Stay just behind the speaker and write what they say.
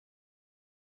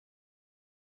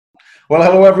Well,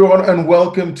 hello everyone, and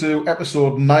welcome to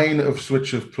episode 9 of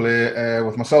Switch of Play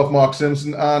with myself, Mark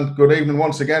Simpson, and good evening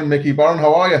once again, Mickey Barron.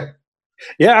 How are you?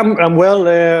 Yeah, I'm well.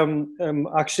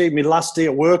 Actually, my last day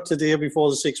at work today before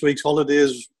the 6 weeks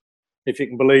holidays, if you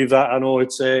can believe that. I know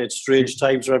it's strange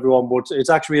times for everyone, but it's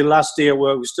actually the last day at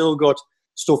work. We've still got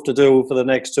stuff to do for the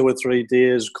next 2 or 3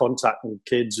 days, contacting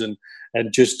kids and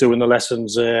just doing the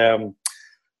lessons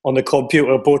on the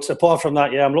computer. But apart from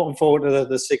that, yeah, I'm looking forward to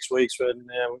the 6 weeks when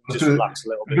we can just relax a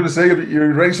little bit. I was going to say,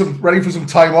 you're ready for some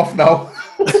time off now.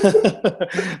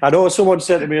 I know someone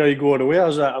said to me, "Are you going away?" I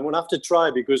was like, "I'm going to have to try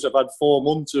because I've had 4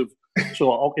 months of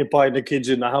sort of occupying the kids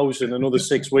in the house, and another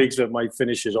 6 weeks that might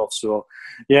finish it off." So,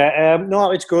 yeah,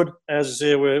 no, it's good. As I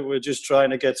say, we're just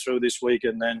trying to get through this week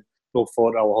and then look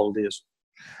forward to our holidays.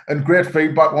 And great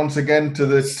feedback once again to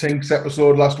the Tinks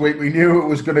episode last week. We knew it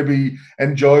was going to be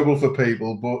enjoyable for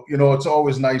people, but you know, it's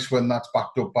always nice when that's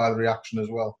backed up by the reaction as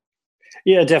well.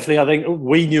 Yeah, definitely. I think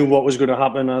we knew what was going to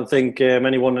happen. I think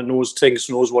anyone that knows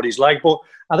Tinks knows what he's like. But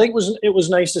I think it was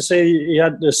nice to see he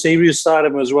had the serious side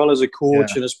of him as well as a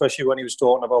coach, and especially when he was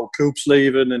talking about Coops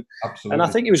leaving, and I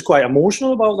think he was quite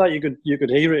emotional about that. You could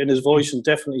hear it in his voice and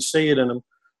definitely see it in him.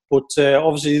 But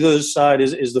obviously the other side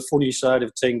is the funny side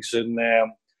of Tinks, and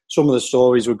some of the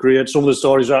stories were great. Some of the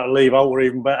stories I had to leave out were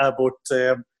even better. But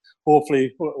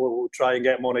hopefully we'll try and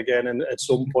get him on again at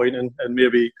some point and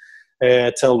maybe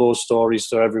tell those stories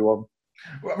to everyone.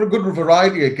 We have a good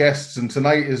variety of guests, and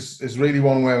tonight is really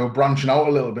one where we're branching out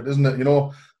a little bit, isn't it? You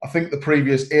know, I think the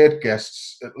previous 8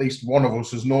 guests, at least one of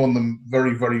us has known them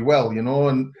very, very well, you know,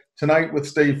 and tonight with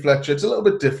Steve Fletcher, it's a little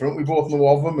bit different. We both know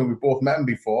of him and we both met him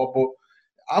before, but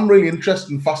I'm really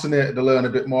interested and fascinated to learn a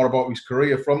bit more about his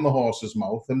career from the horse's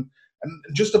mouth and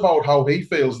just about how he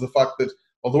feels the fact that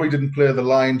although he didn't play the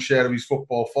lion's share of his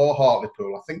football for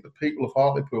Hartlepool, I think the people of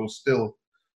Hartlepool still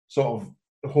sort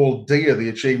of hold dear the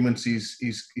achievements he's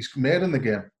made in the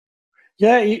game.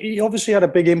 Yeah, he obviously had a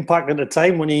big impact at the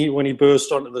time when he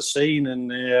burst onto the scene,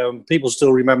 and people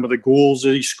still remember the goals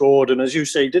that he scored. And as you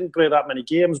say, he didn't play that many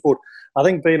games, but I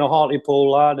think being a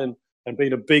Hartlepool lad and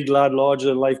being a big lad,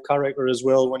 larger-than-life character as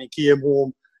well, when he came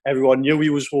home, everyone knew he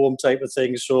was home type of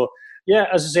thing. So, yeah,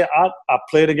 as I say, I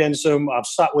played against him. I've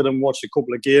sat with him, watched a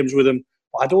couple of games with him.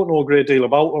 I don't know a great deal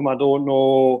about him. I don't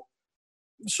know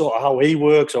sort of how he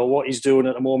works or what he's doing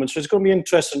at the moment. So it's going to be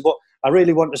interesting. But I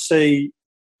really want to see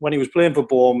when he was playing for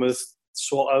Bournemouth,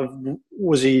 sort of,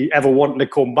 was he ever wanting to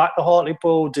come back to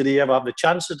Hartlepool? Did he ever have the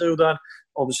chance to do that?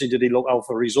 Obviously, did he look out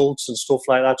for results and stuff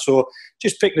like that? So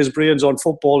just picking his brains on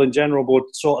football in general,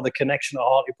 but sort of the connection to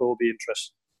Hartlepool will be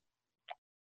interesting.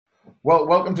 Well,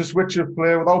 welcome to Switch of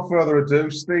Play. Without further ado,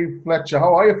 Steve Fletcher.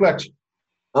 How are you, Fletcher?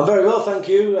 I'm very well, thank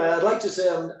you. I'd like to say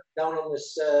I'm down on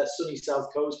this sunny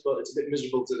south coast, but it's a bit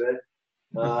miserable today.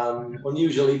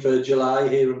 Unusually for July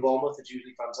here in Bournemouth, it's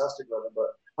usually fantastic weather, but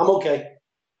I'm okay.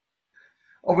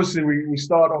 Obviously, we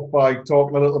start off by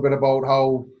talking a little bit about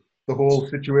how the whole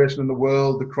situation in the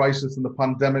world, the crisis and the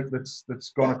pandemic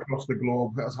that's gone across the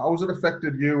globe. How has it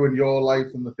affected you and your life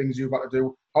and the things you've had to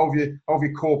do? How have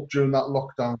you coped during that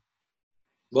lockdown?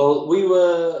 Well, we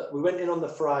went in on the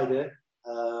Friday,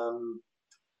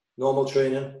 normal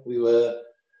training. We were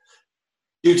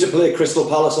due to play Crystal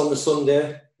Palace on the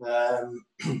Sunday. So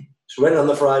we went on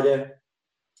the Friday,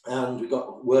 and we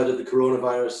got word of the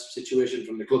coronavirus situation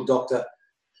from the club doctor.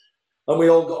 And we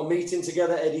all got a meeting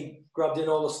together. Eddie grabbed in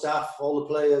all the staff, all the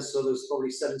players. So there's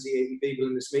probably 70, 80 people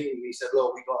in this meeting. He said,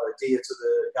 look, we've got to adhere to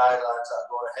the guidelines that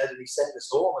are going ahead. And he sent us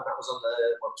home. And that was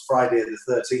on Friday, the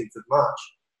 13th of March.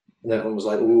 And everyone was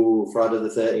like, ooh, Friday the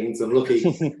 13th, unlucky.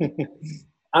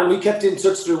 And we kept in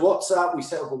touch through WhatsApp. We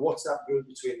set up a WhatsApp group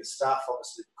between the staff,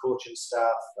 obviously the coaching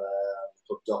staff,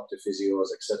 club doctor, physios,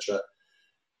 etc.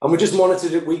 And we just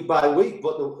monitored it week by week,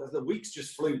 but the weeks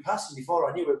just flew past. And before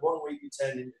I knew it, 1 week we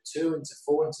turned into 2, into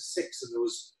 4, into 6, and there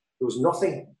was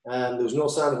nothing. There was no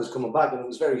sign of us coming back, and it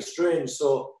was very strange.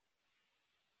 So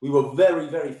we were very,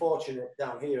 very fortunate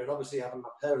down here, and obviously having my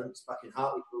parents back in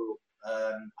Hartlepool,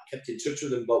 I kept in touch with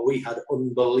them. But we had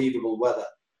unbelievable weather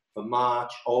for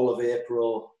March, all of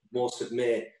April, most of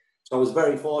May. So I was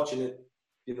very fortunate,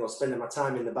 you know, spending my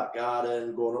time in the back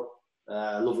garden, going up.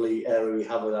 Lovely area we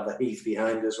have a heath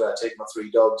behind us where I take my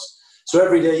 3 dogs. So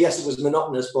every day, yes, it was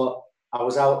monotonous, but I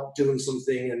was out doing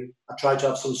something, and I tried to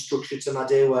have some structure to my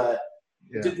day where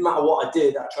it didn't matter what I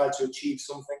did, I tried to achieve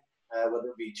something, whether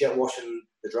it be jet washing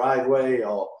the driveway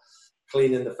or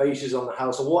cleaning the fascias on the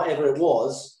house or whatever it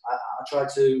was. I tried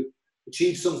to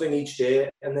achieve something each day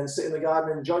and then sit in the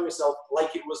garden and enjoy myself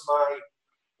like it was my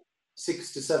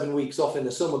 6 to 7 weeks off in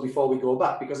the summer before we go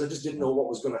back, because I just didn't know what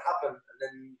was going to happen. And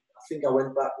then I think I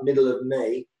went back middle of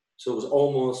May, so it was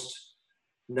almost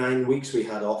 9 weeks we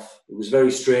had off. It was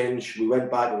very strange. We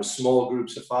went back. It was small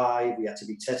groups of 5. We had to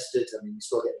be tested. I mean, we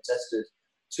still get tested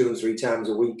 2 and 3 times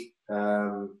a week.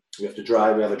 We have to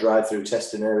drive. We have a drive-through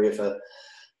testing area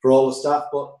for all the staff,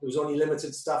 but there was only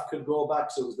limited staff could go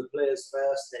back. So it was the players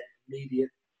first, then immediate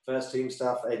first team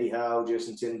staff, Eddie Howe,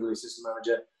 Jason Tindley, assistant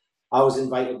manager. I was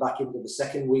invited back into the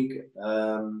second week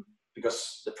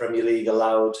because the Premier League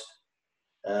allowed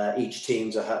each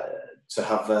team to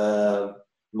have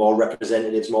more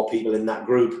representatives, more people in that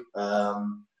group.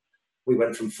 We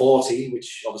went from 40,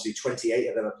 which obviously 28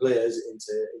 of them are players,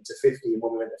 into 50. And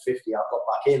when we went to 50, I got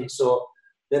back in. So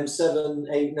them 7,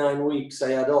 8, 9 weeks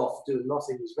I had off doing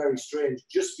nothing was very strange,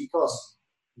 just because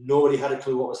nobody had a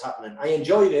clue what was happening. I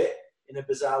enjoyed it in a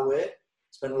bizarre way.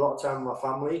 Spent a lot of time with my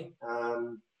family.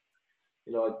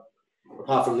 You know,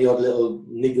 apart from the odd little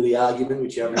niggly argument,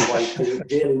 which you have with your wife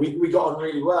daily, we got on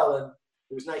really well, and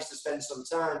it was nice to spend some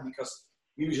time, because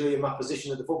usually in my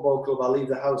position at the football club, I leave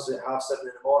the house at 7:30 in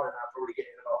the morning. I probably get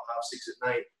in about 6:30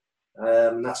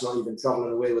 at night. That's not even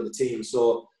travelling away with the team.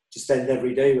 So to spend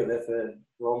every day with her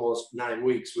for almost 9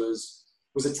 weeks was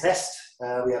a test.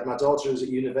 We had my daughter who's at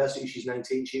university. She's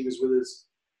 19. She was with us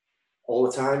all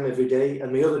the time, every day.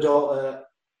 And my other daughter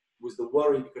was the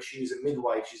worry, because she's a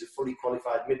midwife. She's a fully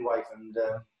qualified midwife. And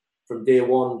from day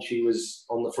one, she was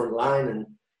on the front line. And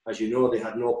as you know, they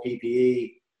had no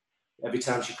PPE. Every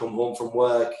time she come home from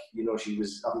work, you know, she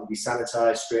was having to be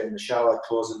sanitised, straight in the shower,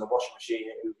 closing the washing machine.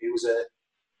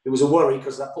 It was a worry,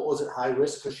 because that put us at high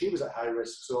risk, because she was at high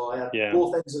risk. So I had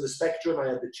both ends of the spectrum. I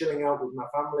had the chilling out with my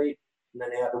family, and then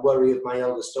I had the worry of my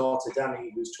eldest daughter,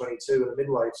 Danny, who's 22 and a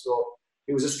midwife. So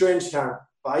it was a strange time,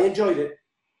 but I enjoyed it.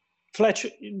 Fletch,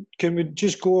 can we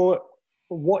just go,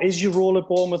 what is your role at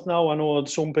Bournemouth now? I know a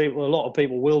lot of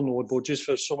people will know it, but just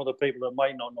for some of the people that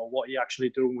might not know, what are you actually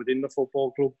doing within the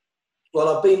football club? Well,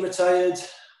 I've been retired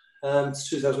since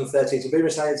 2013. So I've been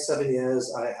retired 7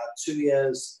 years. I had 2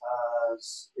 years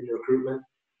in recruitment,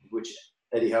 which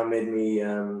Eddie Howe made me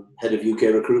head of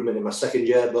UK recruitment in my second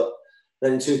year. But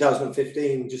then in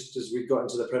 2015, just as we got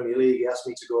into the Premier League, he asked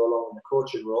me to go along in the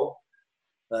coaching role.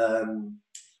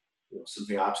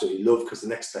 Something I absolutely love, because the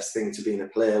next best thing to being a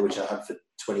player, which I had for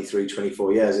 23,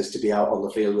 24 years, is to be out on the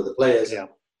field with the players. Yeah.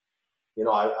 You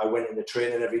know, I went into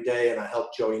training every day, and I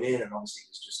helped join in, and obviously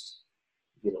it was just,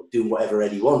 you know, doing whatever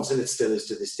Eddie wants, and it still is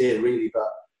to this day, really.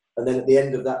 And then at the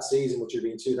end of that season, which would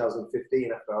be in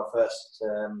 2015, after our first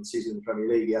season in the Premier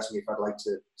League, he asked me if I'd like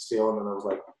to stay on, and I was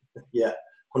like, yeah,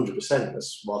 100%.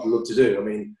 That's what I'd love to do. I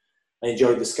mean, I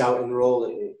enjoyed the scouting role.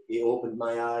 It opened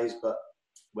my eyes, but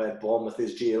where Bournemouth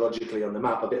is geologically on the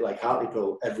map, a bit like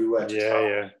Hartlepool, everywhere to travel.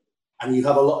 Yeah. And you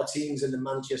have a lot of teams in the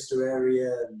Manchester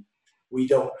area, and we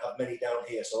don't have many down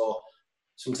here. So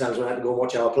sometimes when I had to go and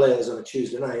watch our players on a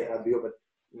Tuesday night, I'd be up at,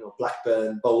 you know,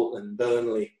 Blackburn, Bolton,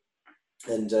 Burnley,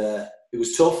 and it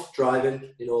was tough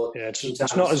driving. You know, yeah,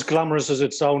 it's not as glamorous as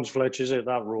it sounds, Fletch, is it?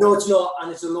 That road? No, it's not, and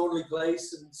it's a lonely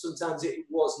place. And sometimes it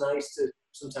was nice to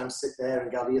sometimes sit there and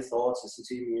gather your thoughts, listen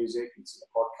to your music, listen to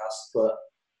podcasts, but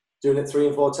doing it 3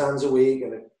 and 4 times a week,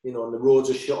 and you know, and the roads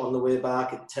are shut on the way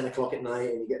back at 10 o'clock at night,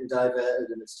 and you're getting diverted,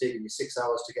 and it's taking you 6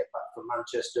 hours to get back from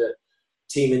Manchester,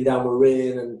 teaming down with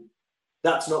rain, and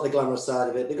that's not the glamorous side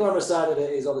of it. The glamorous side of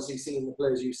it is obviously seeing the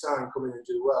players you sign come in and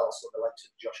do well. So the likes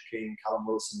of Josh King, Callum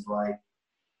Wilson, who I,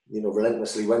 you know,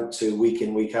 relentlessly went to week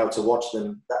in, week out to watch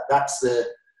them. That's the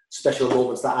special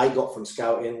moments that I got from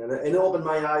scouting, and it opened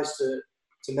my eyes to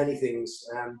many things.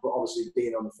 But obviously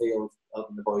being on the field,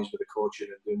 helping the boys with the coaching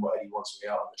and doing what Eddie wants me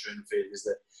out on the training field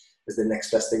is the next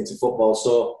best thing to football.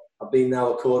 So I've been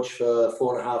now a coach for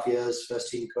 4.5 years, first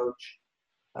team coach.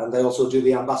 And I also do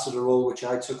the ambassador role, which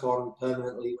I took on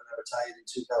permanently when I retired in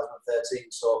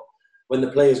 2013. So when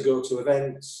the players go to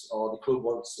events, or the club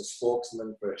wants a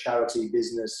spokesman for a charity,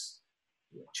 business,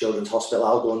 children's hospital,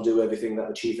 I'll go and do everything that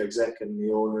the chief exec and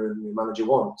the owner and the manager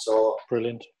want. So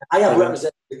brilliant. I have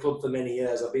represented the club for many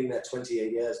years. I've been there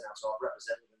 28 years now, so I've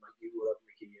represented them like you were,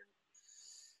 Mickey,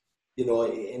 and, you know,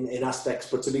 in aspects.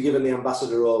 But to be given the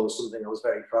ambassador role was something I was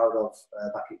very proud of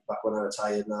back when I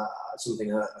retired, and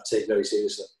something I take very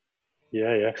seriously.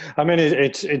 Yeah. I mean,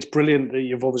 it's brilliant that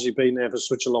you've obviously been there for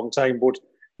such a long time, but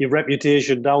your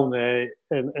reputation down there,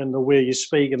 and the way you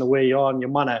speak and the way you are and your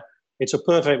manner, it's a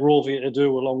perfect role for you to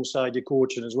do alongside your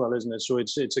coaching as well, isn't it? So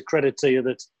it's a credit to you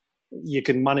that you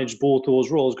can manage both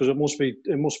those roles, because it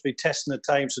must be testing at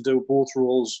times to do both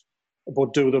roles,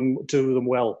 but do them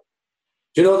well.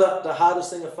 Do you know that the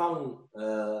hardest thing I found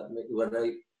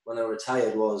when I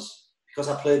retired was, because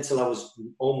I played till I was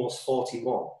almost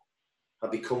 41,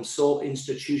 I've become so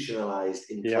institutionalised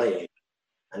in playing.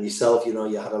 And yourself, you know,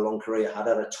 you had a long career. I had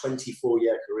a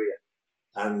 24-year career,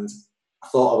 and I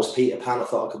thought I was Peter Pan. I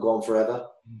thought I could go on forever.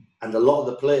 And a lot of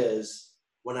the players,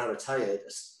 when I retired,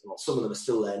 well, some of them are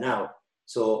still there now.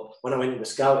 So when I went into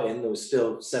scouting, there was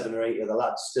still 7 or 8 of the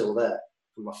lads still there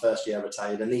from my first year I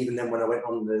retired. And even then, when I went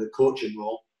on the coaching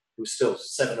role, there was still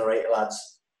 7 or 8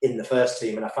 lads in the first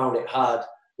team. And I found it hard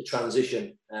to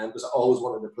transition because I always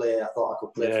wanted to play. I thought I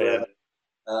could play forever.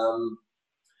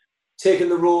 Taking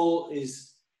the role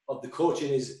of the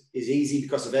coaching is easy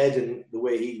because of Ed and the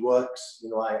way he works. You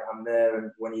know, I'm there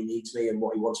and when he needs me and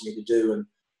what he wants me to do. And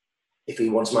if he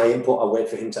wants my input, I wait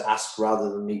for him to ask rather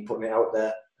than me putting it out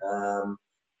there.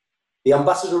 The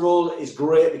ambassador role is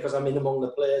great because I'm in among the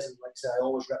players, and like I say, I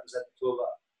always represent the club.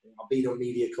 I've been on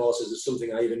media courses. It's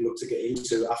something I even look to get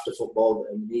into after football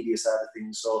and the media side of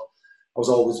things. So I was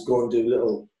always going to do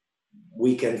little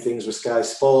weekend things with Sky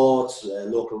Sports,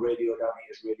 local radio down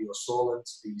here is Radio Solent,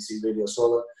 BBC Radio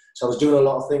Solent. So I was doing a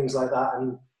lot of things like that,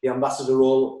 and the ambassador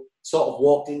role sort of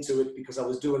walked into it because I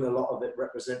was doing a lot of it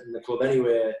representing the club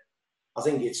anyway. I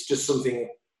think it's just something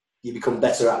you become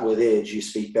better at with age. You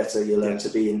speak better, you learn to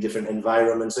be in different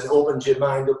environments, and it opens your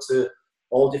mind up to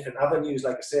all different avenues.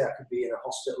 Like I say, I could be in a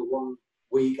hospital one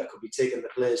week, I could be taking the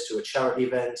players to a charity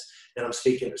event, then I'm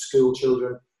speaking to school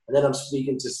children, and then I'm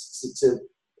speaking to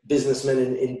businessmen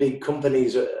in big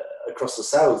companies across the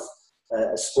south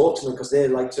as spokesmen because they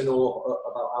like to know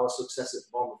about our success at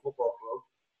Bournemouth Football Club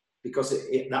because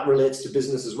that relates to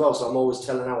business as well. So I'm always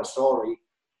telling our story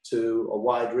to a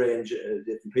wide range of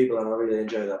different people, and I really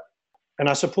enjoy that. And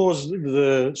I suppose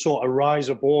the sort of rise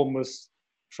of Bournemouth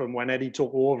from when Eddie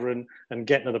took over and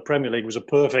getting to the Premier League was a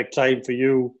perfect time for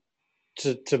you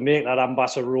to make that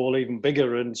ambassador role even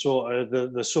bigger, and sort of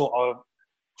the sort of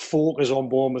focus on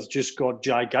Bournemouth just got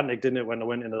gigantic, didn't it, when they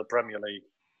went into the Premier League?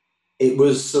 It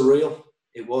was surreal.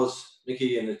 It was,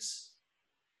 Nicky, and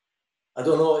I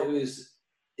don't know,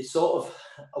 it's sort of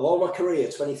all my career,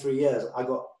 23 years, I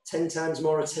got 10 times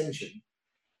more attention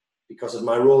because of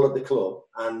my role at the club.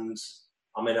 And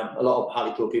I mean, a lot of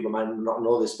Hartlepool people might not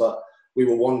know this, but we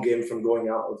were 1 game from going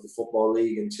out of the Football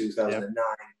League in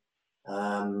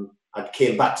 2009. I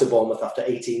came back to Bournemouth after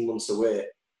 18 months away.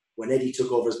 When Eddie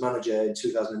took over as manager in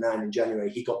 2009 in January,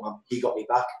 he got me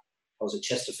back. I was at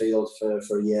Chesterfield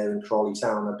for a year in Crawley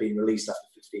Town. I'd been released after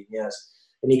 15 years.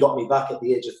 And he got me back at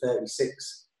the age of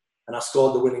 36. And I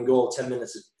scored the winning goal 10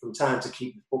 minutes from time to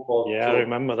keep the football. Yeah, I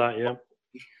remember that, yeah.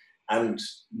 And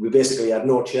we basically had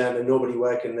no chairman, nobody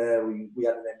working there. We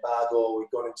had an embargo.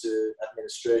 We'd gone into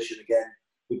administration again.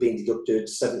 We'd been deducted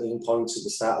 17 points at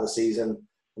the start of the season.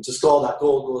 And to score that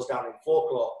goal goes down in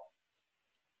folklore.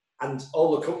 And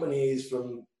all the companies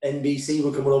from NBC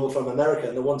were coming over from America,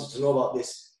 and they wanted to know about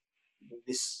this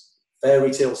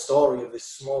fairy tale story of this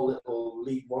small little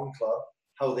League One club,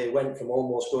 how they went from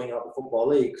almost going out the Football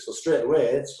League. So straight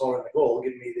away, scoring the goal,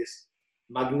 giving me this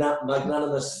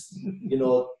magnanimous, you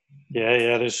know,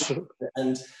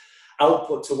 and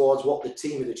output towards what the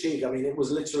team had achieved. I mean, it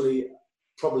was literally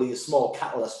probably a small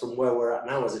catalyst from where we're at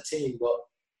now as a team, but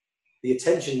the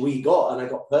attention we got, and I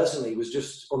got personally, was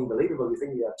just unbelievable. You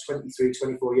think you have 23,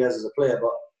 24 years as a player,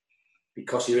 but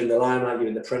because you're in the limelight, you're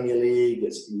in the Premier League,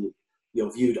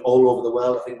 you're viewed all over the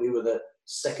world. I think we were the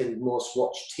 2nd most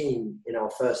watched team in our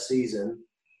first season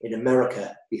in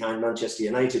America behind Manchester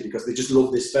United because they just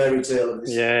love this fairy tale of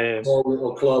this small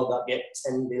little club that get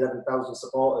 10, 11,000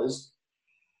 supporters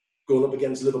going up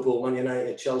against Liverpool, Man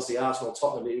United, Chelsea, Arsenal,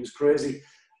 Tottenham. It was crazy.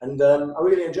 And I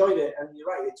really enjoyed it. And you're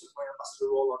right, it took my ambassador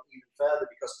role on even further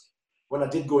because when I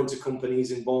did go into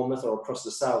companies in Bournemouth or across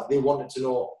the south, they wanted to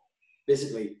know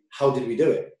basically how did we do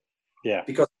it? Yeah.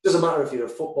 Because it doesn't matter if you're a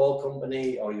football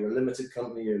company or you're a limited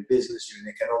company, you're in business, you're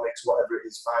in economics, whatever it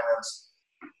is, finance.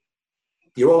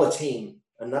 You're all a team,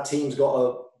 and that team's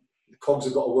the cogs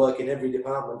have got to work in every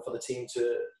department for the team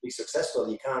to be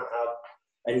successful. You can't have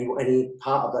any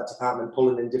part of that department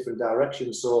pulling in different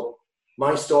directions. So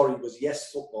my story was,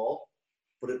 yes, football,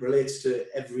 but it relates to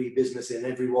every business in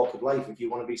every walk of life if you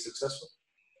want to be successful.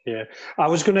 Yeah. I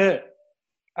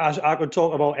could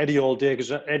talk about Eddie all day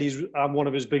because I'm one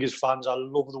of his biggest fans. I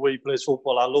love the way he plays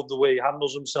football. I love the way he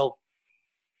handles himself.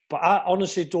 But I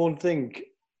honestly don't think,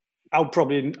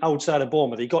 probably outside of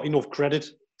Bournemouth, he got enough credit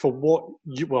for what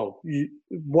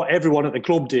everyone at the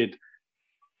club did,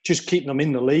 just keeping them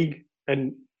in the league.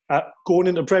 And going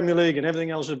into the Premier League and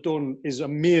everything else they've done is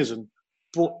amazing.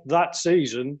 But that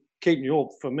season, keeping you up,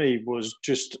 for me, was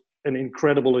just an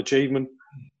incredible achievement.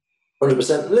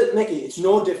 100%. Nicky, it's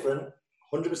no different,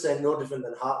 100% no different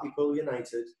than Hartlepool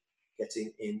United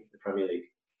getting in the Premier League.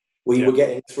 We were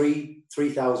getting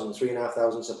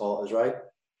 3,500 supporters, right?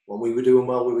 When we were doing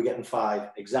well, we were getting 5.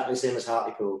 Exactly the same as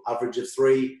Hartlepool. Average of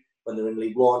 3. when they're in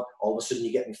League One. All of a sudden,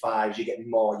 you're getting fives, you're getting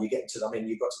more, you're getting to. I mean,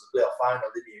 you got to the playoff final,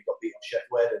 didn't you? You got beat on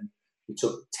Sheffield, and you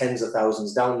took tens of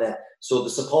thousands down there. So the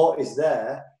support is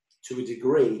there to a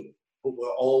degree, but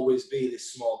we'll always be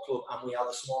this small club, and we are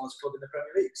the smallest club in the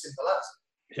Premier League. Simple as.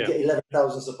 You get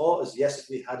 11,000 supporters. Yes, if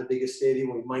we had a bigger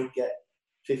stadium, we might get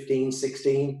 15,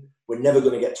 16. We're never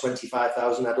going to get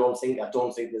 25,000. I don't think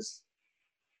there's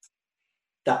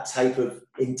that type of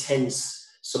intense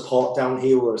support down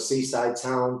here. We're a seaside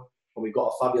town, and we've got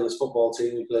a fabulous football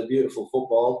team. We play beautiful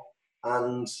football,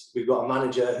 and we've got a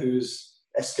manager who's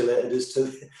escalated us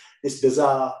to this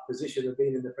bizarre position of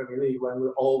being in the Premier League when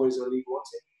we're always a League One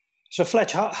team. So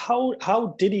Fletch,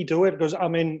 how did he do it? Because I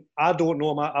mean, I don't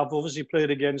know him. I've obviously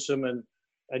played against him,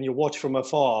 and you watch from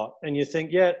afar, and you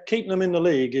think, yeah, keeping them in the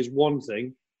league is one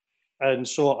thing, and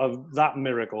sort of that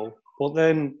miracle. But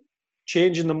then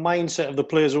changing the mindset of the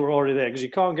players who were already there, because you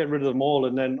can't get rid of them all.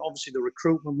 And then obviously the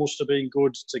recruitment must have been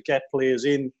good to get players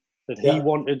in that he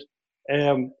wanted.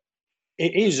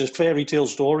 It is a fairy tale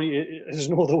story. There's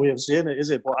no other way of saying it,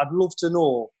 is it? But I'd love to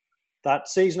know that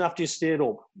season after you stayed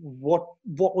up, what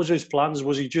was his plans?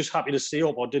 Was he just happy to stay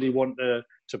up, or did he want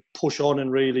to push on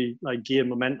and really like gain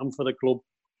momentum for the club?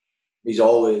 He's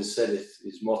always said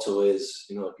his motto is,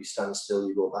 you know, if you stand still,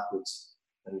 you go backwards.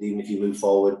 And even if you move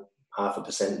forward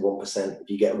 0.5%, 1%, if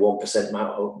you get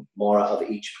 1% more out of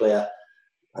each player,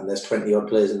 and there's 20 odd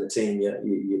players in the team,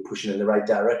 you're pushing in the right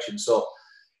direction. So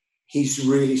he's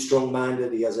really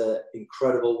strong-minded. He has an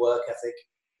incredible work ethic.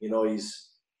 You know, he's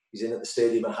in at the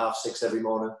stadium at 6:30 every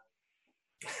morning.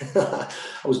 I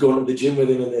was going to the gym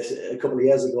with him in this a couple of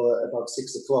years ago at about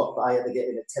 6 o'clock, but I had to get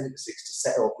in at 10 to 6 to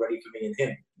set up ready for me and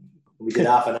him. We did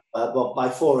half an hour, but by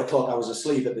 4 o'clock I was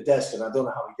asleep at the desk, and I don't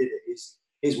know how he did it.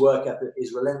 His work ethic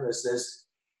is relentless.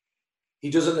 He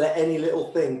doesn't let any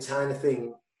little thing, tiny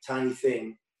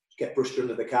thing, get brushed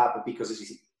under the carpet, because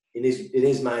in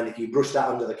his mind, if you brush that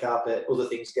under the carpet, other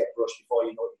things get brushed before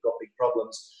you know you've got big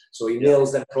problems. So he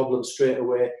nails them problems straight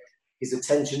away. His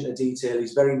attention to detail,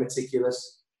 he's very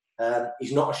meticulous.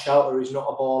 He's not a shouter, he's not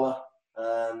a baller.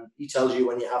 He tells you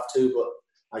when you have to, but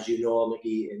as you know,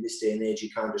 Mickey, in this day and age, you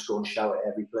can't just go and shout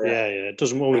at every player. Yeah. It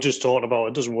doesn't. What we just talked about,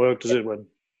 it doesn't work, does it? When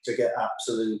to get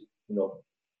absolute,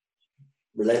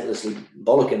 relentlessly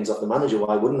bollockings off the manager.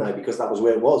 Why wouldn't I? Because that was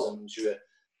where it was. And I'm sure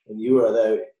when you were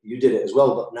there, you did it as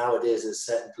well. But nowadays, there's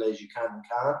certain players you can and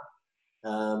can't.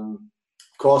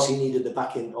 Of course, he needed the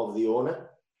backing of the owner,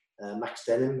 Max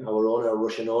Denham, our owner, a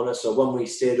Russian owner. So when we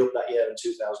stayed up that year in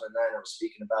 2009, I was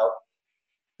speaking about,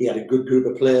 he had a good group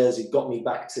of players. He got me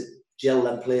back to gel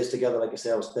them players together. Like I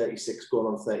say, I was 36 going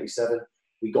on 37.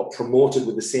 We got promoted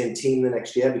with the same team the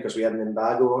next year because we had an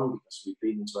embargo on, because we'd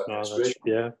been into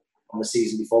administration on the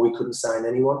season before. We couldn't sign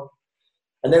anyone.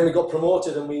 And then we got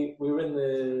promoted, and we were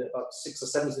in about 6th or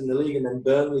 7th in the league, and then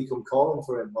Burnley come calling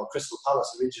for him. Well, Crystal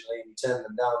Palace originally, and we turned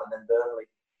them down, and then Burnley.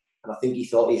 And I think he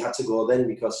thought he had to go then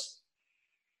because,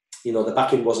 the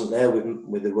backing wasn't there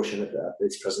with the Russian at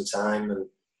this present time, and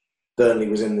Burnley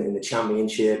was in the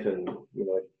Championship, and,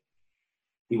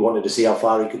 he wanted to see how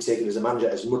far he could take it as a manager,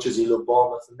 as much as he loved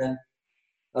Bournemouth. And then,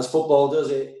 as football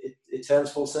does, it turns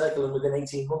full circle, and within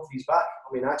 18 months he's back.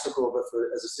 I mean, I took over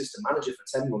as assistant manager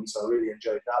for 10 months. So I really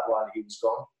enjoyed that while he was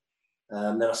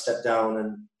gone. Then I stepped down,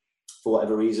 and for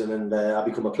whatever reason, and I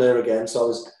become a player again. So I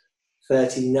was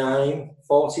 39,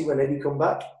 40 when Eddie come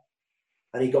back,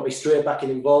 and he got me straight back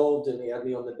involved, and he had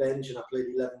me on the bench, and I played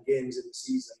 11 games in the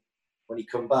season when he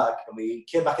come back. And we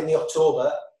came back in the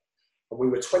October, and we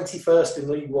were 21st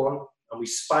in League One, and we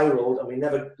spiralled, and we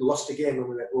never lost a game, and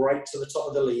we went right to the top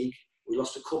of the league. We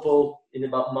lost a couple in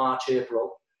about March,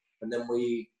 April, and then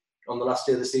on the last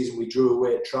day of the season, we drew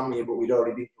away at Tranmere, but we'd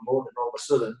already been promoted, and all of a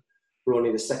sudden, for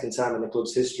only the second time in the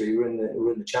club's history, we're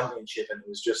in the Championship, and it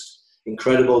was just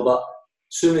incredible. But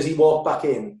as soon as he walked back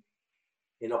in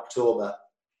October,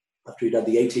 after he'd had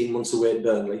the 18 months away at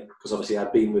Burnley, because obviously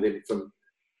I'd been with him from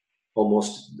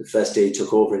almost the first day he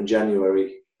took over in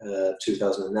January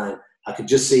 2009, I could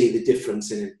just see the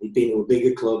difference in him. He'd been to a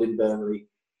bigger club in Burnley,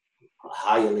 a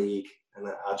higher league, and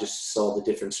I just saw the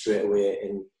difference straight away.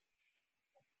 And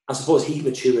I suppose he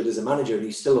matured as a manager, and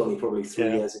he's still only probably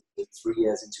 3 years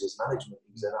into his management.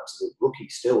 He's an absolute rookie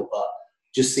still, but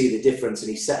just see the difference. And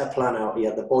he set a plan out. He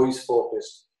had the boys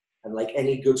focused, and like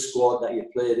any good squad that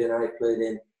you've played in, I've played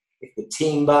in, if the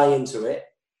team buy into it,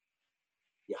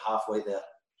 you're halfway there.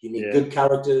 You need good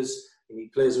characters. You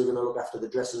need players who are going to look after the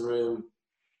dressing room,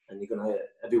 and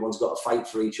everyone's got to fight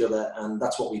for each other, and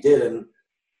that's what we did. And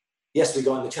yes, we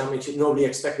got in the Championship. Nobody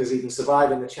expected us to even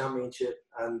survive in the Championship,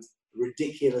 and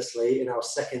ridiculously, in our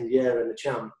second year in the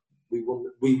Champ, we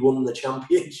won the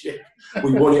Championship.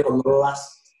 We won it on the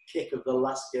last kick of the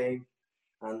last game.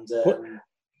 And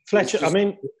Fletcher, I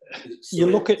mean, you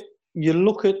look at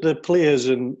the players,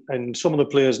 and some of the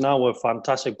players now are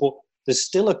fantastic, but there's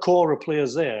still a core of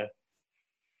players there.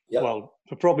 Yep. Well,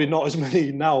 probably not as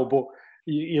many now, but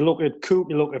you look at Coop,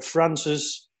 you look at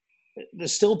Francis.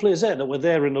 There's still players there that were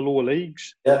there in the lower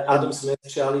leagues. Yeah, Adam Smith,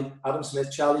 Charlie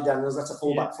Daniels. That's a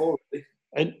fullback forward.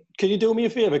 And can you do me a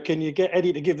favour? Can you get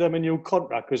Eddie to give them a new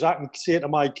contract? Because I can say to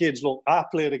my kids, look, I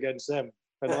played against them.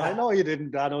 And I know you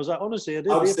didn't, Dan. I was like, honestly, I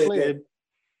did. They played.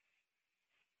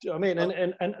 Do you know what I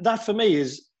mean? And that for me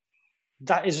is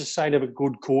a sign of a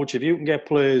good coach. If you can get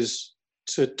players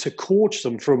to coach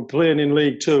them from playing in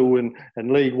League Two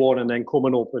and League One and then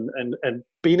coming up and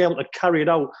being able to carry it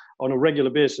out on a regular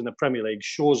basis in the Premier League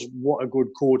shows what a good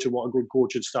coach and what a good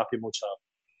coaching staff you must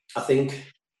have. I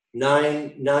think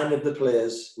nine of the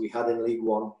players we had in League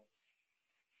One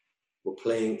were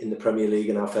playing in the Premier League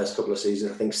in our first couple of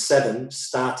seasons. I think 7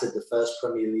 started the first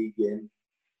Premier League game.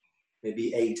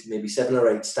 Maybe 7 or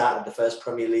 8 started the first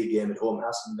Premier League game at home at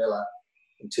Aston Villa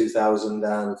in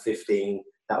 2015.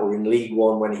 That were in League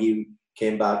One when he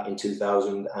came back in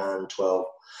 2012.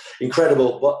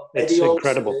 Incredible. But it's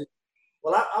incredible.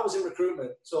 Well, I was in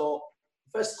recruitment. So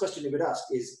the first question you would ask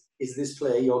is this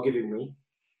player you're giving me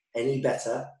any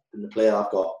better than the player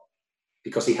I've got?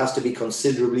 Because he has to be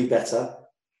considerably better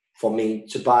for me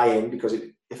to buy him. Because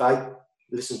if I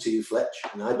listen to you, Fletch,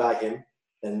 and I buy him,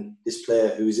 then this player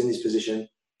who is in his position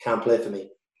can't play for me.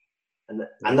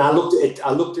 And I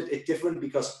looked at it different,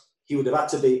 because he would have had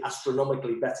to be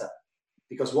astronomically better.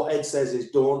 Because what Ed says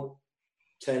is, don't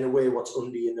turn away what's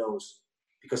under your nose.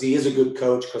 Because he is a good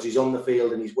coach, because he's on the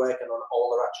field and he's working on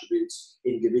all their attributes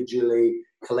individually,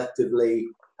 collectively,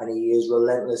 and he is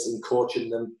relentless in coaching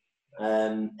them.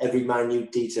 Every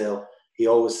minute detail, he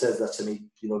always says that to me,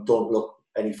 don't look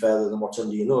any further than what's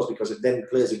under your nose, because if then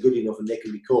players are good enough and they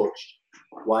can be coached,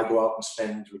 why go out and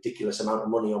spend ridiculous amount of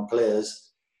money on players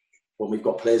when we've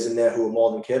got players in there who are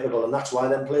more than capable? And that's why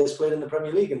them players played in the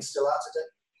Premier League and still are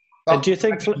today. Do you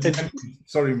think...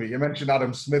 Sorry, mate, you mentioned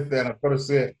Adam Smith there, and I've got to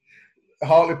say,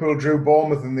 Hartlepool drew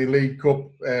Bournemouth in the League Cup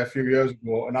a few years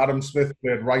ago, and Adam Smith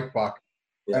played right back.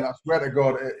 Yeah. And I swear to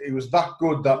God, he was that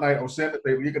good that night. I was saying to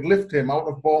people, you could lift him out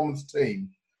of Bournemouth's team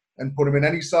and put him in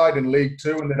any side in League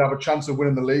Two, and they'd have a chance of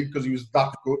winning the league, because he was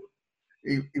that good.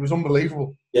 He was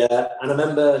unbelievable. Yeah, and I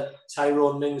remember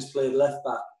Tyrone Mings played left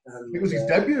back. And it was his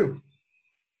debut.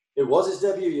 It was his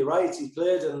debut, you're right. He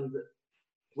played, and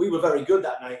we were very good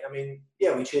that night. I mean,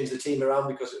 yeah, we changed the team around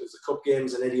because it was the cup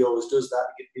games, and Eddie always does that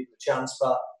to give people a chance.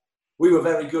 But we were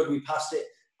very good. We passed it.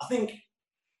 I think,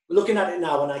 looking at it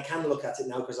now, and I can look at it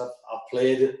now because I've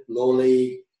played at low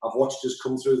league, I've watched us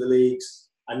come through the leagues,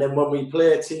 and then when we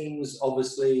play teams,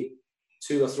 obviously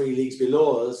 2 or 3 leagues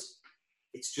below us,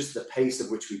 it's just the pace of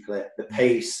which we play, the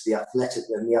pace, the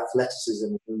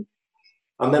athleticism. And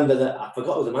I remember that, I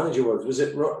forgot who the manager was. Was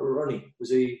it Ronnie? Was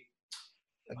he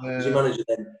manager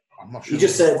then? I'm not sure. He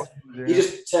just said, he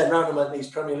just turned around and went, these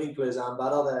Premier League players aren't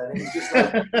bad, are they? And it was just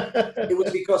like, it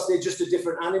was because they're just a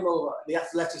different animal. The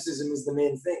athleticism is the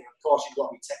main thing. Of course, you've got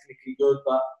to be technically good,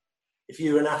 but if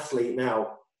you're an athlete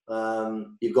now,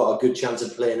 you've got a good chance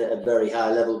of playing at a very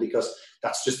high level, because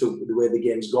that's just the way the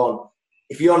game's gone.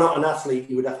 If you're not an athlete,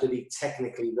 you would have to be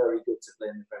technically very good to play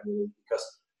in the Premier League, because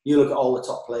you look at all the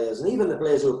top players, and even the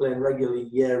players who are playing regularly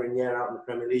year in, year out in the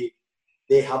Premier League,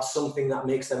 they have something that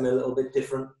makes them a little bit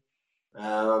different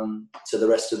to the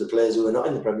rest of the players who are not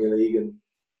in the Premier League. And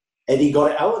Eddie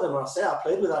got it out of them. I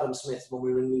played with Adam Smith when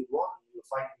we were in League One. We were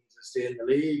fighting to stay in the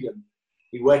league, and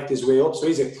he worked his way up. So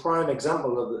he's a prime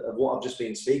example of what I've just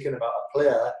been speaking about, a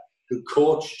player who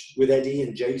coached with Eddie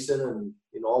and Jason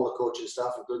and all the coaching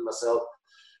staff, including myself,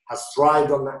 has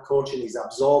thrived on that coaching. He's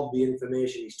absorbed the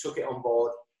information, he's took it on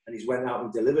board, and he's went out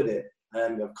and delivered it.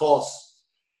 And of course,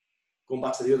 going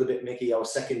back to the other bit, Mickey, our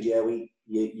second year,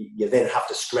 you then have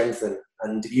to strengthen.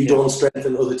 And if you don't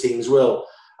strengthen, other teams will.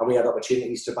 And we had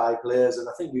opportunities to buy players. And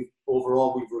I think we've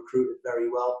recruited very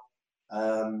well.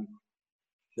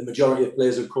 The majority of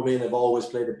players who've come in have always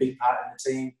played a big part in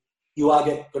the team. You are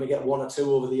going to get 1 or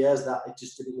 2 over the years that it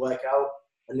just didn't work out,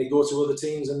 and they go to other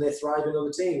teams and they thrive in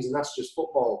other teams, and that's just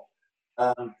football.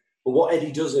 But what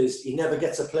Eddie does is he never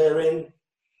gets a player in,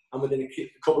 and within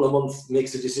a couple of months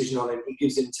makes a decision on him. He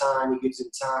gives him time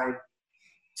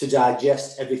to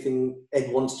digest everything Ed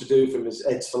wants to do from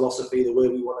Ed's philosophy, the way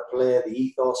we want to play, the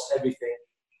ethos, everything.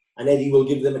 And Eddie will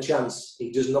give them a chance.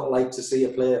 He does not like to see a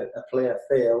player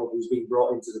fail who's been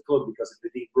brought into the club, because if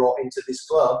they've been brought into this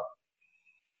club,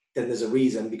 then there's a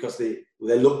reason, because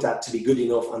they're looked at to be good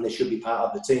enough and they should be part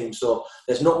of the team. So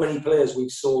there's not many players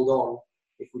we've sold on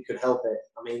if we could help it.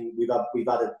 I mean, we've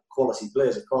added quality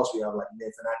players. Of course, we have like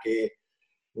Nathan Ake,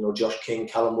 Josh King,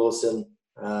 Callum Wilson.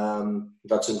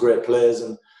 We've had some great players,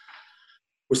 and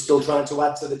we're still trying to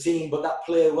add to the team. But that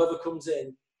player, whoever comes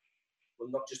in, will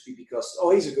not just be because,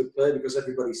 he's a good player because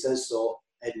everybody says so.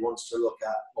 Ed wants to look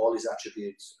at all his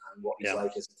attributes and what he's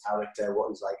like as a character, what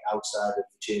he's like outside of the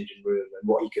changing room, and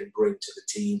what he can bring to the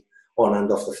team on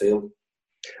and off the field.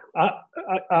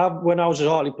 When I was at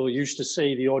Hartlepool, I used to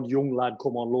see the odd young lad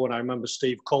come on loan. I remember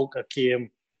Steve Coulter came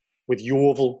with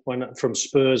Yeovil from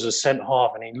Spurs as centre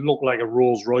half, and he looked like a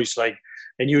Rolls Royce.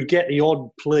 And you'd get the odd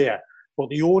player. But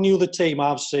the only other team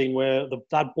I've seen where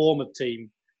that Bournemouth team,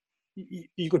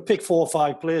 you could pick 4 or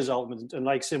 5 players out, and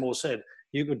like Simo said,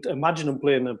 you could imagine them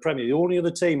playing in the Premier. The only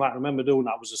other team I remember doing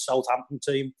that was a Southampton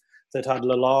team that had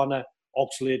Lallana,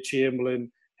 Oxlade-Chamberlain,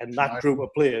 and that group of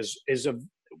players is a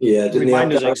didn't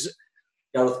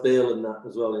Gareth Bale and that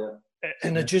as well, yeah.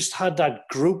 And it just had that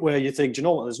group where you think,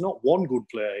 there's not one good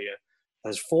player here.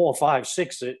 There's 4 or 5,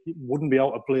 6 that wouldn't be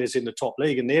out of place in the top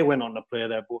league, and they went on to play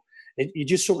there. But you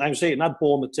just sometimes see it in that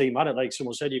Bournemouth team had it, like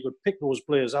someone said, you could pick those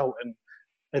players out,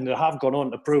 and they have gone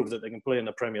on to prove that they can play in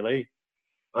the Premier League.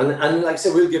 And like I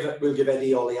said, we'll give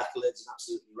Eddie all the accolades, and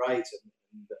absolutely right,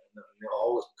 and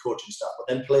all the coaching staff. But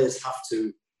then players have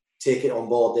to take it on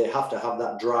board. They have to have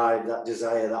that drive, that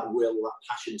desire, that will, that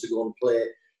passion to go and play,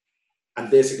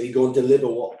 and basically go and deliver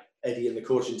what Eddie and the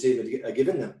coaching team are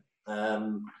giving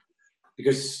them.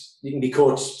 Because you can be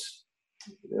coached,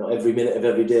 every minute of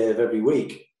every day of every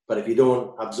week, but if you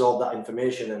don't absorb that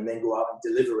information and then go out and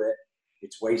deliver it,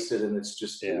 it's wasted, and it's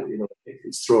just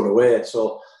it's thrown away.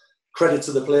 So credit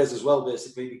to the players as well,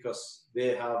 basically, because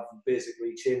they have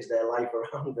basically changed their life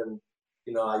around. And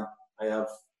I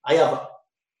have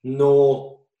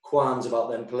no qualms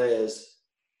about them players,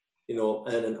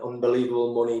 earning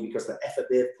unbelievable money because the effort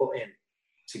they've put in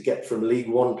to get from League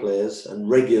One players and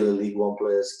regular League One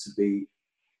players to be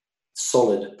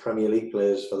solid Premier League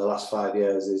players for the last 5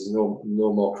 years is no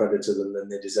more credit to them than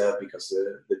they deserve, because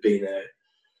they've been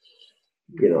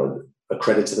a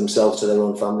credit to themselves, to their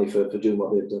own family for doing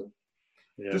what they've done.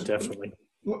 Yeah, definitely.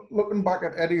 Looking back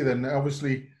at Eddie, then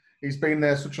obviously he's been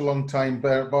there such a long time,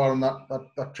 barring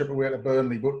that trip away to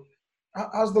Burnley. But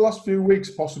has the last few weeks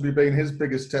possibly been his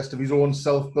biggest test of his own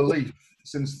self-belief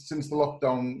since the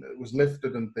lockdown was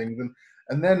lifted and things?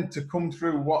 And then to come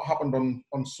through what happened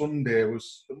on Sunday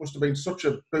it must have been such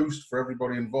a boost for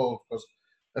everybody involved, because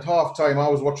at half time I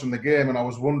was watching the game and I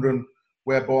was wondering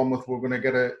where Bournemouth were going to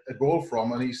get a goal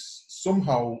from, and he's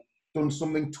somehow done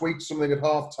something, tweaked something at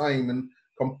half time and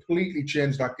completely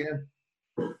changed that game.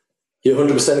 You're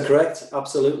 100% correct,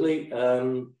 absolutely.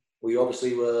 We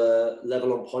obviously were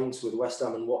level on points with West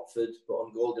Ham and Watford, but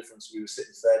on goal difference we were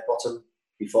sitting third bottom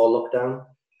before lockdown.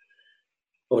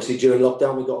 Obviously during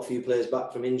lockdown we got a few players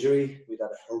back from injury. We'd had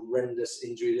a horrendous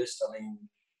injury list. I mean,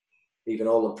 even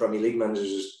all the Premier League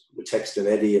managers were texting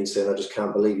Eddie and saying, I just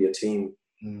can't believe your team.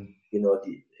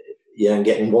 And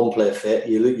getting one player fit,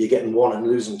 you're getting one and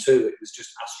losing 2. It was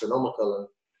just astronomical and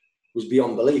was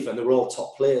beyond belief. And they were all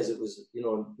top players. It was,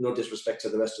 no disrespect to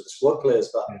the rest of the squad players,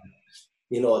 but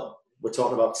we're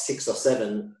talking about 6 or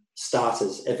 7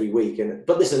 starters every week.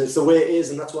 But listen, it's the way it is,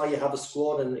 and that's why you have a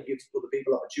squad, and it gives other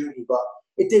people opportunity. But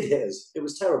it did hit us. It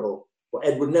was terrible. But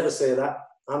Ed would never say that.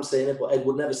 I'm saying it, but Ed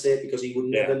would never say it because he would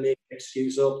never make an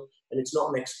excuse up. And it's not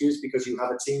an excuse because you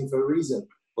have a team for a reason.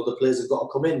 Other players have got to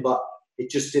come in, but it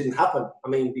just didn't happen. I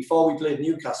mean, before we played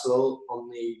Newcastle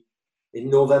in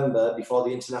November, before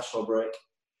the international break,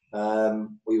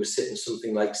 we were sitting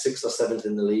something like 6th or 7th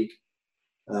in the league.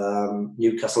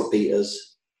 Newcastle beat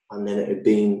us, and then it had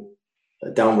been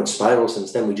a downward spiral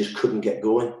since then. We just couldn't get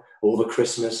going over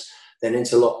Christmas, then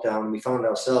into lockdown. We found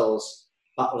ourselves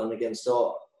battling against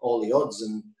all the odds,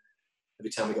 and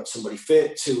every time we got somebody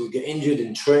fit, 2 would get injured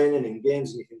in training, in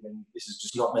games, and you think, this is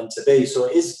just not meant to be. So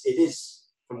it is,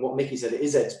 from what Mickey said, it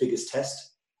is Ed's biggest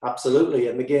test, absolutely.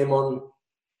 And the game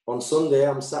on Sunday,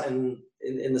 I'm sat in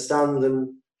the stand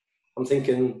and I'm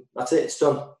thinking, that's it, it's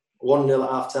done. 1-0 at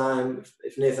half time.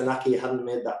 If Nathan Ake hadn't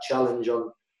made that challenge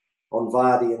on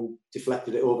Vardy and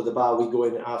deflected it over the bar, we go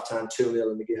in at half time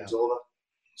 2-0 and the game's over.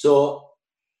 So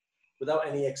without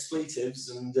any expletives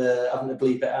and having to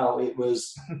bleep it out, it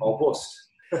was all bust.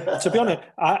 To be honest,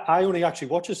 I only actually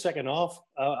watched the second half.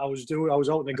 I was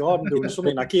out in the garden doing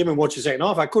something. I came and watched the second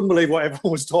half. I couldn't believe what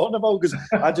everyone was talking about, because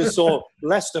I just saw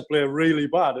Leicester play really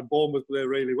bad and Bournemouth play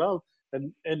really well,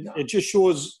 and it just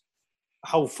shows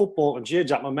how football can change,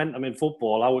 that momentum in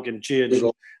football, how it can change.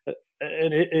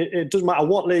 And it doesn't matter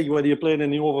what league, whether you're playing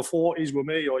in the over 40s with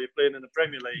me or you're playing in the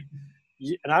Premier League.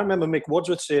 and I remember Mick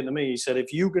Wadsworth saying to me, he said,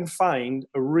 if you can find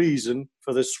a reason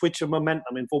for the switch of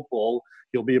momentum in football,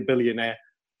 you'll be a billionaire.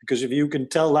 Because if you can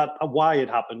tell that why it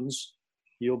happens,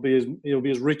 you'll be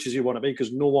as rich as you want to be,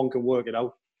 because no one can work it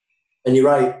out. And you're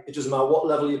right. It doesn't matter what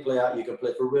level you play at. You can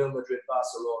play for Real Madrid,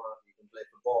 Barcelona. You can play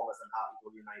for Bournemouth and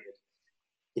Hartlepool United.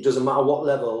 It doesn't matter what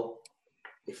level.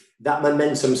 If that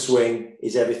momentum swing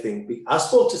is everything. I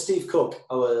spoke to Steve Cook,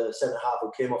 our centre-half,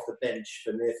 who came off the bench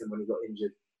for Nathan when he got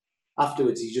injured.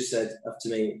 Afterwards, he just said to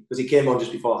me, because he came on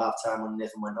just before half-time when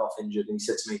Nathan went off injured, and he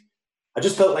said to me, I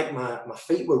just felt like my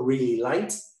feet were really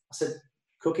light. I said,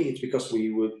 Cookie, it's because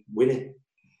we were winning.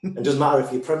 And it doesn't matter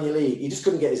if you're Premier League. He just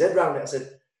couldn't get his head around it. I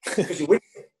said, because you're winning.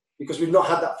 Because we've not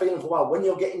had that feeling for a while. When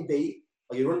you're getting beat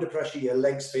or you're under pressure, your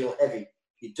legs feel heavy.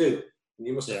 You do. And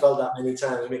you must have felt that many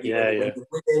times. When you're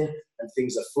winning and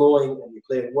things are flowing and you're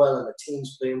playing well and the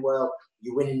team's playing well,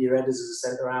 you're winning your headers as a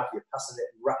centre-half, you're passing it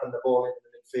and wrapping the ball into the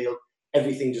midfield.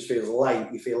 Everything just feels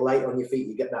light. You feel light on your feet.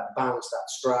 You get that bounce, that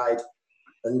stride.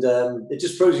 And it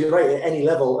just proves you're right at any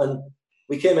level. And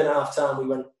we came in at half-time, we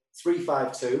went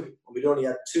 3-5-2, and we'd only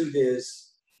had 2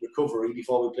 days recovery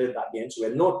before we played that game, so we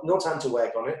had no time to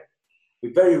work on it.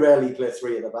 We very rarely play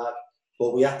 3 at the back,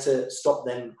 but we had to stop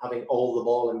them having all the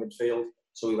ball in midfield.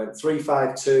 So we went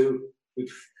 3-5-2. We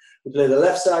played the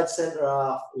left side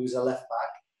centre-half, who's a left-back,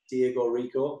 Diego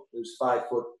Rico, who's 5'8".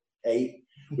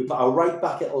 We put our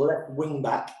right-back at left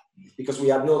wing-back, because we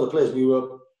had no other players. We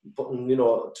were putting,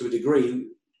 to a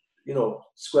degree,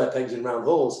 square pegs in round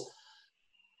holes.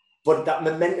 But that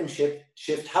momentum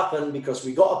shift happened because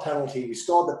we got a penalty. We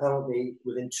scored the penalty.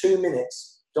 Within 2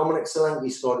 minutes, Dominic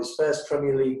Solanke scored his first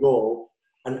Premier League goal,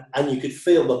 and you could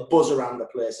feel the buzz around the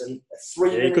place. And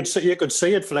you could see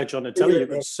it, Fletch, on the telly. You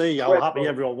could see how happy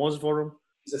everyone was for him.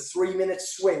 It was a 3-minute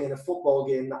swing in a football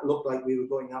game that looked like we were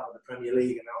going out of the Premier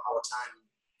League, and our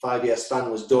time, 5-year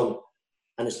span, was done.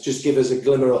 And it's just give us a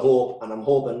glimmer of hope. And I'm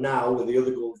hoping now with the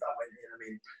other goals that went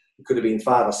in, it could have been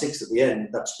 5 or 6 at the end.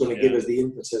 That's going to give us the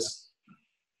impetus.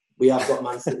 We have got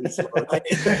Man City.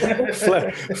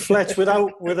 Fletch,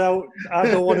 without, I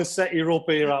don't want to set you up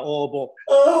here at all,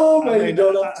 but you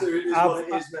don't have to. It is what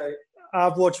it is, mate.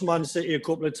 I've watched Man City a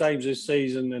couple of times this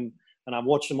season, and I've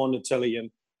watched them on the telly,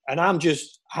 and I'm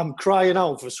crying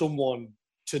out for someone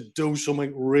to do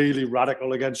something really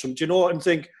radical against them. Do you know what? And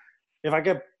think, if I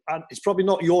get, it's probably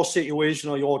not your situation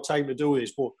or your time to do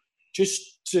this, but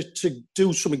just to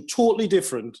do something totally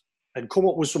different and come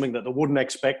up with something that they wouldn't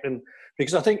expect. And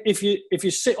because I think if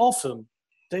you sit off them,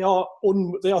 they are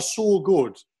so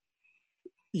good.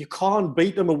 You can't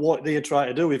beat them at what they try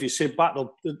to do. If you sit back,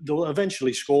 they'll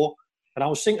eventually score. And I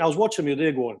was watching the other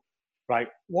day going, right,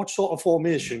 what sort of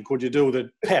formation could you do that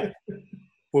Pep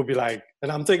would be like?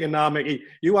 And I'm thinking, nah, Mickey,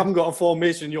 you haven't got a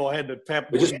formation in your head that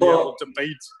Pep would be able to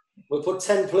beat. We'll put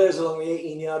 10 players along the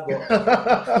 18-yard box.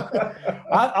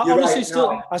 I honestly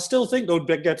I still think they'll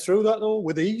get through that, though,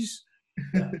 with ease.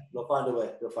 Yeah, they'll find a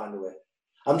way. They'll find a way.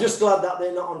 I'm just glad that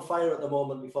they're not on fire at the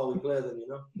moment before we play them,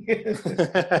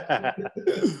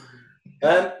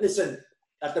 Listen,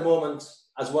 at the moment,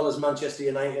 as well as Manchester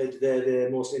United, they're the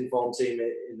most informed team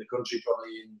in the country, probably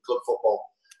in club football.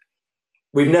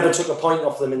 We've never took a point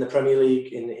off them in the Premier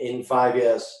League in 5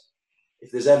 years. If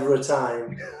there's ever a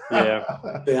time,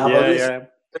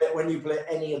 when you play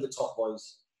any of the top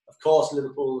boys, of course,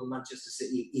 Liverpool and Manchester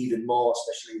City even more,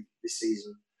 especially this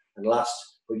season and last.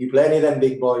 But you play any of them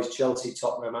big boys, Chelsea,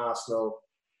 Tottenham, Arsenal,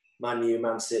 Man U,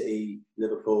 Man City,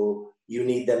 Liverpool, you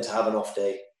need them to have an off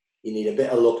day. You need a bit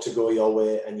of luck to go your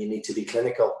way, and you need to be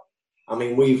clinical. I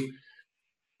mean, we've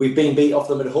been beat off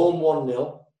them at home 1-0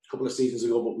 a couple of seasons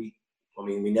ago, but we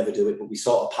never do it, but we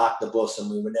sort of parked the bus and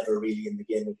we were never really in the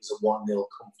game. It was a 1-0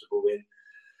 comfortable win.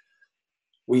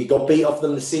 We got beat off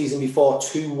them the season before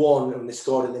 2-1, and they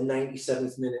scored in the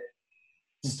 97th minute.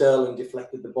 Sterling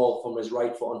deflected the ball from his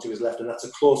right foot onto his left, and that's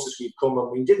the closest we've come.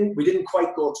 And we didn't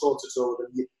quite go toe-to-toe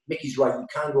with them. Mickey's right, you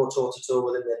can go toe-to-toe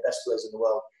with them. They're the best players in the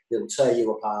world. They'll tear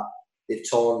you apart. They've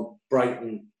torn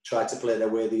Brighton, tried to play their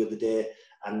way the other day,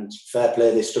 and fair play,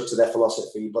 they stuck to their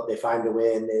philosophy, but they find a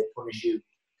way and they punish you.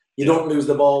 You don't lose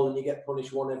the ball and you get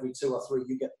punished 1 every 2 or 3.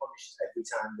 You get punished every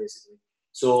time, basically.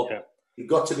 So you've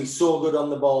got to be so good on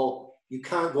the ball. You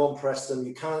can't go and press them.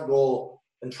 You can't go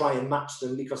and try and match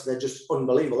them because they're just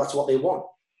unbelievable. That's what they want.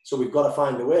 So we've got to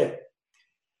find a way.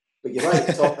 But you're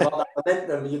right, talking about that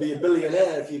momentum, you'd be a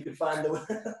billionaire if you could find a way.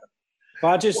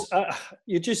 But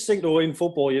you just think, though, in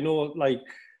football, like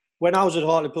when I was at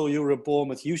Hartlepool, you were at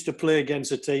Bournemouth, you used to play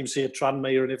against a team, say at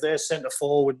Tranmere, and if their centre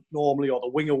forward normally or the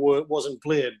winger wasn't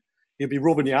playing, you'd be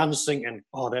rubbing your hands thinking,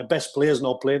 oh, their best player's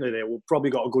not playing today. We've probably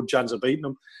got a good chance of beating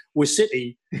them. With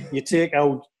City, you take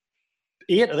out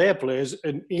 8 of their players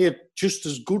and 8 just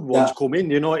as good ones come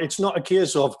in. It's not a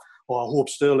case of, I hope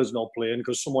Sterling's not playing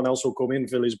because someone else will come in and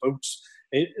fill his boots.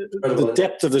 The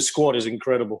depth of the squad is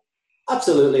incredible.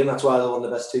 Absolutely, and that's why they're one of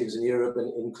the best teams in Europe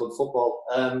in club football.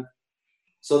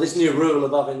 So this new rule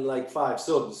of having like 5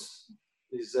 subs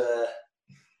is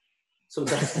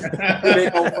sometimes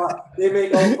they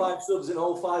make all 5 subs, and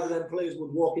all 5 of them players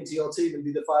would walk into your team and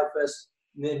be the 5 first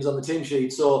names on the team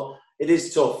sheet. So it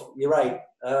is tough. You're right,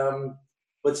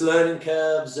 but it's learning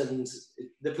curves, and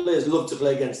the players love to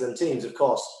play against them teams. Of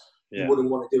course, you wouldn't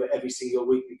want to do it every single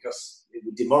week because it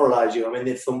would demoralise you. I mean,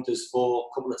 they've thumped us for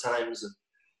a couple of times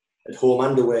at home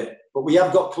and away, but we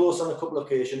have got close on a couple of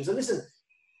occasions. And listen,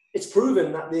 it's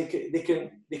proven that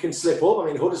they can slip up. I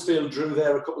mean, Huddersfield drew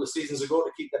there a couple of seasons ago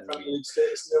to keep their Premier League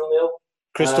status 0-0.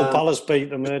 Crystal Palace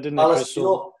beat them there, didn't they,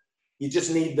 Crystal? You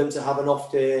just need them to have an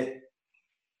off day.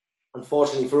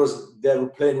 Unfortunately for us, they're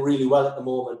playing really well at the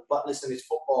moment. But listen, it's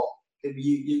football.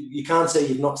 You can't say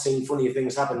you've not seen funnier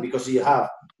things happen, because you have.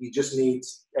 You just need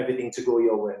everything to go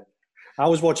your way. I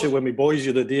was watching with my boys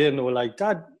the other day, and they were like,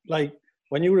 Dad, like,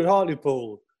 when you were at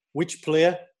Hartlepool, which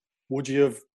player would you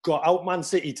have got out Man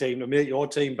City team to make your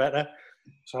team better?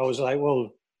 So I was like,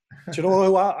 well, do you know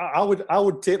who I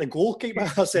would take the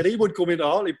goalkeeper? I said he would come into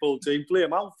Hartlepool team, play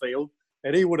him outfield,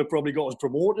 and he would have probably got us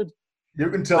promoted. You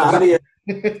can tell. I'll be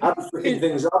flicking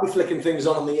things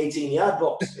on the 18-yard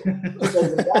box.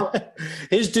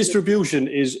 His distribution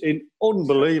is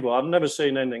unbelievable. I've never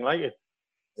seen anything like it.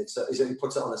 He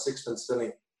puts it on a sixpence, doesn't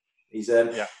he?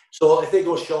 So if they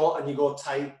go short and you go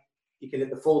tight, he can hit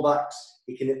the fullbacks,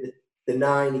 he can hit the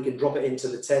 9, he can drop it into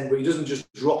the 10, but he doesn't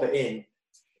just drop it in.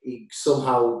 He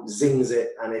somehow zings it,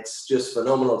 and it's just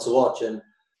phenomenal to watch. And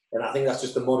I think that's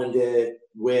just the modern day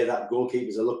way that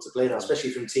goalkeepers are looked to play now, especially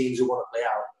from teams who want to play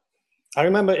out. I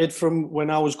remember it from when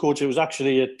I was coach. It was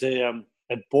actually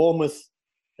at Bournemouth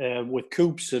with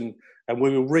Coops, and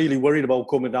we were really worried about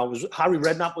coming down. Harry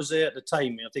Redknapp was there at the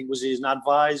time. I think was he an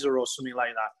advisor or something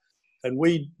like that. And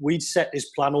we'd set this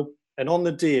plan up, and on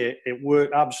the day it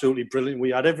worked absolutely brilliant.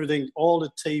 We had everything, all the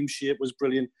team shape was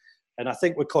brilliant, and I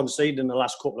think we conceded in the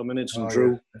last couple of minutes and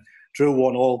drew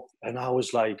 1-1. And I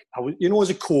was like, as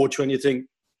a coach, when you think,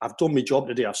 I've done my job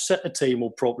today, I've set the team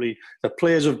up properly, the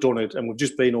players have done it, and we've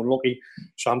just been unlucky.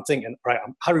 So I'm thinking, right,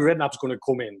 Harry Redknapp's going to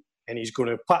come in and he's going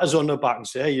to pat us on the back and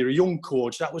say, hey, you're a young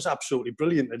coach, that was absolutely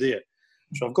brilliant today.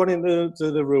 So I've gone into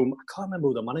the room. I can't remember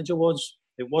who the manager was.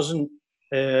 It wasn't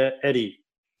Eddie.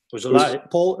 It was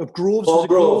Paul Groves. Paul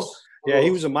Groves. Yeah, he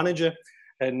was a manager.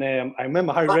 And I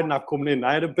remember Harry Redknapp coming in.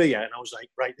 I had a beer and I was like,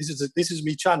 right, this is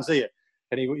my chance here.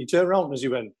 And he turned around as he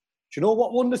went, do you know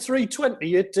what won the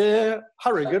 320 at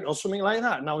Harrogate or something like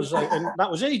that? And I was like, and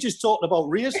that was it. He just talked about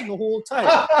racing the whole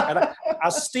time. And I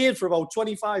stayed for about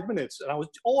 25 minutes. And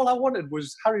all I wanted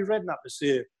was Harry Redknapp to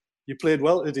say, you played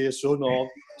well today, son, or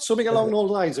something along those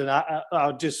lines. And I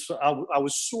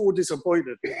was so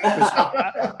disappointed.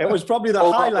 It was probably the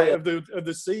highlight of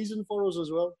the season for us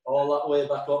as well. All that way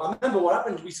back up. I remember what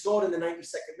happened. We scored in the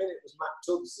 92nd minute. It was Matt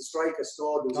Tubbs, the striker,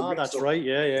 scored. That's right,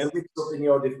 yeah. There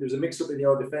was a mix-up in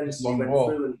your defence. He went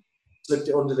through and slipped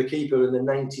it under the keeper in the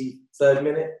 93rd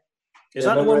minute. Is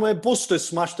that the one where Buster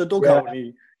smashed the dugout?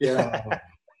 Yeah.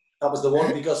 That was the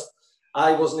one, because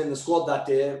I wasn't in the squad that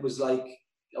day. It was like,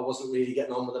 I wasn't really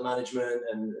getting on with the management,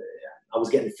 and I was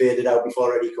getting faded out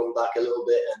before Eddie come back a little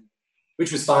bit,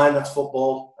 which was fine. That's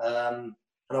football. And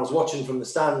I was watching from the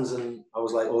stands, and I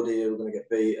was like, "Oh dear, we're going to get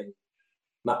beat." And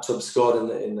Matt Tubbs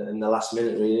scored in the last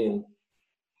minute, really, and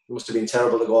it must have been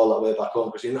terrible to go all that way back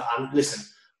home. Because and listen,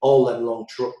 all them long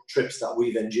trips that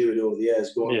we've endured over the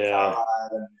years, going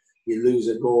hard, and you lose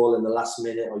a goal in the last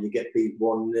minute, or you get beat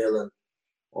 1-0, and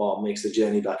it makes the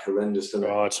journey back horrendous.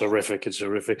 Oh, it's horrific. It's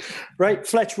horrific. Right,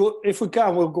 Fletch, if we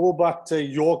can, we'll go back to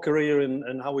your career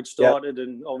and how it started. Yeah.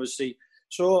 And obviously,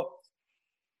 so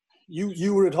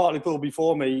you were at Hartlepool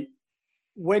before me.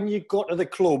 When you got to the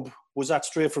club, was that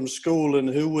straight from school? And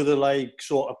who were the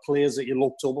sort of players that you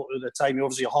looked up at the time? You're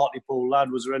obviously a Hartlepool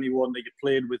lad. Was there anyone that you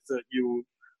played with that you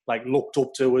looked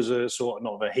up to as a sort of,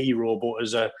 not of a hero, but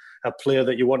as a player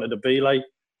that you wanted to be like?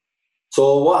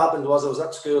 So what happened was, I was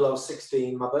at school, I was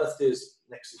 16, my birthday's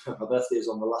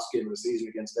on the last game of the season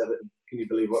against Everton. Can you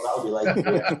believe what that'll be like?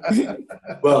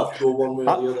 Well, go one way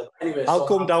or the other. Anyway, I'll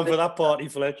come down for that party,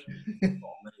 Fletch. Oh, man,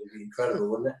 it would be incredible,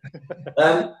 wouldn't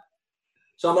it?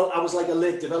 So I was like a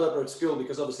late developer at school,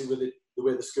 because obviously with the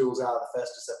way the schools are, the 1st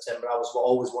of September, I was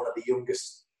always one of the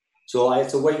youngest. So I had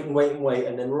to wait.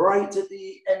 And then right at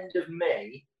the end of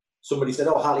May, somebody said,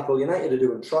 Hartlepool United are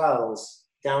doing trials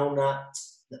down at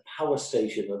the power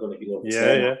station. I don't know if you know.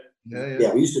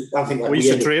 Yeah. We used to. I think we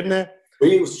used to train there.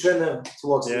 We used to train there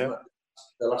towards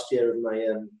the last year of my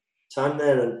time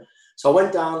there. And so I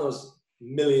went down. There was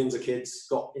millions of kids.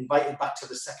 Got invited back to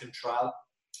the second trial.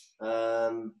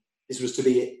 This was to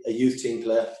be a youth team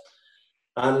player,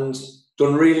 and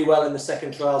done really well in the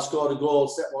second trial. Scored a goal,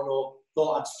 set one up.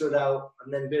 Thought I'd stood out,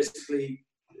 and then basically,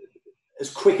 as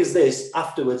quick as this,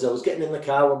 afterwards, I was getting in the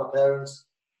car with my parents.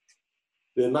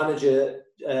 The manager,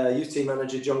 youth team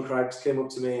manager, John Craggs, came up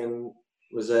to me and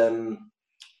was, do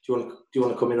you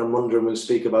want to come in on Monday and we'll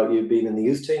speak about you being in the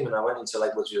youth team? And I went into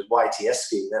like, what's your YTS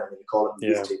scheme then? They call it the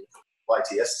youth team,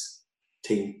 YTS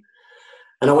team.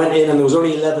 And I went in and there was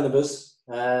only 11 of us.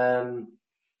 And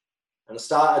I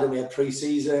started and we had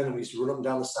pre-season and we used to run up and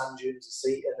down the sand dunes to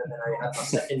Seaton. And then I had my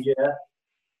second year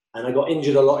and I got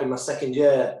injured a lot in my second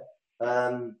year.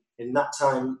 In that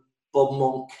time, Bob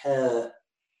Moncur,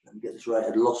 let me get this right,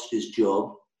 had lost his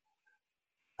job.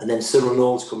 And then Cyril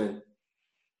Knowles come in.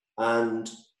 And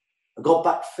I got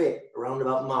back fit around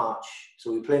about March.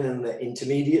 So we were playing in the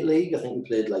intermediate league. I think we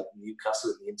played like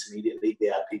Newcastle in the intermediate league. They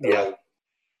had people like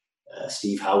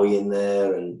Steve Howie in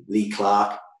there and Lee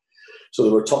Clark. So they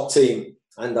were a top team.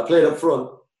 And I played up front.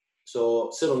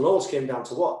 So Cyril Knowles came down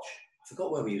to watch. I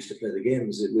forgot where we used to play the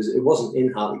games. It wasn't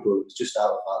in Hartlepool. It was just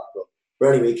out of Hartlepool. But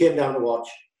anyway, he came down to watch.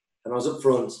 And I was up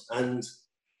front and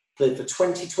played for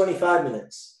 20-25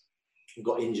 minutes and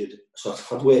got injured. So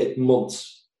I'd waited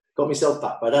months. Got myself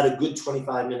back, but I'd had a good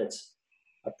 25 minutes.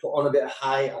 I put on a bit of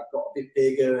height, I got a bit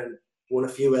bigger and won a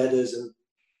few headers, and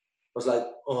I was like,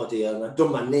 oh dear, and I'd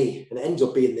done my knee, and it ended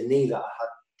up being the knee that I had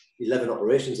 11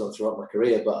 operations on throughout my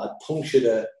career, but I'd punctured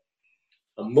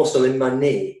a muscle in my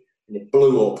knee, and it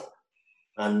blew up,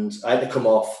 and I had to come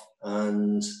off,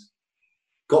 and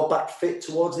got back fit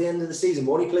towards the end of the season,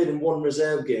 but only played in one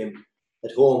reserve game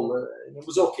at home. It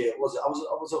was okay, I was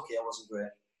okay, I wasn't great.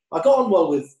 I got on well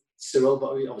with Cyril,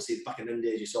 but obviously back in them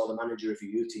days you saw the manager of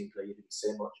your youth team play, you didn't say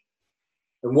much.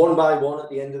 And one by one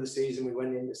at the end of the season we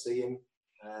went in to see him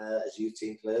as youth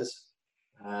team players.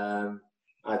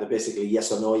 Either basically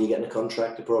yes or no, you're getting a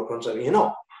contract, a pro contract. You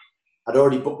know, I'd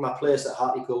already booked my place at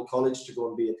Hartlepool College to go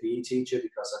and be a PE teacher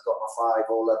because I'd got my 5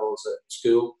 O-levels at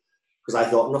school, because I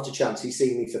thought not a chance. He's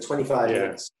seen me for 25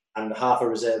 minutes and half a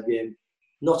reserve game.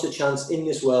 Not a chance in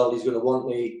this world he's going to want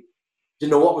me.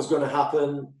 Didn't know what was going to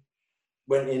happen.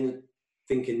 Went in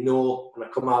thinking no, and I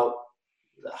come out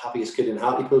the happiest kid in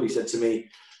Hartlepool. He said to me,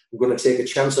 I'm going to take a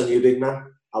chance on you, big man.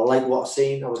 I like what I've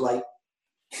seen. I was like,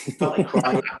 felt like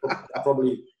crying. I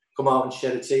probably come out and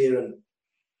shed a tear and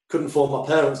couldn't phone my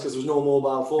parents because there was no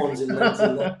mobile phones in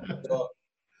 1990. So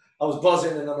I was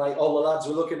buzzing and I'm like, all the lads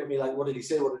were looking at me like, what did he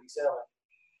say? What did he say? I'm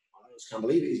like, I just can't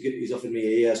believe it. He's offered me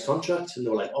a year's contract. And they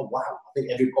were like, oh, wow.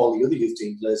 I think all the other youth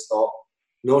team players thought,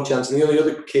 no chance. And the only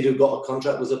other kid who got a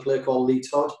contract was a player called Lee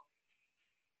Todd.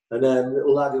 And then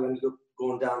little lad who ended up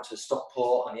going down to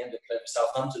Stockport, and he ended up playing for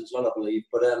Southampton as well, I believe.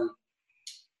 But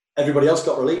everybody else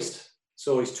got released.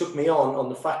 So he's took me on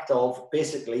the fact of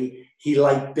basically he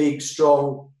liked big,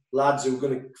 strong lads who were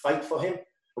going to fight for him.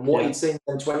 And what he'd seen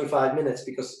in 25 minutes,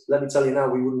 because let me tell you now,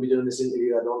 we wouldn't be doing this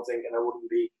interview, I don't think, and I wouldn't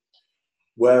be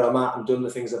where I'm at and done the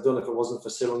things I've done if it wasn't for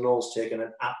Cyril Knowles taking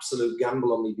an absolute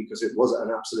gamble on me, because it was an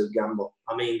absolute gamble.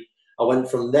 I mean, I went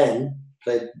from then,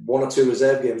 played 1 or 2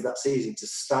 reserve games that season, to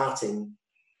starting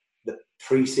the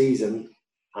pre-season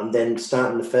and then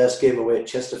starting the first game away at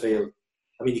Chesterfield.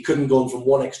 I mean, you couldn't go from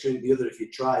one extreme to the other if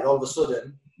you tried. All of a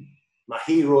sudden, my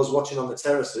heroes watching on the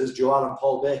terraces, Joel and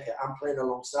Paul Baker, I'm playing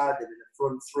alongside them in the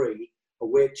front 3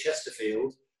 away at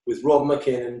Chesterfield with Rob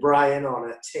McKinnon, Brian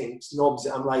Honor, Tinks, Nobbs.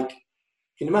 I'm like,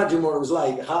 can you imagine what it was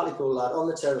like, a Hartlepool lad on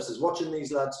the terraces, watching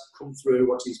these lads come through,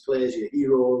 watch these players, your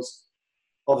heroes.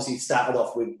 Obviously, it started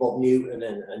off with Bob Newton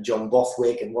and John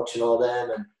Bothwick and watching all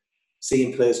them and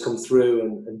seeing players come through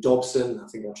and Dobson. I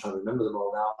think I'm trying to remember them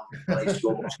all now. I used to go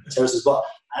watch the terraces.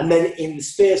 And then in the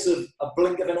space of a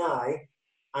blink of an eye,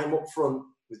 I'm up front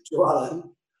with Joe Allen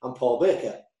and Paul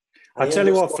Baker. I tell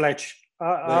you what, Fletch,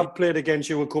 I've played against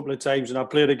you a couple of times and I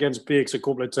played against Bakes a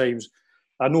couple of times.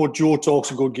 I know Joe talks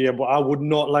a good game, but I would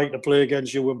not like to play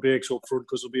against you and Bakes up front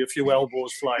because there'll be a few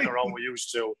elbows flying around we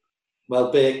used to.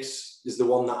 Well, Bakes is the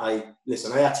one that I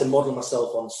had to model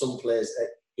myself on some players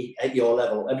at your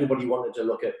level. Everybody wanted to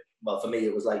look at, well, for me,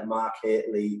 it was like Mark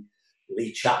Hateley,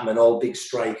 Lee Chapman, all big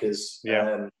strikers.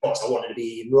 Of course, I wanted to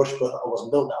be Ian Rush, but I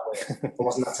wasn't built that way. I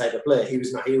wasn't that type of player. He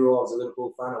was my hero. I was a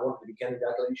Liverpool fan. I wanted to be Kenny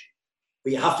Dalglish.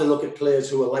 But you have to look at players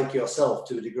who are like yourself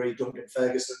to a degree. Duncan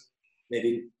Ferguson,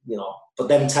 maybe, but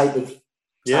them type of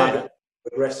target,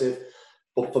 aggressive.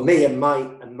 But for me and my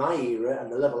era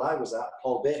and the level I was at,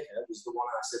 Paul Baker was the one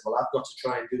I said, well, I've got to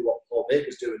try and do what Paul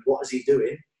Baker's doing. What is he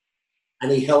doing?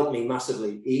 And he helped me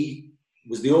massively. He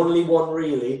was the only one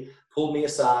really pulled me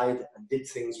aside and did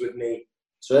things with me.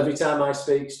 So every time I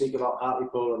speak about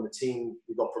Hartlepool and the team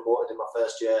we got promoted in my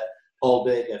first year, Paul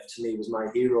Baker to me was my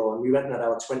hero. And we went at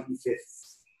our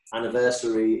 25th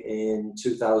anniversary in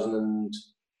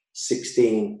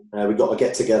 2016. We got a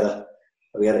get together.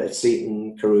 We had it at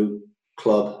Seaton Carew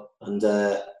Club, and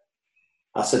I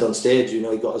said on stage, he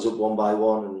got us up one by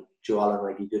one, and Joe Allen,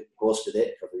 like, he did hosted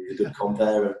it because he was a good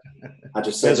compare. And I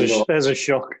just said, there's a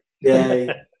shock.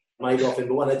 Yeah, mic off him.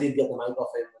 But when I did get the mic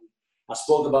off him, I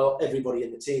spoke about everybody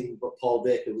in the team, but Paul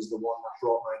Baker was the one that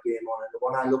brought my game on, and the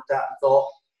one I looked at and thought,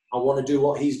 I want to do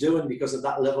what he's doing, because at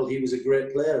that level he was a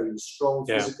great player. He was strong,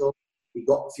 physical. He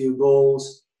got a few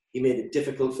goals. He made it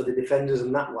difficult for the defenders,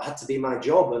 and that had to be my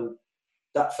job. And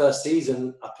that first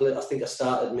season, I think I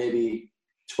started maybe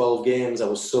 12 games. I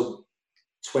was sub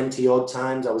 20 odd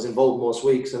times. I was involved most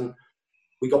weeks, and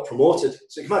we got promoted.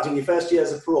 So you can imagine your first year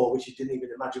as a pro, which you didn't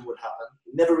even imagine would happen.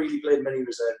 We never really played many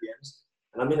reserve games,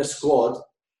 and I'm in a squad,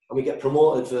 and we get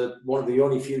promoted for one of the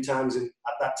only few times at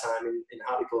that time in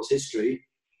Hartlepool's history,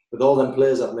 with all them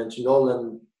players I've mentioned, all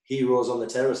them heroes on the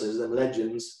terraces, them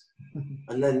legends,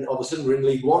 and then all of a sudden we're in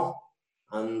League One.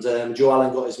 And Joe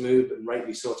Allen got his move, and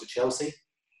rightly so, to Chelsea.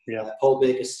 Paul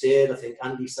Baker stayed. I think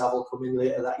Andy Saville come in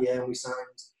later that year, and we signed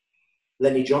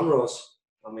Lenny John Rose.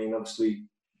 I mean, obviously,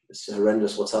 it's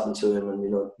horrendous what's happened to him,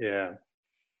 and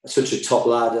such a top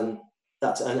lad. And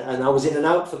I was in and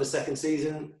out for the second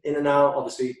season, in and out.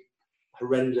 Obviously,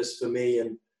 horrendous for me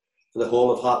and for the whole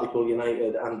of Hartlepool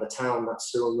United and the town that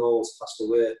Cyril Knowles passed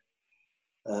away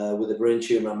with a brain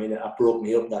tumour. I mean, it broke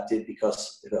me up, that did,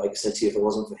 because, like I said to you, if it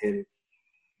wasn't for him,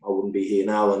 I wouldn't be here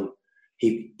now. And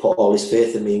he put all his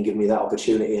faith in me and gave me that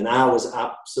opportunity. And I was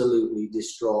absolutely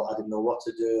distraught. I didn't know what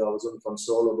to do. I was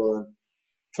inconsolable. And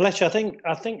Fletcher, I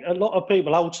think a lot of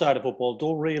people outside of football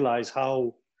don't realise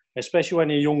how, especially when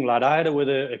you're a young lad, I had it with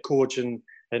a coach, and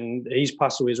he's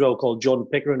passed away as well, called John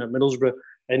Pickering at Middlesbrough.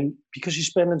 And because you're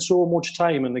spending so much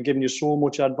time and they're giving you so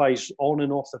much advice on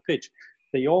and off the pitch,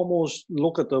 they almost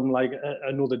look at them like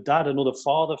another dad, another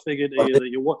father figure to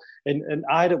you. And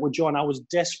I had it with John. I was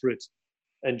desperate.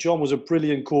 And John was a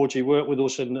brilliant coach. He worked with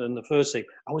us in the first team.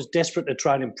 I was desperate to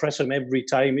try and impress him every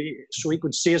time, so he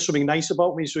could say something nice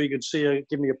about me, so he could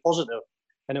give me a positive.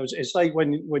 And it's like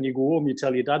when you go home, you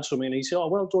tell your dad something, and he says, "Oh,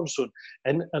 well done, son."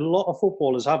 And a lot of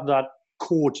footballers have that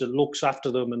coach that looks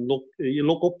after them and you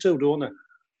look up to, don't they?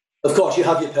 Of course, you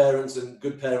have your parents, and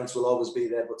good parents will always be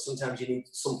there. But sometimes you need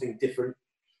something different,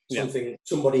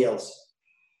 somebody else,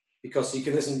 because you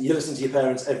listen to your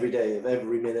parents every day, of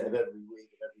every minute, of every week,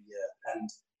 of every year, and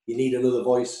you need another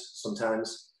voice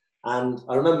sometimes. And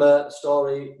I remember a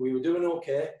story. We were doing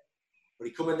okay, but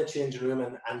he come in the changing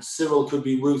room, and Cyril could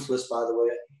be ruthless. By the way,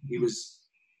 he was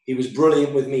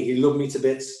brilliant with me. He loved me to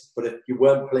bits, but if you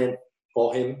weren't playing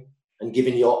for him and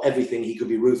giving your everything, he could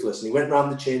be ruthless. And he went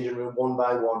round the changing room one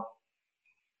by one,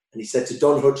 and he said to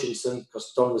Don Hutchinson,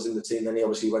 because Don was in the team, then he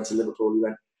obviously went to Liverpool. He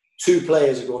went, 2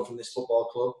 players are going from this football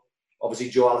club. Obviously,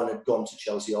 Joe Allen had gone to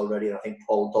Chelsea already, and I think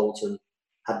Paul Dalton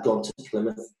had gone to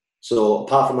Plymouth. So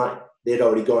apart from that, they'd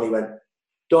already gone. He went,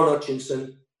 Don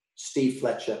Hutchinson, Steve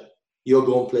Fletcher, you're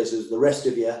going places. The rest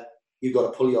of you've got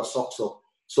to pull your socks up.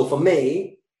 So for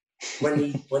me, when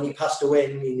he passed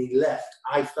away and he left,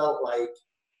 I felt like,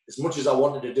 as much as I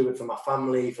wanted to do it for my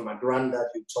family, for my granddad,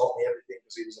 who taught me everything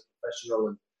because he was a professional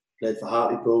and played for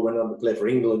Hartlepool, went on to play for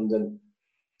England, and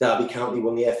Derby County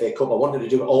won the FA Cup. I wanted to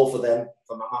do it all for them,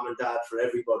 for my mum and dad, for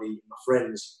everybody, my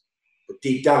friends. But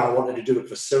deep down, I wanted to do it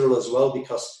for Cyril as well,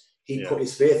 because he put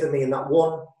his faith in me. In that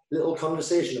one little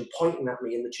conversation and pointing at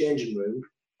me in the changing room,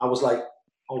 I was like,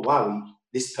 oh, wow,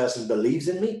 this person believes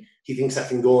in me. He thinks I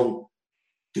can go and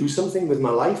do something with my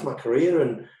life, my career.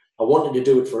 And I wanted to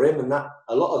do it for him. And that,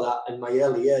 a lot of that in my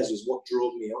early years was what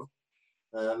drove me on.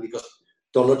 Because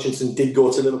Don Hutchinson did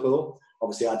go to Liverpool.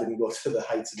 Obviously, I didn't go to the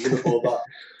heights of Liverpool, but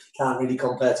can't really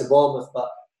compare to Bournemouth. But,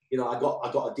 I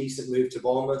got a decent move to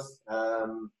Bournemouth.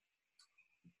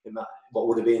 In what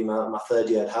would have been my third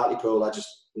year at Hartlepool, I just,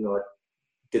 I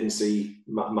didn't see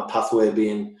my pathway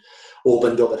being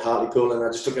opened up at Hartlepool, and I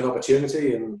just took an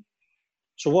opportunity. And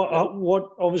so what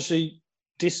obviously,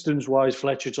 distance-wise,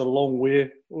 Fletcher, it's a long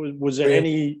way. Was there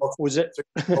any? Was it?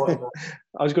 I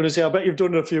was going to say, I bet you've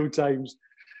done it a few times.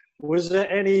 Was there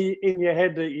any in your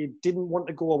head that you didn't want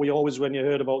to go, or were you always, when you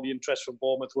heard about the interest from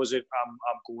Bournemouth, was it, I'm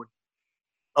going?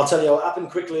 I'll tell you what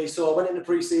happened quickly. So I went into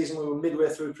pre-season. We were midway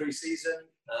through pre-season.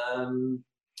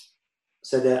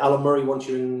 Said Alan Murray wants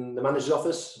you in the manager's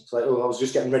office. It's like, I was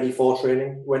just getting ready for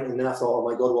training. Went in there. I thought, oh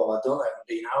my God, what have I done? I haven't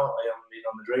been out. I haven't been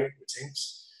on the drink with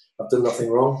Tinks. I've done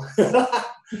nothing wrong.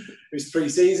 It was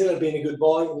pre-season. I'd been a good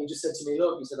boy, and he just said to me,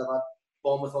 look, he said, I've had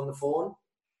Bournemouth on the phone.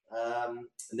 and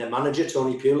their manager,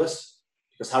 Tony Pulis,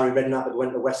 because Harry Redknapp had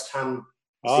went to West Ham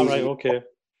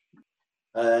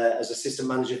as assistant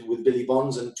manager with Billy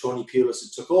Bonds, and Tony Pulis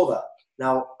had took over.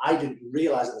 Now, I didn't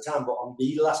realise at the time, but on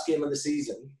the last game of the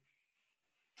season,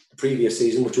 the previous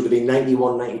season, which would have been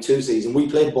 91-92 season, we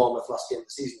played Bournemouth last game of the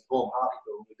season at home,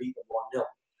 Hartlepool, and we beat them 1-0.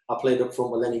 I played up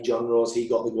front with Lenny John Rose, he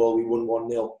got the goal, we won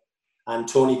 1-0. And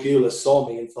Tony Pulis saw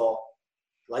me and thought,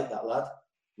 like that lad,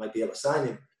 might be able to sign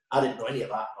him. I didn't know any of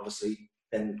that, obviously.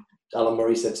 And Alan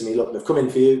Murray said to me, look, they've come in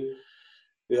for you.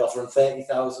 We're offering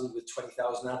 30,000 with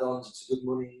 20,000 add-ons. It's good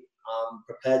money. I'm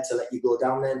prepared to let you go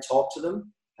down there and talk to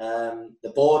them.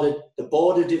 The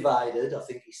board are divided, I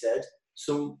think he said.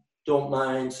 Some don't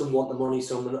mind, some want the money,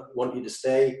 some want you to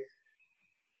stay.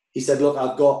 He said, look,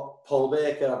 I've got Paul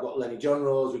Baker, I've got Lenny John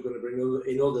Rose, we're going to bring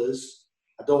in others.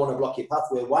 I don't want to block your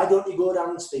pathway. Why don't you go down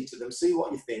and speak to them, see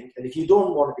what you think, and if you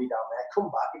don't want to be down there, come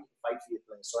back and fight for your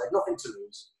place. So I had nothing to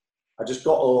lose. I just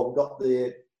got home, got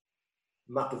the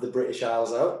map of the British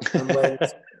Isles out, and went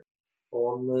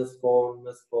Bournemouth.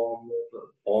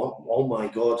 Oh my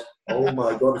God,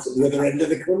 it's at the other end of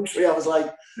the country. I was like,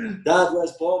 Dad,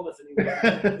 where's Bournemouth? And he went,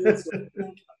 I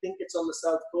think it's on the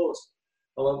south coast.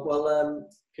 I went, well,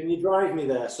 can you drive me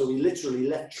there? So we literally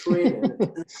left training at 10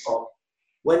 o'clock.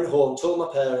 Went home, told my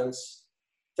parents.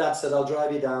 Dad said, I'll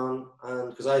drive you down.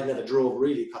 And because I had never drove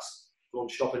really past going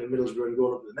shopping in Middlesbrough and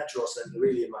going up to the Metro Centre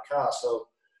really in my car. So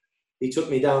he took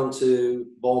me down to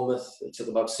Bournemouth. It took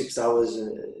about 6 hours in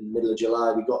the middle of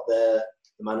July. We got there.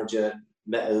 The manager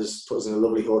met us, put us in a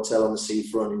lovely hotel on the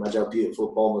seafront. Imagine how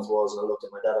beautiful Bournemouth was. And I looked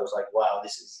at my dad. I was like, wow,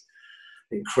 this is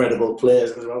an incredible place.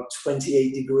 It was about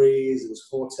 28 degrees. It was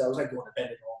a hotel. It was like going to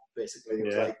Benidorm, basically. It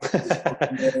was like,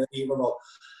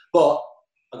 but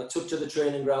I got took to the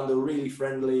training ground. They were really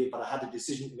friendly, but I had a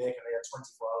decision to make, and I had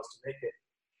 24 hours to make it.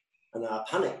 And I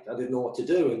panicked. I didn't know what to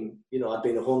do. And, I'd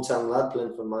been a hometown lad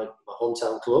playing for my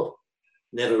hometown club.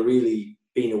 Never really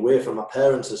been away from my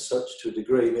parents as such to a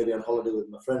degree, maybe on holiday with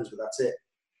my friends, but that's it.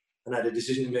 And I had a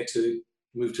decision to make to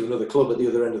move to another club at the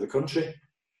other end of the country.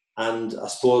 And I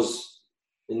suppose,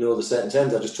 in no other certain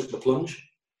terms, I just took the plunge.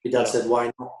 My dad said,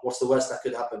 why not? What's the worst that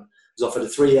could happen? I was offered a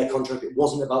 3-year contract. It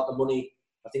wasn't about the money.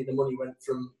 I think the money went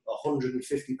from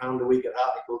 £150 a week at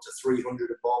Hartlepool to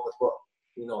 300 at Bournemouth. But,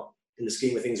 in the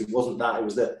scheme of things, it wasn't that. It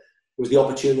was the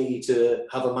opportunity to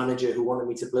have a manager who wanted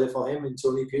me to play for him in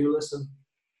Tony Pulis. And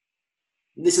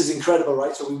this is incredible,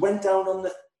 right? So we went down on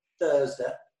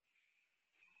the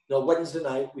Wednesday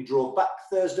night. We drove back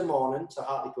Thursday morning to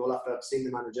Hartlepool after I'd seen the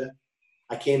manager.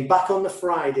 I came back on the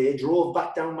Friday, drove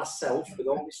back down myself with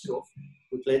all my stuff.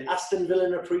 We played Aston Villa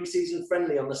in a pre-season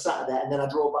friendly on the Saturday, and then I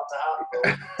drove back to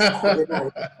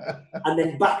Hartlepool. And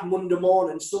then back Monday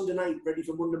morning, Sunday night, ready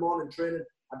for Monday morning training.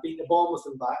 I'd been to Bournemouth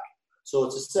and back. So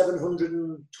it's a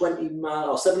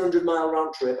 700-mile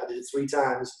round trip. I did it 3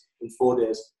 times in 4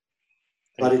 days.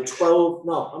 I did how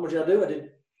much did I do? I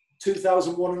did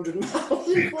 2,100 miles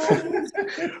in 4 days.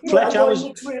 I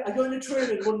go into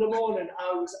training Monday morning.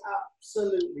 I was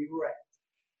absolutely wrecked.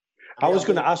 I was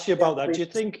going to ask you about that. Do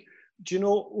you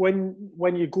know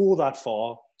when you go that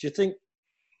far, do you think,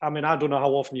 I don't know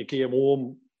how often you came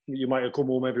home, you might have come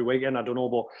home every weekend, I don't know,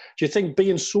 but do you think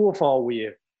being so far away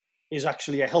is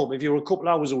actually a help? If you're a couple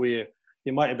hours away,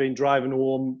 you might have been driving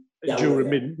home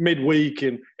during midweek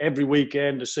and every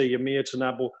weekend to see your mates and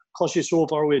that, but because you're so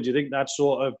far away, do you think that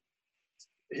sort of,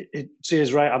 it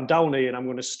says, right, I'm down here and I'm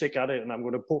going to stick at it and I'm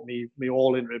going to put me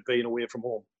all into it being away from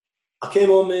home? I came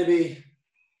home I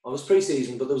was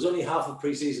pre-season, but there was only half of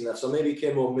pre-season left, so maybe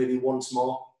came home once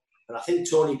more. And I think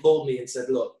Tony pulled me and said,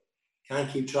 look,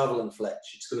 can't keep travelling,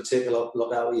 Fletch. It's going to take a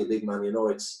lot out of you, big man.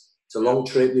 It's a long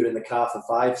trip. You're in the car for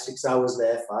 5-6 hours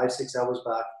there, 5-6 hours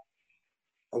back.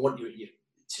 I want you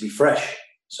to be fresh.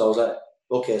 So I was like,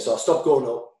 okay. So I stopped going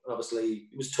up. Obviously,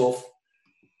 it was tough.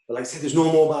 But like I said, there's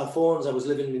no mobile phones. I was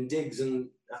living in digs, and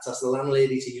I had to ask the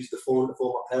landlady to use the phone to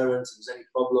phone my parents if there's any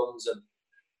problems. And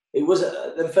it was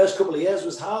the first couple of years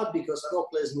was hard because I know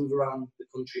players move around the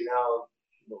country now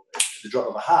at the drop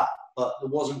of a hat, but there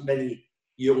wasn't many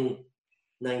young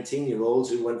 19-year-olds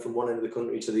who went from one end of the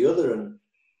country to the other. And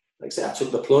like I said, I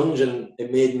took the plunge, and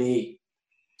it made me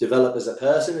develop as a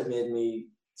person. It made me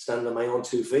stand on my own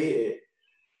 2 feet.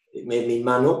 It made me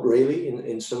man up, really,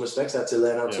 in some respects. I had to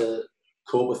learn how to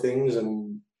cope with things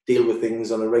and deal with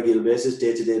things on a regular basis,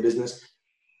 day-to-day business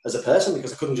as a person,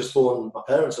 because I couldn't just phone my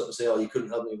parents up and say, oh, you couldn't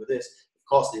help me with this. Of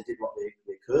course, they did what they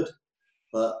could,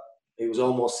 but it was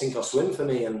almost sink or swim for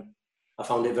me, and I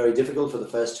found it very difficult for the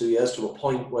first 2 years, to a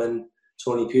point when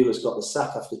Tony Pulis got the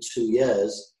sack after 2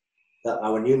 years, that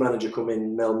our new manager come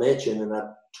in, Mel Machin, and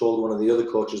I told one of the other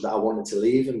coaches that I wanted to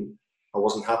leave, and I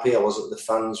wasn't happy. The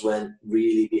fans weren't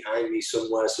really behind me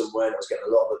somewhere, and I was getting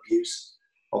a lot of abuse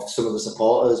of some of the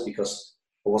supporters because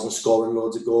I wasn't scoring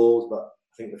loads of goals, but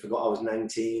I think they forgot I was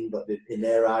 19, but in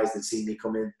their eyes, they'd seen me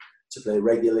come in to play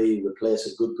regularly, replace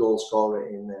a good goal scorer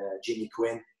in Jimmy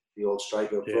Quinn, the old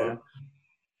striker up front.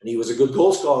 And he was a good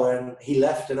goal scorer, and he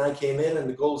left and I came in and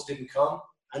the goals didn't come.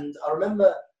 And I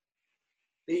remember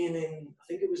being in, I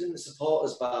think it was in the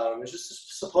supporters bar, and there's just a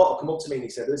supporter come up to me and he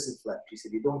said, listen, Fletch, he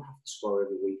said, you don't have to score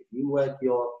every week. If you work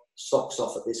your socks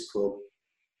off at this club,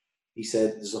 he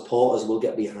said, the supporters will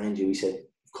get behind you. He said,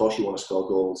 of course you want to score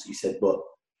goals. He said, but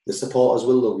the supporters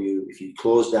will love you if you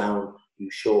close down, you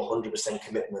show 100%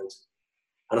 commitment.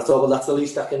 And I thought, well, that's the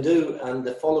least I can do. And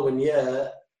the following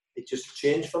year, it just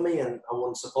changed for me, and I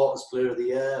won Supporters Player of the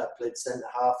Year. I played centre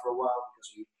half for a while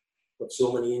because we got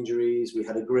so many injuries. We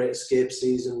had a great escape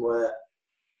season where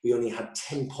we only had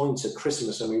 10 points at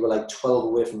Christmas and we were like 12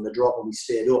 away from the drop, and we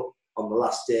stayed up on the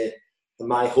last day. And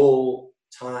my whole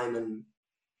time and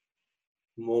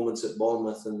moments at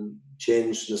Bournemouth and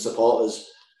changed. The supporters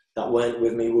that weren't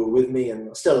with me were with me, and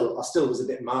I still was a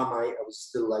bit Marmite. I was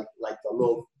still like the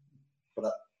love,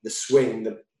 but the swing,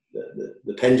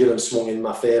 the pendulum swung in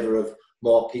my favour of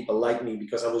more people like me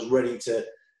because I was ready to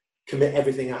commit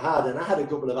everything I had. And I had a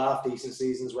couple of half-decent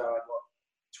seasons where I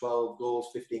got 12 goals,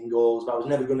 15 goals, but I was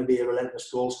never going to be a relentless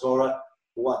goal scorer.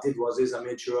 But what I did was I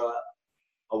made sure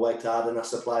I worked hard and I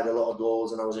supplied a lot of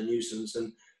goals, and I was a nuisance.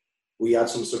 And we had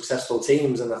some successful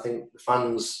teams, and I think the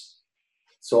fans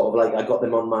sort of like, I got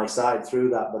them on my side through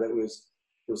that. But there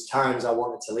was times I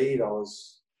wanted to leave. I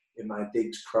was in my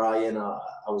digs crying. I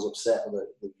was upset with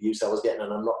the abuse I was getting,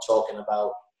 and I'm not talking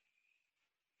about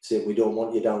saying we don't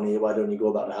want you down here, why don't you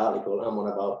go back to Hartlepool? I'm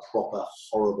on about proper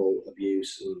horrible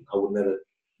abuse, and I would never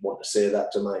want to say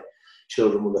that to my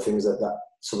children. With the things that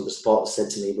some of the supporters said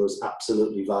to me was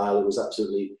absolutely vile. It was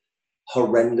absolutely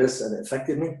horrendous, and it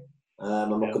affected me.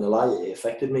 I'm not going to lie, it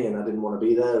affected me, and I didn't want to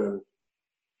be there. And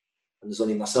there's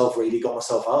only myself really got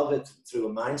myself out of it through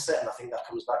a mindset, and I think that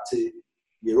comes back to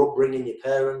your upbringing, your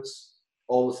parents,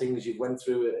 all the things you went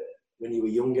through when you were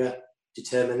younger,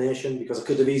 determination, because I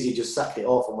could have easily just sacked it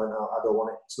off and went, oh, I don't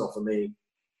want it, it's not for me.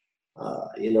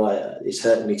 It's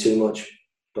hurting me too much.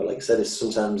 But like I said, it's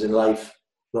sometimes in life,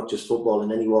 not just football,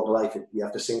 in any walk of life, you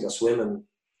have to sink or swim. And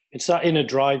it's that inner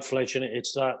drive, Fletch, and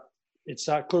it's that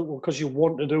because you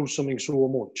want to do something so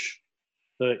much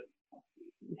that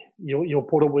you'll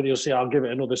put up with, you'll say, I'll give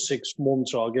it another 6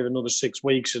 months, or I'll give it another 6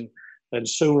 weeks, and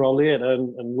sooner or later,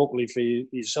 and luckily for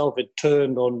yourself, it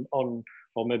turned on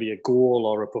or maybe a goal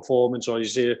or a performance, or you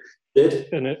say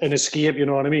an escape, you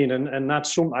know what I mean? And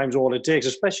that's sometimes all it takes,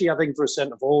 especially I think for a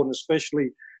centre forward, and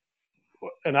especially,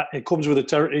 and it comes with a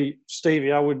territory.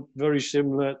 Stevie, I would very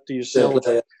similar to yourself.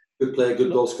 Good player,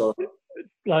 good goal scorer.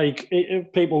 Like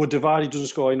people would divide, he doesn't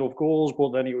score enough goals,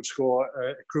 but then he would score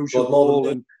a crucial goal.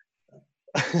 And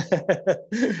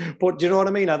but do you know what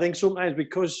I mean? I think sometimes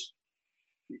because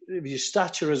of your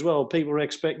stature as well, people are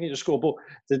expecting you to score, but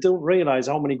they don't realise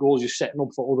how many goals you're setting up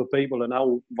for other people and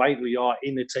how vital you are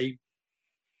in the team.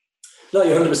 No,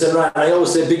 you're 100% right. I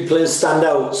always say big players stand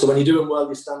out. So when you're doing well,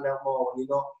 you stand out more. When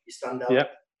you're not, you stand out for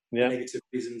negative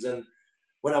reasons. And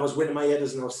when I was winning my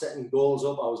headers and I was setting goals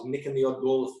up, I was nicking the odd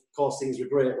goal. Of course, things were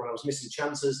great. When I was missing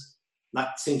chances,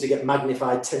 that seemed to get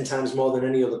magnified 10 times more than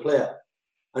any other player.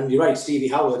 And you're right, Stevie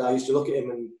Howard, I used to look at him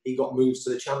and he got moves to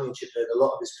the Championship and a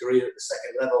lot of his career at the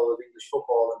second level of English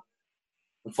football. And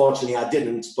unfortunately, I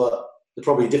didn't. But the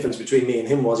probably difference between me and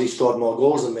him was he scored more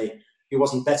goals than me. He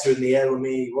wasn't better in the air than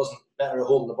me. He wasn't better at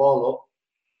holding the ball up.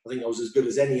 I think I was as good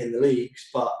as any in the leagues,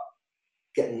 but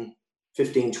getting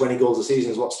 15, 20 goals a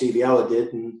season is what Stevie Howard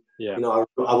did. And I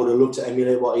would have loved to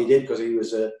emulate what he did because he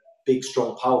was a big,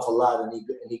 strong, powerful lad, and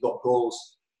he got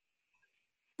goals.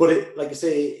 But like I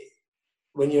say,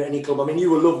 when you're at any club, I mean, you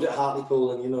were loved at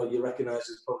Hartlepool, and you're recognised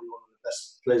as probably one of the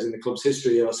best players in the club's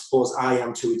history. And I suppose I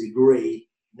am to a degree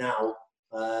now.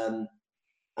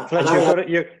 Fletch,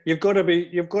 you've got to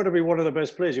be one of the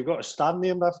best players. You've got a stand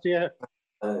named after you.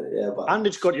 And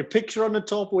it's got your picture on the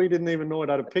top. We didn't even know it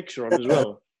had a picture on as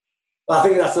well. I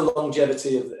think that's the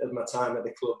longevity of my time at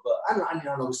the club. But and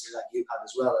obviously like you had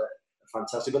as well,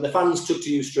 fantastic. But the fans took to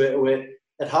you straight away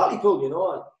at Hartlepool.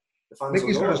 The fans.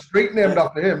 Nicky's got a street named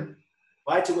after him.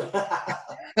 Right to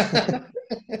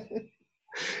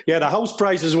yeah, the house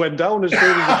prices went down as soon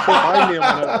as you put my name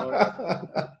on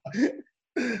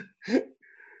it.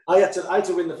 I had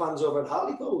to win the fans over at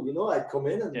Hartlepool. I'd come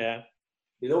in and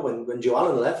when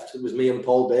Joanna left, it was me and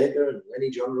Paul Baker and Lenny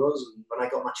John Rose. And when I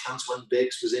got my chance when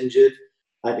Bakes was injured,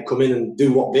 I had to come in and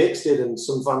do what Bakes did. And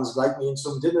some fans liked me and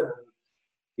some didn't.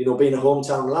 And being a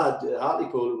hometown lad at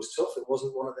Hartlepool, it was tough. It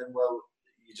wasn't one of them, well,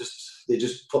 they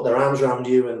just put their arms around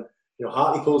you. And,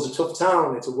 Hartlepool's a tough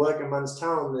town. It's a working man's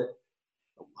town.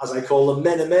 As I call them,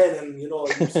 men are men. And, you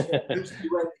used to get abused. If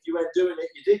you weren't doing it,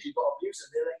 you got abused,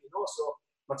 and they let you know. So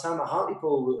my time at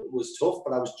Hartlepool was tough,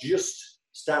 but I was just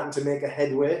starting to make a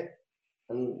headway.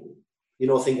 And,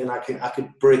 thinking I could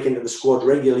break into the squad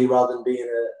regularly rather than being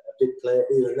a big player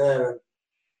here and there. And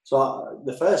so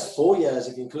the first 4 years,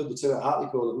 if you include the 2 at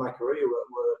Hartlepool of my career, were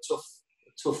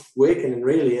a tough awakening,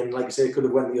 really. And like I say, it could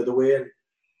have went the other way.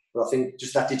 But I think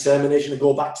just that determination to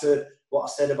go back to what I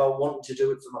said about wanting to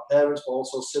do it for my parents, but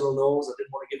also Cyril knows I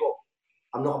didn't want to give up.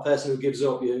 I'm not a person who gives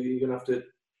up. You're going to have to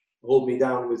hold me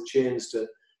down with chains to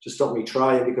stop me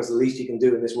trying, because the least you can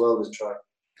do in this world is try.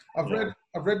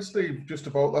 I've read, Steve, just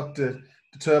about that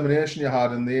determination you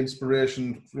had and the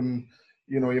inspiration from,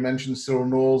 you mentioned Cyril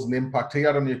Knowles and the impact he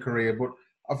had on your career. But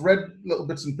I've read little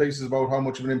bits and pieces about how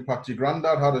much of an impact your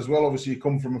granddad had as well. Obviously, you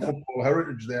come from a football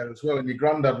heritage there as well, and your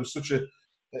granddad was such a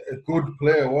good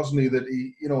player, wasn't he? That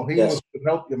he must have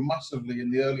helped you massively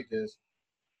in the early days.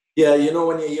 Yeah,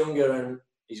 when you're younger and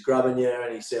he's grabbing you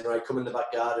and he's saying, right, come in the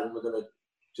back garden, we're going to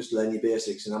just learn your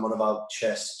basics. And I'm on about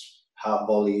chest, half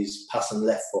volleys, passing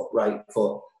left foot, right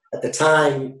foot. At the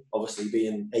time, obviously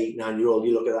being 8-9-year-old,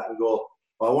 you look at that and go,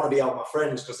 well, I want to be out with my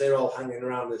friends, because they're all hanging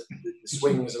around the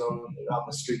swings and around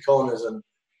the street corners and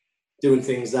doing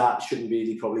things that shouldn't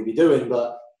really probably be doing.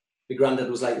 But the granddad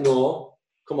was like, no,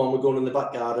 come on, we're going in the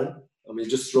back garden. And we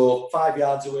just throw 5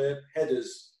 yards away,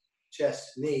 headers,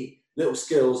 chest, knee, little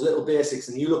skills, little basics.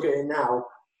 And you look at it now,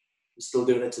 I'm still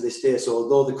doing it to this day. So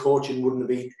although the coaching wouldn't have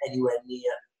been anywhere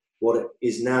near what it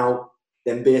is now,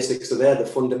 them basics are there, the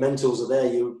fundamentals are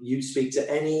there. You speak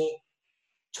to any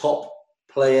top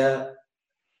player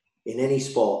in any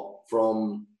sport,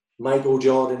 from Michael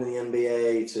Jordan in the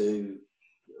NBA to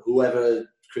whoever,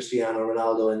 Cristiano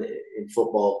Ronaldo in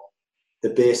football, the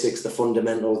basics, the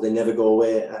fundamentals, they never go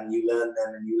away, and you learn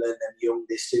them, and you learn them young.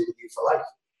 They stay with you for life.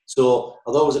 So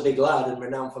although I was a big lad and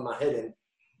renowned for my heading,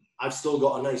 I've still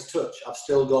got a nice touch. I've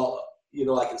still got,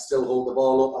 I can still hold the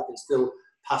ball up. I can still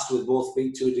pass with both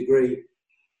feet to a degree.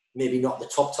 Maybe not the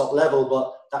top level,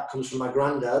 but that comes from my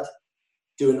granddad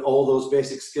doing all those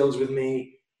basic skills with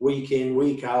me week in,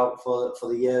 week out for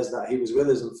the years that he was with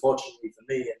us. Unfortunately for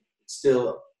me, and it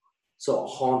still sort of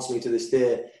haunts me to this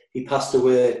day. He passed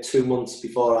away 2 months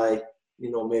before I,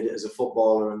 made it as a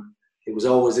footballer, and it was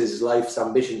always his life's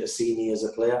ambition to see me as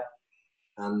a player.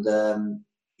 And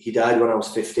he died when I was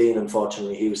 15.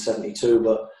 Unfortunately, he was 72,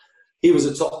 but he was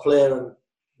a top player, and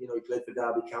he played for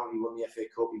Derby County, won the FA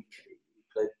Cup. He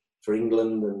played for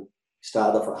England, and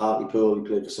started off at Hartlepool. He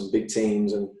played for some big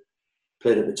teams and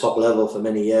played at the top level for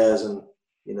many years. And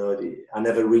I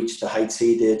never reached the heights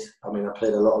he did. I mean, I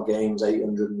played a lot of games,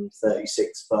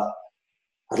 836, but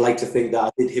I'd like to think that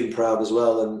I did him proud as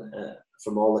well, and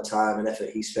from all the time and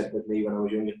effort he spent with me when I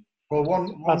was younger. Well,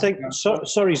 I think,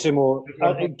 sorry, Simo,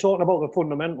 talking about the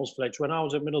fundamentals, Fletch, when I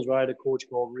was at Middlesbrough, I had a coach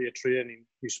called Ray Train. He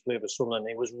used to play for Sunderland.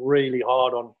 He was really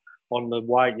hard on the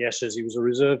white yeses. He was a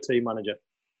reserve team manager.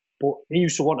 But he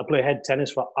used to want to play head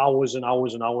tennis for hours and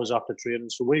hours and hours after training.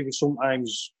 So we would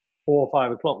sometimes 4 or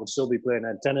 5 o'clock would still be playing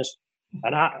head tennis.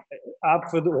 And I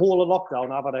for the whole of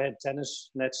lockdown, I've had a head tennis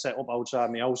net set up outside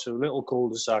my house, a little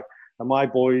cul-de-sac. And my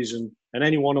boys and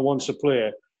anyone who wants to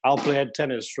play, I'll play head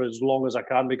tennis for as long as I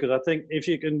can, because I think if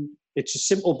you can, it's just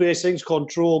simple basics,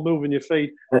 control, moving your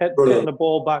feet, getting the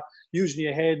ball back, using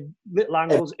your head, little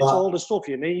angles. It's all the stuff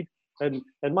you need. And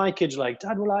my kid's like,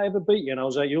 Dad, will I ever beat you? And I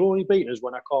was like, you'll only beat us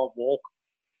when I can't walk.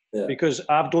 Yeah. Because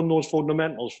I've done those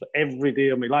fundamentals for every day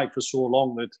of my life for so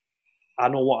long that I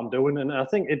know what I'm doing. And I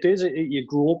think it is, you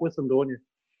grow up with them, don't you?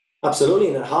 Absolutely.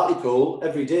 And at Hartlepool,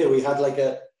 every day we had like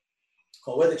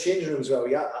where the changing rooms were,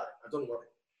 we had, I don't know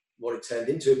what it turned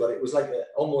into, but it was like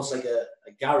almost like a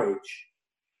garage,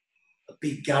 a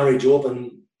big garage,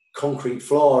 open concrete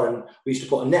floor. And we used to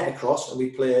put a net across and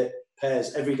we'd play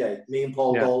pairs every day. Me and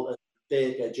Paul Bolton,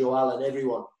 Baker, Joe Allen,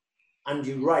 everyone. And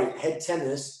you're right, head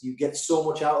tennis, you get so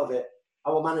much out of it.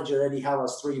 Our manager, Eddie Howe,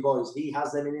 has 3 boys. He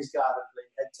has them in his garden playing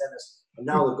head tennis. And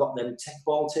now they've got them tech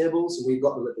ball tables, and we've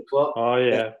got them at the club. Oh,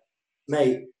 yeah.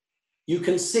 Mate, you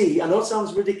can see, I know it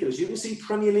sounds ridiculous, you can see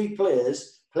Premier League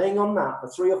players playing on that for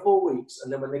 3 or 4 weeks,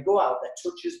 and then when they go out, their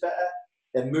touch is better,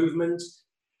 their movement,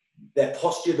 their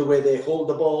posture, the way they hold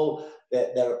the ball,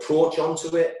 their approach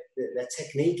onto it, their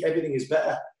technique, everything is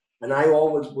better. And I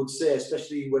always would say,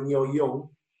 especially when you're young,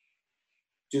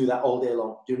 do that all day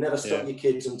long. Do never stop your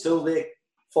kids until they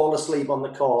fall asleep on the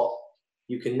court.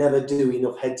 You can never do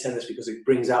enough head tennis because it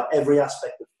brings out every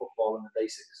aspect of football and the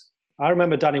basics. I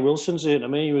remember Danny Wilson saying to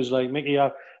me, he was like, Mickey,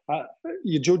 I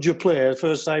you judge a player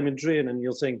first time in training, and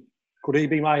you'll think, could he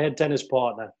be my head tennis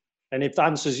partner? And if the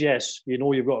answer's yes, you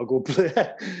know you've got a good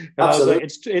player. And I was like,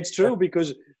 it's true,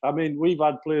 because I mean, we've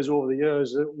had players over the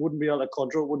years that wouldn't be able to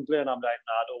control, wouldn't play, and I'm like, nah,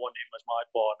 I don't want him as my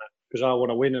partner because I want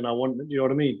to win and I want, you know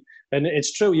what I mean? And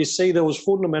it's true. You see those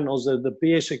fundamentals, the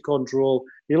basic control.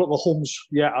 You look at Humps,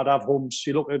 yeah, I'd have Humps.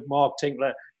 You look at Mark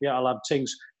Tinkler, yeah, I'll have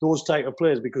Tinks. Those type of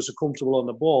players, because they're comfortable on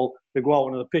the ball, they go out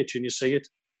onto the pitch and you see it.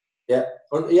 Yeah,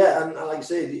 and like I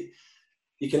say,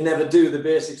 you can never do the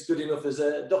basics good enough. There's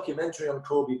a documentary on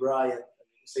Kobe Bryant, and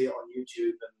you can see it on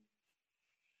YouTube. And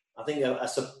I think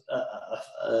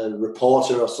a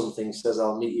reporter or something says,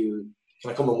 "I'll meet you.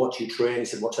 Can I come and watch you train?" He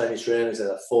said, "What time is training?" He said,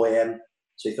 "At 4 a.m."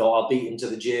 So he thought, "I'll beat him to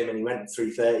the gym," and he went at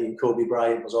 3:30, and Kobe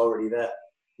Bryant was already there.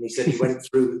 And he said he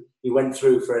went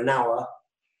through for an hour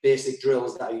basic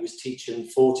drills that he was teaching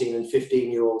 14 and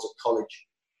 15-year-olds at college.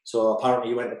 So apparently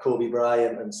he went to Kobe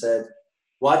Bryant and said,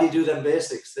 "Why do you do them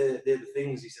basics? They're the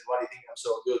things." He said, "Why do you think I'm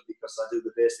so good?" "Because I do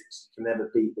the basics. You can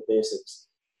never beat the basics."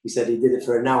 He said he did it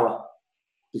for an hour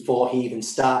before he even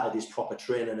started his proper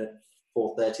training at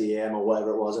 4:30 a.m. or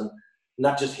whatever it was. And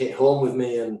that just hit home with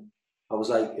me. And I was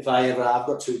like, I've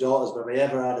got 2 daughters, but if I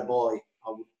ever had a boy,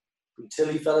 I would, until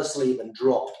he fell asleep and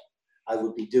dropped, I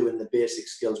would be doing the basic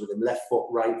skills with him: left foot,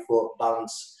 right foot,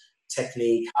 balance,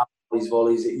 technique,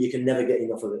 volleys. You can never get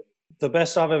enough of it. The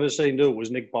best I've ever seen do was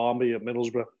Nick Barmby at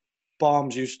Middlesbrough.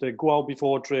 Barnes used to go out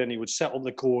before training, he would set up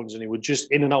the cones and he would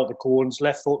just in and out the cones,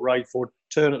 left foot, right foot,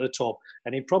 turn at the top.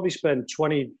 And he'd probably spend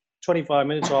 20, 25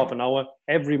 minutes, half an hour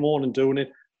every morning doing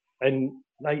it. And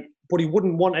but he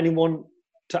wouldn't want anyone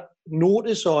to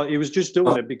notice, or he was just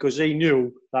doing it because he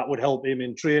knew that would help him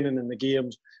in training in the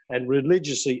games. And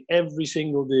religiously, every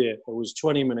single day, it was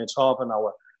 20 minutes, half an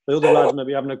hour. The other lads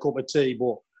maybe having a cup of tea,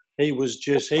 but he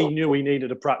knew he needed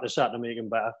to practice that to make him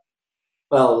better.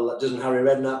 Well, doesn't Harry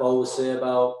Redknapp always say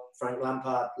about Frank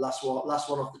Lampard, last one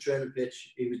off the training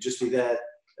pitch, he would just be there.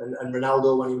 And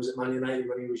Ronaldo, when he was at Man United,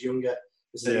 when he was younger,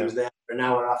 he said he was there for an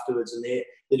hour afterwards, and they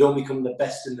don't become the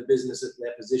best in the business at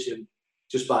their position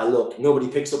just by luck. Nobody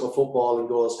picks up a football and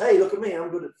goes, "Hey, look at me, I'm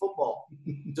good at football."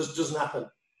 It just doesn't happen.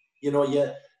 You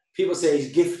know, people say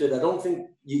he's gifted. I don't think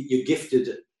you're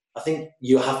gifted. I think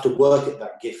you have to work at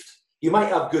that gift. You might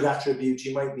have good attributes,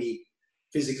 you might be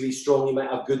physically strong, you might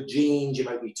have good genes, you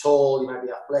might be tall, you might be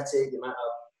athletic, you might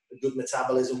have a good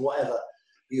metabolism, whatever.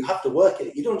 But you have to work at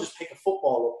it. You don't just pick a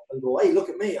football up and go, "Hey, look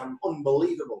at me, I'm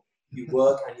unbelievable." You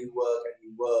work and you work and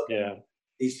you work. Yeah.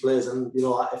 These players, and you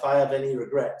know, if I have any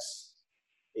regrets,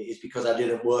 it is because I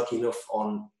didn't work enough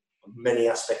on many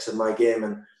aspects of my game.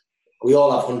 And we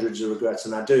all have hundreds of regrets,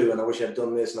 and I do, and I wish I'd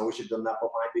done this and I wish I'd done that.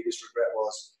 But my biggest regret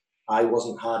was I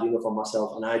wasn't hard enough on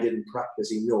myself, and I didn't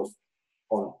practice enough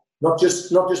on not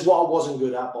just what I wasn't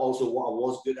good at, but also what I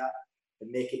was good at,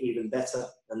 and make it even better.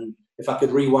 And if I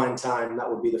could rewind time, that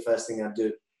would be the first thing I'd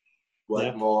do.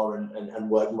 Work more and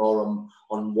work more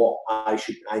on what I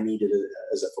needed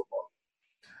as a footballer.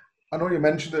 I know you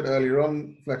mentioned it earlier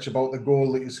on, Fletch, about the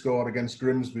goal that you scored against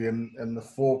Grimsby and the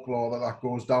folklore that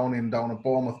goes down at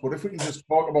Bournemouth. But if we can just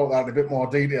talk about that in a bit more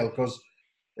detail, because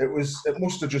it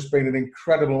must have just been an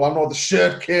incredible. I know the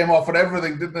shirt came off and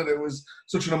everything, didn't it? It was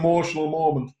such an emotional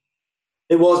moment.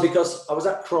 It was, because I was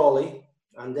at Crawley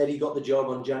and Eddie got the job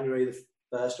on January the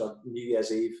 1st or New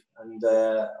Year's Eve, and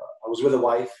I was with a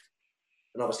wife.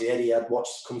 And obviously Eddie had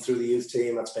watched come through the youth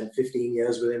team. I'd spent 15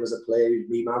 years with him as a player. He'd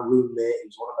be my roommate. He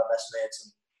was one of my best mates.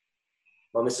 And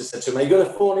my missus said to him, "Are you going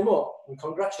to phone him up and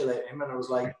congratulate him?" And I was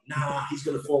like, "Nah, he's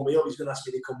going to phone me up. He's going to ask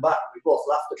me to come back." We both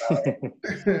laughed about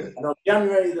it. And on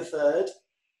January the 3rd,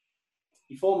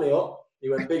 he phoned me up. He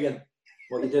went, "Biggin,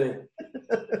 what are you doing?"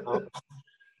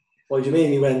 "What do you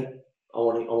mean?" He went, I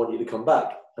want you to come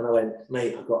back." And I went,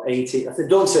 "Mate, I've got 18. I said,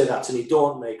 "Don't say that to me,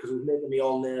 don't, mate," because it was making me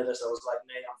all nervous. I was like,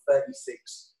 "Mate, I'm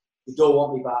 36. You don't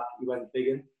want me back." He went,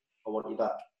 "Biggin, I want you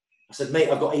back." I said, "Mate,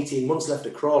 I've got 18 months left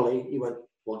at Crawley." He went,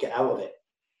 "Well, get out of it."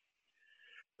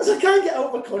 I said, "I can't get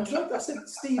out of a contract." I said,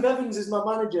 "Steve Evans is my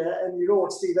manager, and you know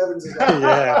what Steve Evans is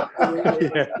like."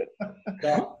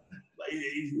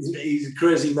 He's a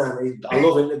crazy man. I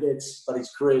love him to bits, but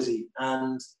he's crazy.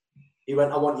 And he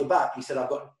went, "I want you back." He said, "I've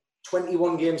got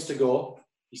 21 games to go."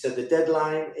 He said, "The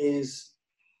deadline is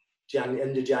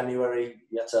end of January.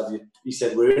 He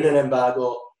said, "We're in an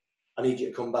embargo. I need you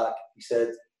to come back." He said,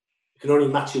 "You can only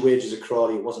match your wages at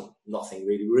Crawley." It wasn't nothing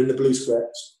really. We're in the Blue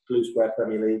Square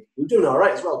Premier League. We were doing all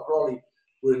right as well. Crawley,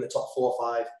 we're in the top 4 or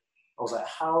 5. I was like,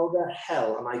 how the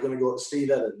hell am I going to go to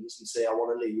Steve Evans and say I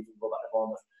want to leave and go back to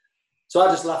Bournemouth? So I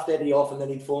just laughed Eddie off, and then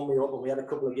he'd phone me up, and we had a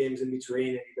couple of games in between,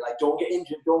 and he'd be like, "Don't get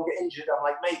injured, don't get injured." I'm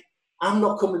like, "Mate, I'm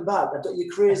not coming back.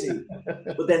 You're crazy."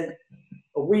 But then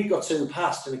a week or two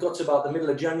passed, and it got to about the middle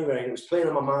of January, and it was playing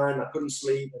on my mind. I couldn't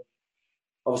sleep. And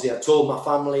obviously, I told my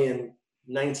family, and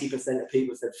 90% of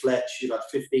people said, Fletch, you've had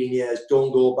 15 years,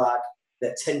 don't go back.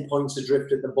 They're 10 points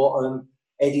adrift at the bottom.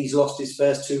 Eddie's lost his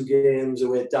first 2 games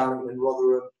away at Darlington and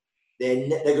Rotherham. They're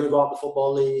going to go out the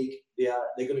Football League. They're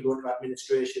going to go into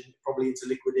administration, probably into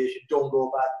liquidation. Don't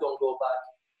go back, don't go back.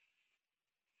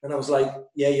 And I was like,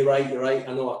 yeah, you're right.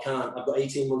 I know I can't. I've got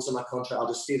 18 months on my contract. I'll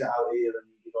just see that out here, and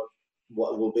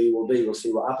what will be, will be. We'll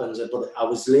see what happens. But I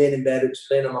was laying in bed, it was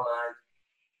playing on my mind.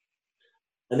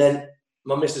 And then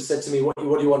my missus said to me, what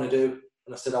do you want to do?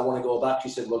 And I said, I want to go back. She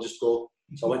said, well, just go.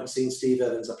 So I went and seen Steve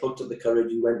Evans. I plucked up the courage.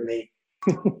 He went to me,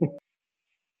 are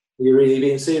you really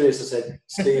being serious? I said,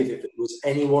 Steve, if it was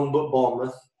anyone but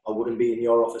Bournemouth, I wouldn't be in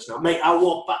your office now. Mate, I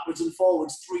walked backwards and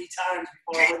forwards 3 times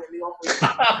before I went in the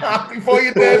office. Before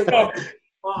you did.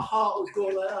 My heart was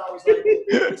going like that. I was like,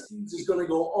 this dude's is going to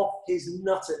go off his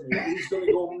nut at me. He's going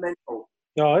to go mental.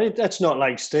 No, that's not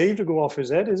like Steve to go off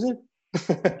his head, is it?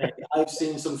 I've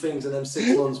seen some things in them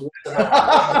 6 months.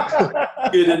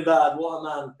 Good and bad. What a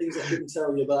man. Things I couldn't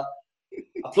tell you about.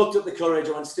 I plucked up the courage.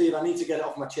 I went, Steve, I need to get it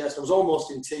off my chest. I was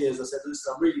almost in tears. I said,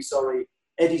 listen, I'm really sorry.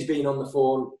 Eddie's been on the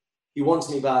phone. He wants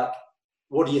me back.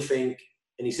 What do you think?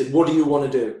 And he said, what do you want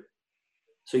to do?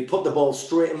 So he put the ball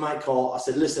straight in my court. I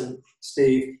said, listen,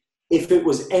 Steve, if it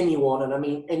was anyone, and I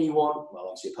mean anyone, well,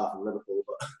 obviously apart from Liverpool,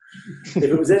 but if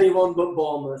it was anyone but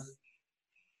Bournemouth,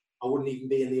 I wouldn't even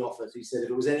be in the office. He said, if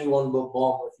it was anyone but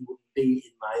Bournemouth, you wouldn't be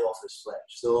in my office, Fletch.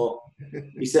 So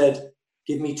he said,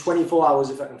 give me 24 hours.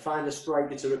 If I can find a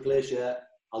striker to replace you,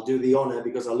 I'll do the honour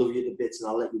because I love you to bits and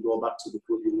I'll let you go back to the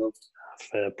club you loved.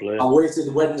 Fair play. I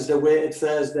waited Wednesday, waited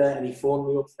Thursday, and he phoned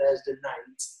me up Thursday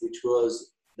night, which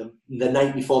was the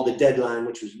night before the deadline,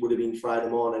 which would have been Friday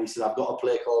morning. He said, I've got a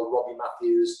player called Robbie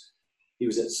Matthews. He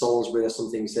was at Salisbury or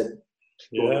something. He said,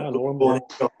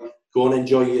 go and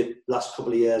enjoy your last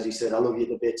couple of years. He said, I love you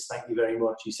to bits. Thank you very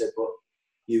much. He said, but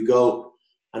you go.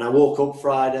 And I woke up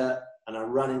Friday and I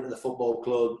ran into the football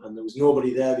club and there was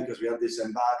nobody there because we had this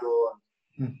embargo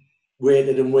and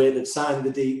waited and waited, signed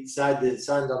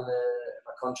on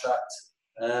my contract.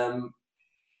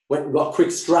 Went and got a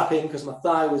quick strap in because my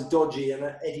thigh was dodgy and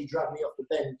Eddie dragged me off the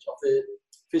bench, off the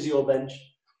physio bench.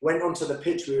 Went onto the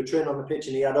pitch, we were training on the pitch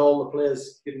and he had all the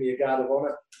players giving me a guard of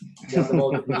honour. He had them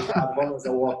all giving me a guard of honour as I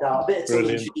walked out.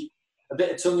 A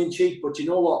bit of tongue in cheek, but you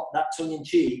know what? That tongue in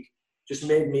cheek just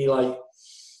made me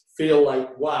feel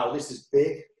like, wow, this is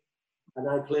big. And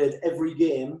I played every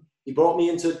game. He brought me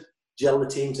in to gel the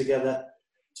team together,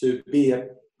 to be a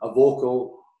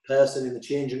vocal person in the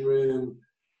changing room,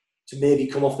 to maybe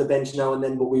come off the bench now and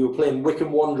then. But we were playing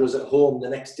Wycombe Wanderers at home the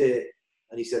next day.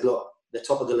 And he said, look, they're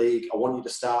top of the league. I want you to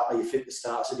start. Are you fit to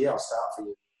start? I said, yeah, I'll start for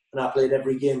you. And I played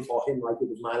every game for him like it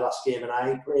was my last game. And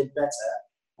I played better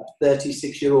at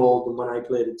 36-year-old than when I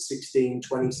played at 16,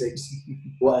 26,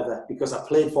 whatever, because I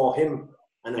played for him.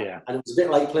 And it was a bit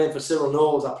like playing for Cyril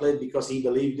Knowles. I played because he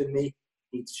believed in me.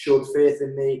 He showed faith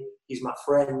in me. He's my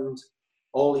friend.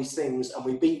 All these things. And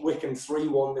we beat Wycombe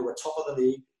 3-1. They were top of the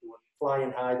league. They were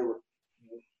flying high. They were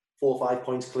 4 or 5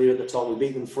 points clear at the top. We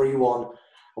beat them 3-1.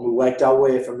 And we worked our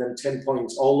way from them 10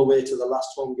 points all the way to the last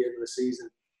home game of the season.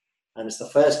 And it's the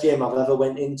first game I've ever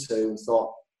went into and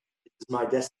thought, this is my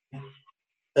destiny.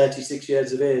 36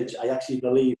 years of age, I actually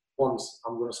believe once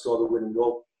I'm going to score the winning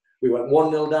goal. We went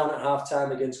 1-0 down at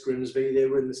half-time against Grimsby. They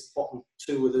were in the bottom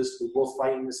 2 with us. We were both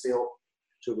fighting the still.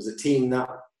 So it was a team that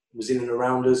was in and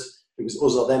around us. It was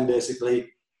us or them,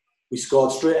 basically. We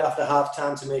scored straight after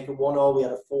half-time to make it 1-0. We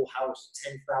had a full house,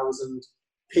 10,000,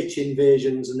 pitch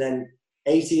invasions, and then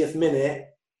 80th minute,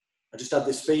 I just had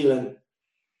this feeling,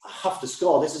 I have to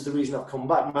score. This is the reason I've come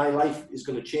back. My life is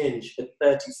going to change at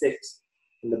 36.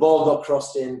 And the ball got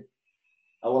crossed in.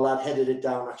 Our lad headed it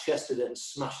down. I chested it and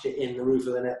smashed it in the roof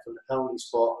of the net from the penalty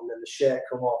spot. And then the shirt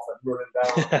come off and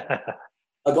running down.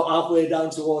 I got halfway down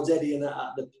towards Eddie and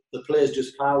the players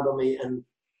just piled on me. And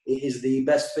it is the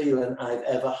best feeling I've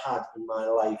ever had in my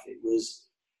life.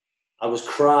 I was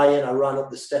crying. I ran up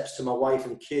the steps to my wife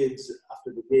and kids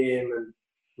after the game and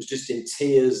was just in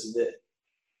tears that,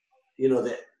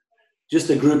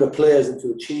 just a group of players and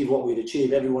to achieve what we'd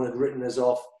achieved. Everyone had written us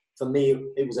off. For me,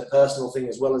 it was a personal thing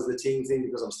as well as the team thing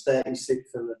because I'm 36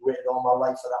 and I'd waited all my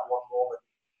life for that one moment.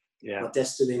 Yeah.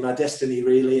 My destiny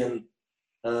really. And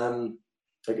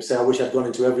like I say, I wish I'd gone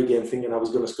into every game thinking I was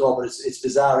going to score, but it's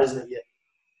bizarre, isn't it? Yeah.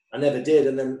 I never did.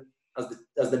 And then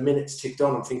as the minutes ticked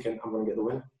on, I'm thinking, I'm going to get the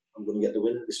win. I'm going to get the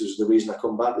win. This was the reason I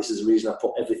come back. This is the reason I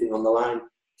put everything on the line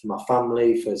for my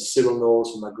family, for Cyril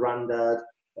Knowles, for my granddad,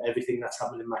 for everything that's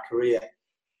happened in my career.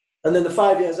 And then the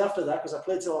 5 years after that, because I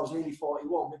played till I was nearly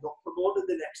 41, we got promoted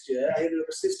the next year. I ended up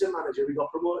assistant manager. We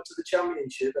got promoted to the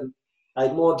championship, and I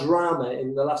had more drama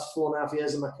in the last 4.5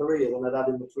 years of my career than I'd had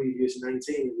in the previous 19.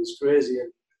 It was crazy,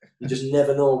 and you just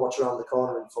never know what's around the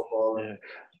corner in football. Yeah.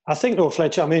 I think, though,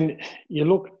 Fletcher, I mean, you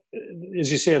look,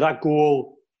 as you say, that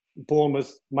goal,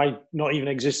 Bournemouth might not even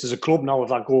exist as a club now if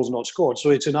that goal's not scored. So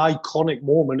it's an iconic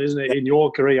moment, isn't it, in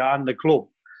your career and the club?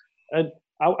 And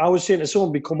I was saying to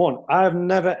somebody, come on, I've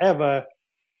never, ever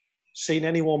seen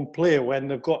anyone play when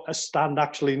they've got a stand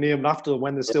actually named after them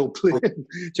when they're still playing. Do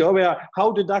you know what I mean?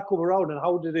 How did that come around, and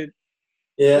how did it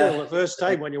feel the first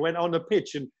time when you went on the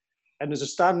pitch and there's a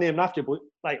stand named after you? But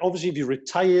like, obviously, if you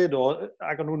retired, or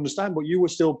I can understand, but you were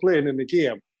still playing in the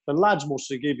game. The lads must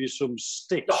have given you some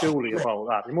stick, surely, about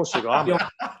that. You must have gone.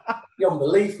 Beyond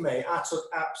belief, mate. I took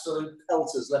absolute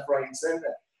pelters left, right, and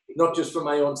centre. Not just from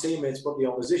my own teammates, but the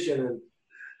opposition. And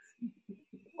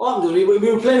we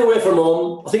were playing away from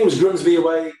home. I think it was Grimsby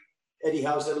away. Eddie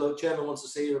Howe said, "Look, chairman wants to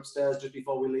see you upstairs just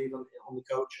before we leave on the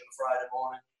coach on a Friday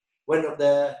morning." Went up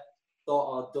there,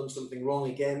 thought I'd done something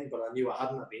wrong again, but I knew I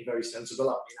hadn't. I'd been very sensible.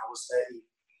 I mean, I was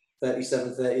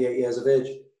 37, 38 years of age.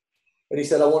 And he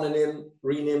said, "I want to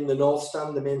rename the North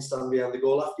Stand, the main stand behind the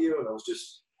goal after you." And I was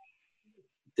just,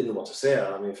 didn't know what to say.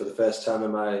 I mean, for the first time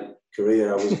in my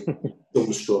career, I was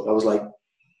dumbstruck. I was like,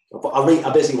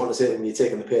 I basically want to say to him, "You're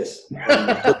taking the piss."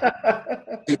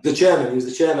 The chairman, he was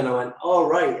the chairman. I went, "All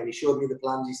right." And he showed me the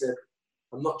plans. He said,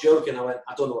 "I'm not joking." I went,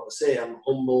 "I don't know what to say. I'm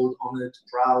humbled, honoured,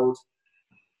 proud,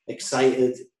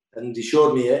 excited." And he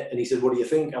showed me it. And he said, "What do you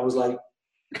think?" I was like,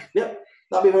 "Yep.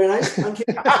 That'd be very nice. Thank you."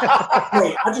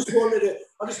 Mate, I just wanted to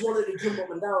jump up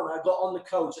and down. I got on the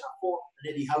coach and I thought,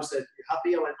 and Eddie Howe said, "You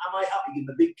happy?" I went, "Am I happy?" Give him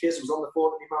a big kiss. I was on the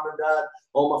phone with my mum and dad,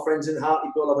 all my friends in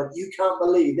Hartlepool. I went, "You can't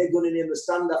believe they're going to name the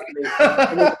stand after me."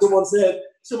 And then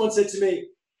someone said to me,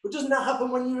 "But doesn't that happen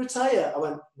when you retire?" I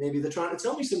went, "Maybe they're trying to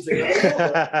tell me something."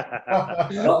 I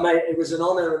don't know. But mate, it was an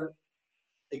honour, and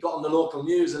it got on the local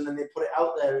news, and then they put it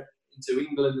out there into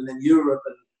England and then Europe,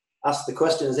 and asked the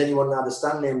question, has anyone had a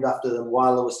stand named after them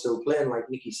while they were still playing, like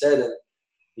Nicky said, and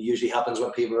it usually happens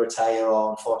when people retire or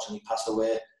unfortunately pass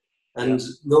away. And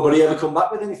nobody ever come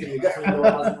back with anything. We definitely know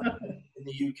it hasn't happened in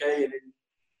the UK and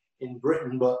in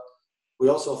Britain, but we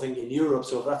also think in Europe,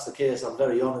 so if that's the case, I'm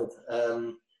very honoured.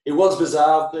 It was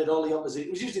bizarre. I've played all the opposition.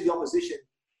 It was usually the opposition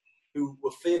who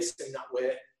were facing that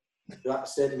way. They had to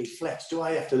say to me, "Fletch, do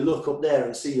I have to look up there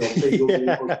and see your big for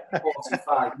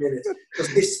 45 minutes?"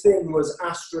 Because this thing was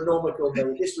astronomical,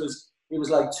 mate. It was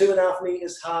like 2.5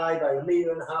 meters high by 1.5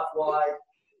 meters wide.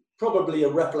 Probably a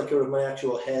replica of my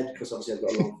actual head, because obviously I've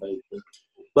got a long face.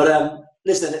 But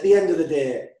listen, at the end of the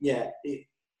day,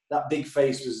 that big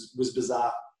face was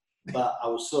bizarre. But I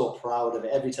was so proud of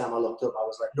it. Every time I looked up, I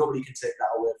was like, nobody can take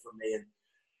that away from me. And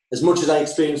as much as I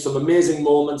experienced some amazing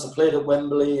moments, I played at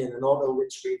Wembley in an auto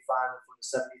windscreen final from the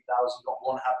 70,000, got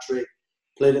one hat-trick,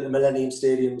 played at the Millennium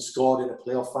Stadium, scored in a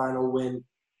playoff final win,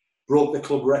 broke the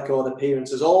club record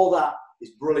appearances. All that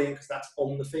is brilliant because that's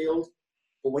on the field.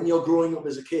 But when you're growing up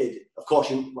as a kid, of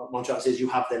course, what I'm trying to say is you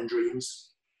have them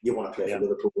dreams. You want to play for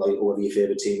Liverpool, like whoever your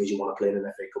favourite team is, you want to play in an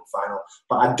FA Cup final.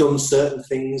 But I've done certain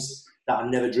things that I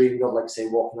never dreamed of, like, say,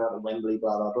 walking out of Wembley,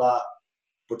 blah, blah, blah.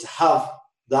 But to have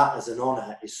that as an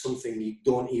honour is something you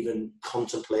don't even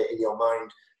contemplate in your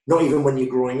mind. Not even when you're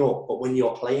growing up, but when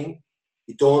you're playing,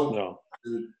 you don't. No.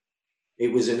 And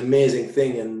it was an amazing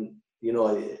thing. And, you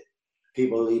know,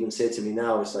 people even say to me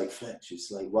now, it's like, Fletch,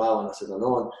 it's like, wow. And I said, I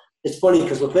know. And it's funny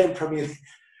because we're playing Premier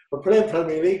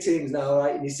League teams now,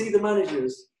 right? And you see the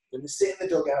managers, when they sit in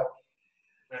the dugout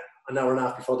an hour and a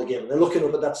half before the game, and they're looking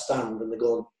up at that stand and they're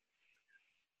going,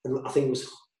 and I think it was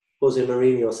Jose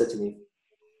Mourinho said to me,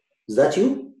 "Is that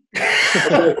you?"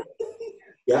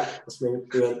 "Yeah, that's me."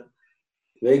 He went,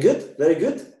 "Very good, very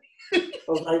good." I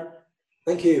was like,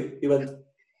 "Thank you." He went,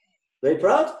 "Very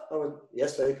proud?" I went,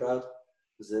 "Yes, very proud."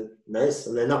 He said, "Nice."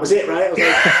 And then that was it, right? I was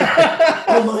like,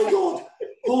 oh my God,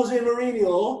 Jose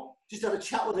Mourinho. Just had a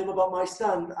chat with him about my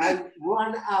stand. I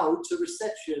ran out to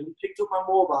reception, picked up my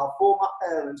mobile, for my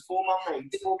parents, for my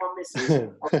mates, for my missus. I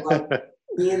was like,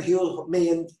 me and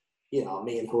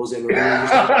Jose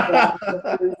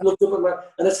Mourinho looked up at my,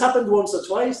 and it's happened once or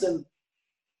twice, and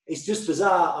it's just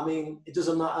bizarre. I mean, it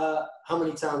doesn't matter how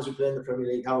many times we play in the Premier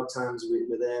League, how many times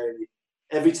we're there. And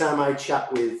every time I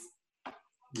chat with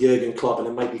Jurgen Klopp, and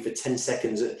it might be for 10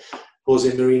 seconds,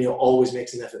 Jose Mourinho always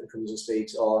makes an effort and comes and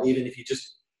speaks. Or even if you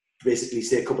just basically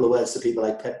say a couple of words to people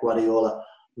like Pep Guardiola,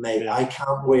 mate, I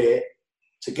can't wait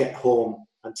to get home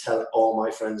and tell all my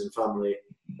friends and family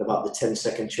about the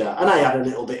 10-second chat. And I had a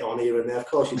little bit on here and there, of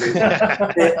course you do.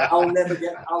 I'll never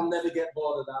get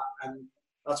bored of that. And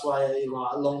That's why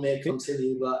long may it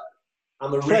continue. But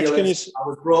I'm a realist. I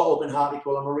was brought up in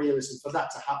Hartlepool. I'm a realist, and for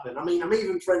that to happen, I mean, I'm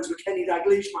even friends with Kenny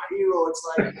Dalglish, my hero. It's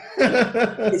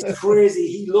like it's crazy.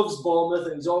 He loves Bournemouth,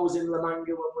 and he's always in La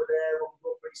Manga when we're there, when we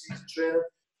go pre-season training.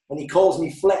 And he calls me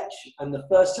Fletch. And the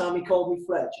first time he called me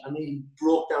Fletch, I nearly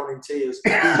broke down in tears.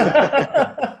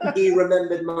 He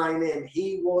remembered my name.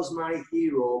 He was my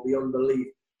hero beyond belief.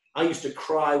 I used to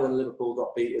cry when Liverpool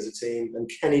got beat as a team, and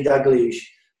Kenny Dalglish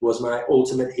was my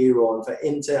ultimate hero. And for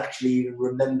him to actually even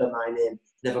remember my name,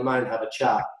 never mind have a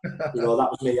chat, that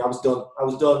was me. I was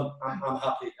done. I'm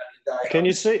happy. Can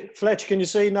you see, Fletch, can you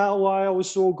see now why I was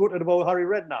so gutted about Harry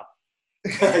Redknapp?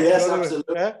 Yes,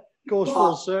 absolutely. Yeah? Goes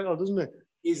full circle, doesn't it?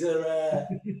 He's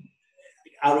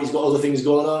Harry's got other things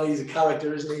going on. He's a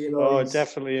character, isn't he? It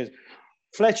definitely is.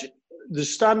 Fletch, the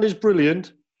stand is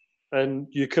brilliant, and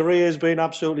your career has been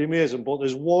absolutely amazing. But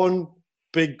there's one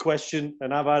big question,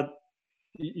 and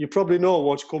you probably know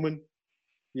what's coming.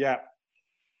 Yeah,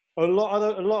 a lot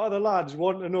of the lads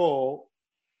want to know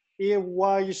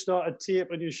why you started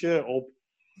taping your shirt up,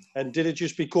 and did it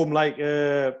just become like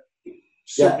a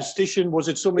superstition? Yeah. Was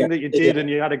it something that you did and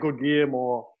you had a good game,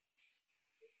 or?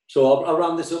 So I'll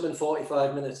round this up in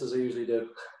 45 minutes, as I usually do.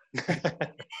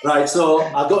 Right, so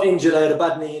I got injured. I had a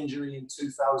bad knee injury in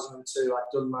 2002.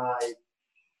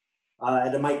 I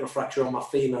had a microfracture on my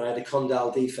femur. I had a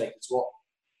condyle defect. It's what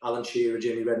Alan Shearer,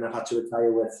 Jamie Redknapp had to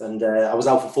retire with. And I was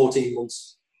out for 14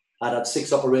 months. I'd had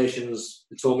 6 operations.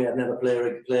 They told me I'd never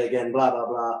play again, blah, blah,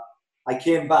 blah. I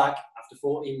came back after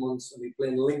 14 months and we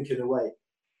played Lincoln away.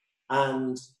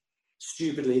 And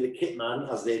stupidly, the kit man,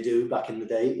 as they do back in the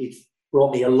day, he'd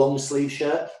brought me a long sleeve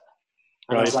shirt.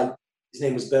 And I was like, his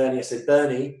name was Bernie. I said,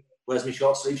 Bernie, where's my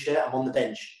short sleeve shirt? I'm on the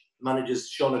bench. The manager's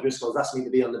Sean O'Driscoll's asked me to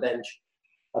be on the bench.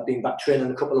 I've been back training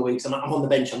a couple of weeks and I'm on the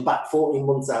bench. I'm back 14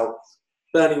 months out.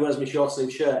 Bernie, where's my short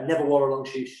sleeve shirt? I never wore a long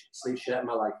sleeve shirt in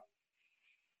my life.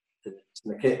 It's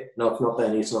in the kit. No, it's not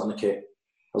Bernie. It's not in the kit.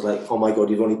 I was like, oh my God,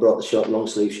 you've only brought the short long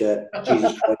sleeve shirt.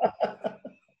 Jesus Christ.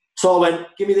 So I went,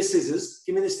 give me the scissors.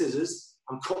 Give me the scissors.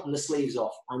 I'm cutting the sleeves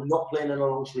off. I'm not playing in a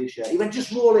long sleeve shirt. He went,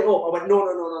 just roll it up. I went,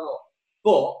 no.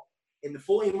 But in the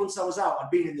 14 months I was out, I'd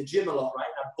been in the gym a lot, right?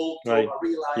 I bulked up. I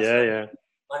realised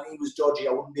my knee was dodgy.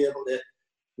 I wouldn't be able to,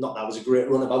 not that I was a great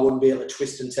runner, but I wouldn't be able to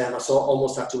twist and turn. I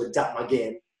almost had to adapt my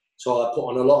game. So I put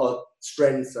on a lot of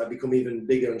strength. I become even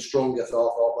bigger and stronger. So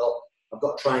I thought, well, I've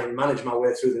got to try and manage my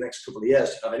way through the next couple of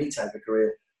years to have any type of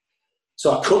career.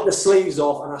 So I cut the sleeves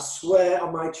off, and I swear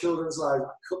on my children's lives,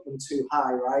 I cut them too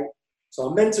high, right? So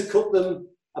I meant to cut them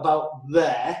about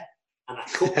there, and I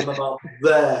cut them about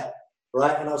there,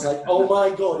 right? And I was like, oh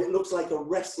my God, it looks like a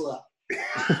wrestler.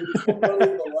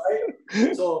 Right?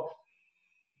 So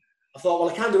I thought, well,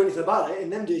 I can't do anything about it. In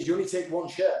them days, you only take one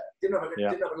shirt. Didn't have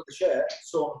another shirt.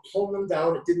 So I'm pulling them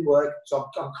down. It didn't work. So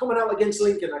I'm coming out against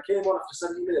Lincoln. I came on after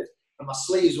 70 minutes, and my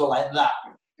sleeves were like that.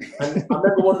 And I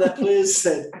remember one of their players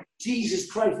said,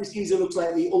 Jesus Christ, this geezer looks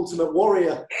like the Ultimate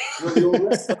Warrior. And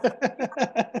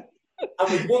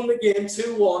we won the game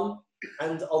 2-1.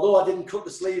 And although I didn't cut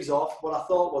the sleeves off, what I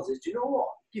thought was, do you know what?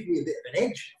 Give me a bit of an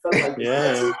edge. I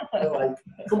felt like,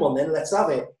 come on then, let's have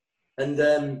it. And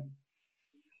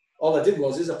all I did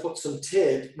was I put some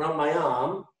tape around my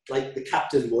arm, like the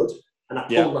captain would, and I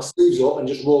pulled my sleeves up and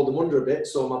just rolled them under a bit,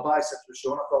 so my biceps were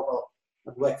showing. I thought, well,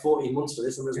 I've worked 14 months for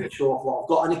this, I'm just going to show off what I've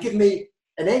got. And it gave me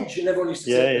an edge, and everyone used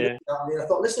to say, I mean, I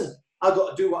thought, listen, I've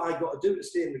got to do what I've got to do to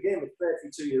stay in the game with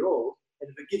 32-year-old. And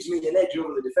if it gives me an edge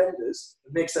over the defenders,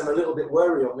 it makes them a little bit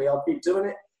wary of me, I'll keep doing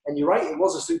it. And you're right, it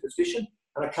was a superstition.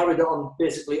 And I carried it on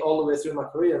basically all the way through my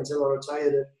career until I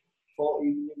retired at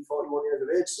 41 years of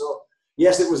age. So,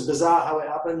 yes, it was bizarre how it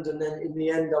happened. And then in the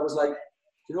end, I was like,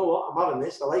 you know what, I'm having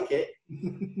this, I like it.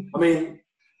 I mean,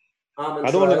 Armand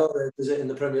Traoré does it in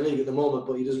the Premier League at the moment,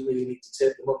 but he doesn't really need to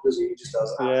tape them up, does he? He just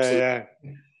does the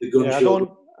gun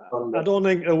show. I don't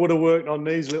think it would have worked on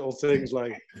these little things,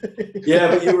 like. Yeah,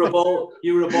 but you were a ball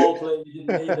player. You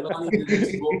didn't need them. I needed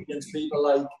to go up against people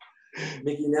like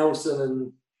Mickey Nelson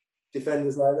and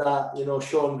defenders like that. You know,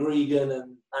 Sean Gregan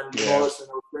and Andy Morrison.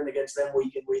 I was playing against them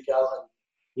week in, week out, and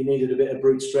you needed a bit of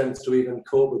brute strength to even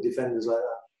cope with defenders like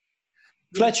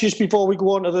that. Fletch, just before we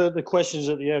go on to the questions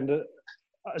at the end,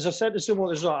 as I said to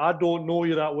someone, I don't know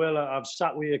you that well. I've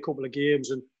sat with you a couple of games,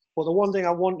 but the one thing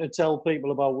I wanted to tell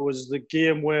people about was the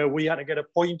game where we had to get a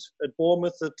point at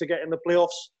Bournemouth to get in the playoffs,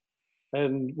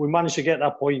 and we managed to get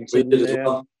that point. We did as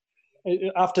well.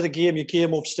 After the game, you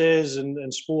came upstairs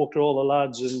and spoke to all the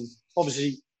lads, and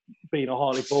obviously, being a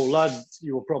Hartlepool lad,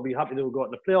 you were probably happy that we got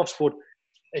in the playoffs, but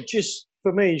it just,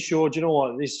 for me, showed, you know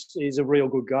what, this is a real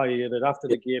good guy here, that after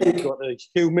the game, he's got the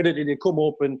humility to come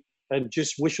up and and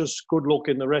just wish us good luck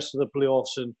in the rest of the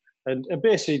playoffs, and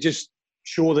basically just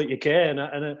show that you care.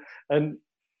 And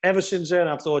ever since then,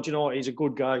 I've thought, you know what, he's a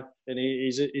good guy, and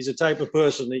he's a type of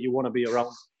person that you want to be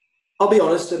around. I'll be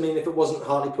honest. I mean, if it wasn't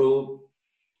Hartlepool,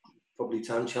 probably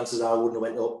chances are I wouldn't have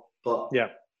went up. But yeah,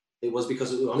 it was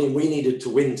because we needed to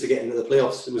win to get into the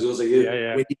playoffs. It was us or you.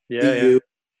 Yeah. We needed to beat you.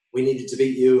 We needed to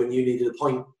beat you, and you needed a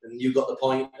point, and you got the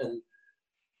point. And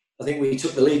I think we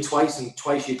took the lead twice, and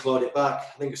twice you clawed it back.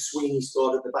 I think Sweeney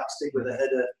scored at the back stick with a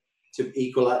header to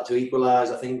equalise.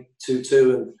 I think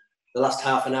 2-2, and the last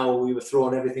half an hour we were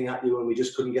throwing everything at you, and we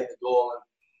just couldn't get the goal. And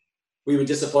we were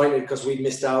disappointed because we'd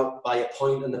missed out by a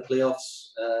point in the playoffs.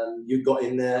 You got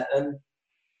in there, and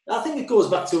I think it goes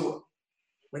back to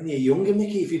when you're younger,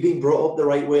 Mickey. If you've been brought up the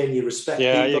right way and you respect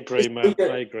people, I agree, man.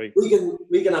 I agree.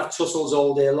 We can have tussles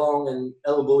all day long and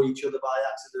elbow each other by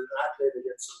accident. I played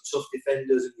against some tough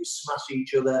defenders, and you smash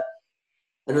each other.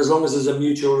 And as long as there's a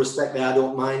mutual respect there, I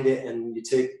don't mind it. And you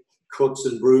take cuts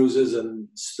and bruises and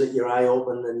split your eye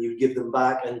open, and you give them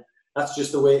back. And that's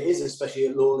just the way it is, especially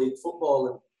at low league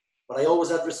football. But I always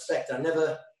had respect. I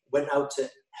never went out to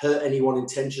hurt anyone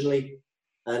intentionally.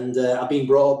 And I've been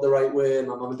brought up the right way.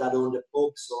 My mum and dad owned a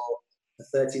pub, so for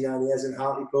 39 years in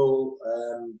Hartlepool.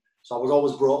 So I was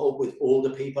always brought up with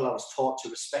older people. I was taught to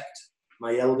respect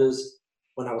my elders.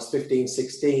 When I was 15,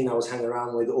 16, I was hanging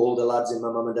around with older lads in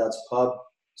my mum and dad's pub.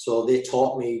 So they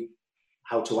taught me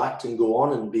how to act and go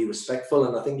on and be respectful.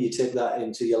 And I think you take that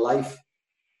into your life.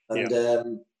 And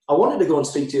I wanted to go and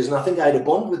speak to you, and I think I had a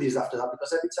bond with you after that,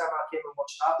 because every time I came and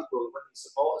watched Hartlepool and went to the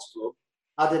supporters club,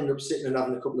 I'd end up sitting and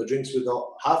having a couple of drinks with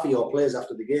half of your players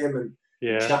after the game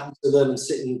and chatting to them and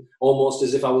sitting almost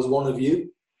as if I was one of you.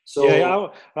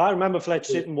 So I remember Fletch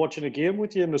sitting watching a game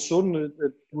with you in the sun.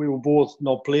 We were both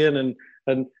not playing,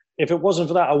 and if it wasn't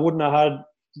for that, I wouldn't have had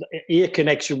a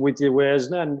connection with you. Whereas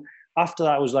then after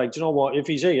that, I was like, do you know what? If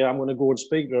he's here, I'm going to go and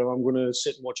speak to him. I'm going to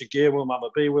sit and watch a game with him, have a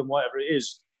beer with him, whatever it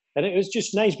is. And it was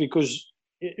just nice because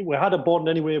we had a bond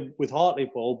anyway with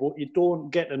Hartlepool, but you don't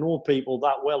get to know people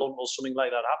that well until something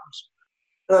like that happens.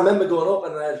 And I remember going up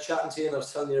and I was chatting to you, and I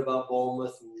was telling you about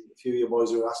Bournemouth, and a few of your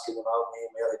boys were asking about me,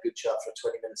 and we had a good chat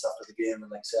for 20 minutes after the game, and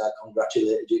like I say, I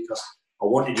congratulated you because I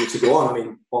wanted you to go on. I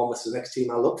mean, Bournemouth's the next team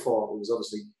I looked for. It was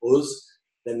obviously us,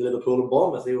 then Liverpool and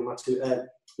Bournemouth. They were my two.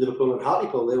 Liverpool and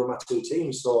Hartlepool, they were my two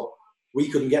teams. So we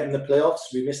couldn't get in the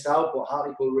playoffs. We missed out, but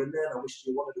Hartlepool were in there, and I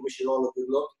wanted to wish you all a good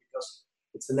luck because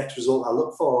it's the next result I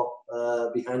look for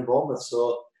behind Bournemouth.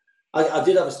 So I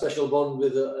did have a special bond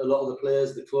with a lot of the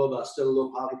players of the club. I still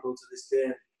love Hartlepool to this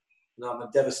day. I'm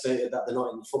devastated that they're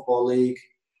not in the Football League.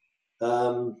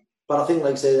 But I think,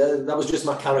 like I say, that was just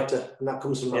my character, and that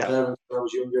comes from my parents when I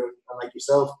was younger. And like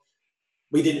yourself,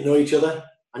 we didn't know each other.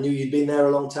 I knew you'd been there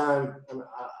a long time, and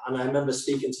I remember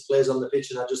speaking to players on the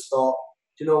pitch, and I just thought,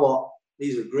 do you know what?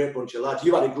 These are a great bunch of lads.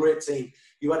 You had a great team.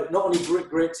 You had not only a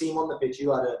great team on the pitch,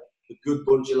 you had a good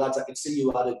bunch of lads. I could see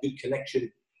you had a good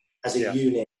connection as a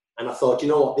unit. And I thought, you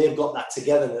know what? They've got that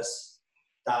togetherness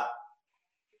that,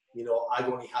 you know, I've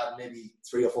only had maybe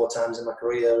 3 or 4 times in my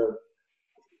career.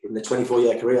 In the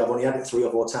 24-year career, I've only had it 3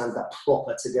 or 4 times, that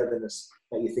proper togetherness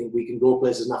that you think we can go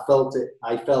places. And I felt it.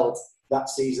 I felt that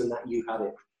season that you had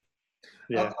it.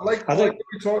 Yeah, I like what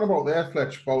you're talking about there,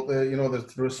 Fletch, about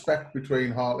the respect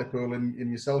between Hartlepool and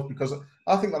yourself, because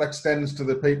I think that extends to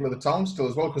the people of the town still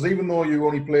as well. Because even though you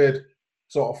only played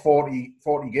sort of 40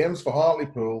 games for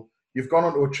Hartlepool, you've gone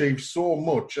on to achieve so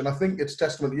much, and I think it's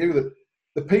testament to you that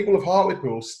the people of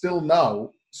Hartlepool still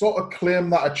now sort of claim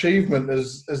that achievement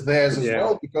as theirs as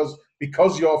well,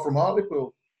 because you're from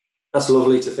Hartlepool. That's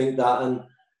lovely to think that, and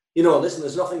you know, listen,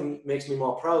 there's nothing makes me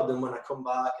more proud than when I come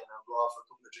back and I go out for a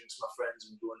couple of drinks with my friends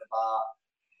and we go in the bar,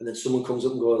 and then someone comes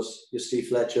up and goes, "You're Steve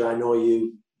Fletcher, I know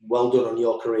you, well done on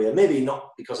your career." Maybe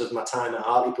not because of my time at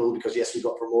Hartlepool, because yes, we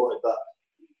got promoted, but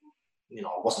you know,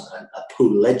 I wasn't a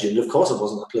pool legend. Of course I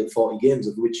wasn't. I played 40 games,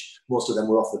 of which most of them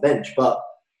were off the bench. But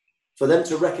for them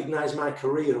to recognise my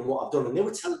career and what I've done, and they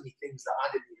were telling me things that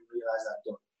I didn't even realise I'd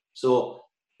done. So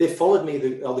they followed me,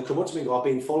 they come up to me and go, "I've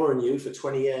been following you for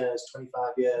 20 years,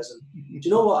 25 years. And do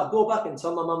you know what? I'd go back and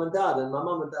tell my mum and dad, and my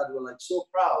mum and dad were like so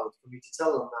proud for me to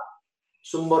tell them that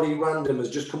somebody random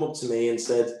has just come up to me and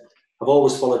said, "I've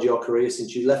always followed your career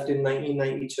since you left in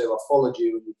 1992. I followed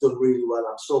you and you've done really well.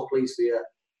 I'm so pleased for you.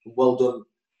 Well done."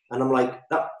 And I'm like,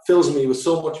 that fills me with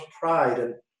so much pride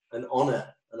and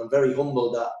honour, and I'm very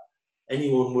humbled that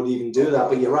anyone would even do that.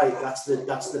 But you're right, that's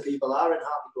the people are in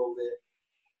Hartlepool.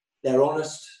 They're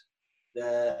honest.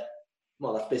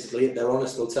 Well, that's basically it. They're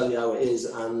honest. They'll tell you how it is,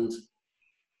 and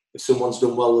if someone's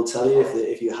done well, they'll tell you.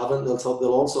 If you haven't, they'll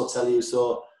also tell you.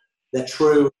 So they're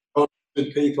true,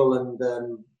 good people,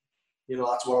 and you know,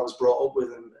 that's what I was brought up with.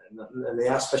 And they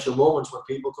are special moments when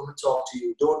people come and talk to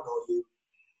you, don't know you,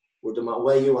 or no matter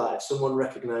where you are, if someone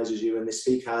recognises you and they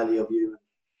speak highly of you,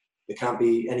 there can't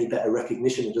be any better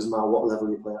recognition. It doesn't matter what level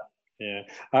you play at.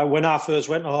 Yeah. When I first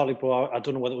went to Hartlepool, I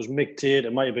don't know whether it was Mick Tate,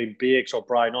 it might have been Bakes or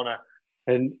Brian Honor,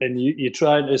 and you're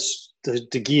trying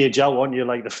to gauge out, aren't you,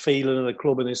 like the feeling of the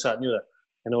club and this, that, and the other.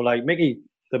 You know, like, Mickey,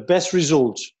 the best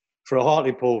result for a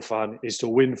Hartlepool fan is to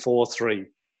win 4-3.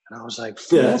 And I was like,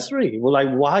 4-3? Yeah. Well, like,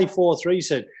 why 4-3? He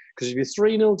said, because if you're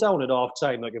 3-0 down at half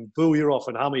time, they can boo you off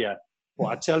and hammer you. But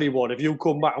I tell you what, if you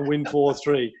come back and win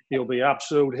 4-3, you'll be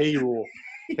absolute hero.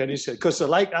 And he said, because they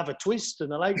like to have a twist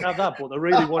and they like to have that, but they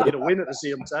really want you to win at the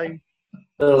same time.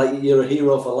 They're like, you're a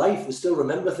hero for life. They still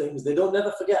remember things. They don't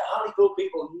never forget. Hartlepool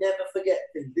people never forget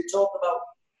things. They talk about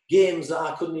games that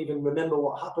I couldn't even remember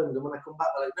what happened. And when I come back,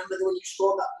 they're like, remember when you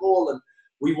scored that goal and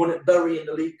we won at Bury in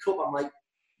the League Cup? I'm like,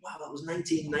 wow, that was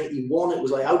 1991. It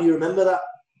was like, how do you remember that?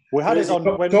 We had it on.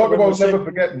 Talk about never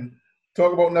forgetting.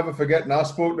 Talk about never forgetting. I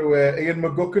spoke to Ian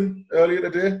McGuckin earlier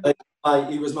today.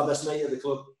 He was my best mate at the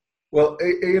club. Well,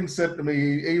 Ian said to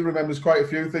me he remembers quite a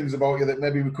few things about you that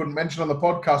maybe we couldn't mention on the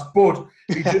podcast, but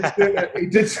he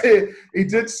did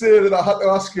say that I had to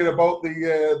ask you about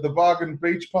the bargain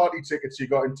beach party tickets you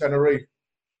got in Tenerife.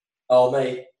 Oh,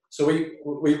 mate. So we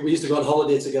used to go on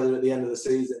holiday together at the end of the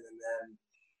season, and then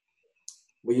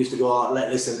we used to go out,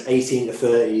 listen, 18 to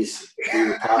 30s.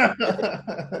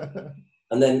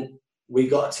 And then we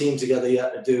got a team together you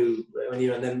had to do, when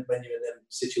you're in them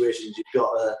situations, you've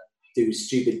got to do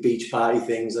stupid beach party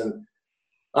things, and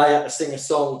I had to sing a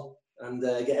song and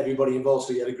get everybody involved.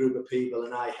 So you had a group of people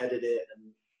and I headed it, and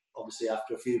obviously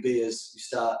after a few beers you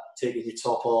start taking your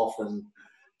top off and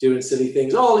doing silly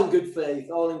things, all in good faith,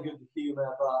 all in good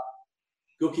humour, but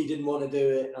Gookie didn't want to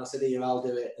do it, and I said, here, I'll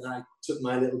do it, and I took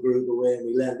my little group away and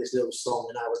we learned this little song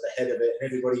and I was the head of it and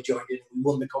everybody joined in and we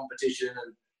won the competition.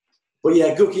 But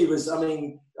yeah, Gookie was, I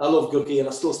mean, I love Gookie and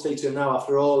I still speak to him now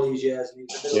after all these years. And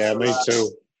yeah, me too.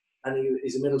 And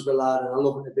he's a Middlesbrough lad, and I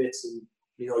love him to bits. And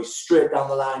you know, he's straight down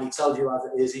the line. He tells you as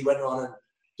it is. He went on and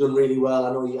done really well.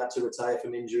 I know he had to retire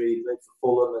from injury. He played for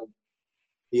Fulham, and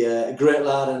yeah, a great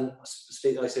lad. And I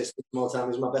speak all the time. He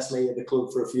was my best mate at the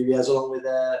club for a few years, along with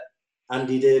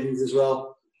Andy Davies as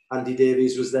well. Andy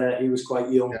Davies was there. He was quite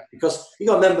young, because you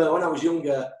got to remember when I was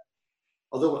younger.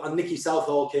 Although Nicky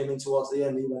Southall came in towards the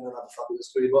end, he went on had a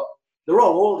fabulous career. But they're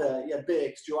all older. You had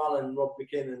Bakes, Joe Allen, Rob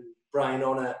McKinnon, Brian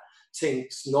Honor,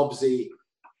 Tinks, Nobsy,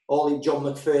 John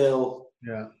McPhail,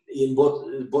 Ian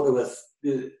Butterworth,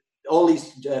 all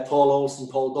these, Paul Olsen,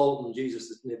 Paul Dalton, Jesus,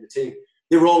 the team.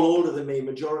 They were all older than me.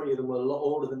 Majority of them were a lot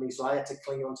older than me, so I had to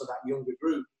cling on to that younger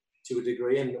group to a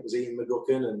degree. And it was Ian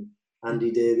McGuckin and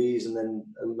Andy Davies, and then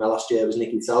my last year was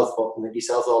Nicky Southall.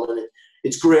 And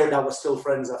it's great that we're still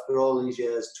friends after all these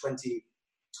years.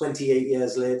 28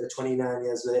 years later, 29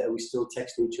 years later, we still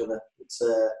text each other. It's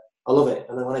I love it.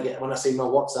 And then when I see my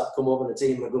WhatsApp come up and the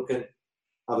team McGuckin,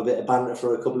 have a bit of banter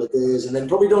for a couple of days, and then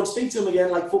probably don't speak to him again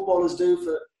like footballers do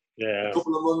for a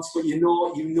couple of months. But you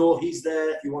know he's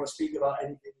there. If you want to speak about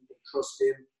anything, you can trust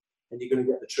him, and you're going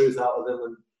to get the truth out of him.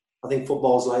 And I think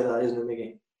football's like that, isn't it,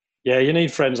 Mickey? Yeah, you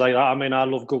need friends like that. I mean, I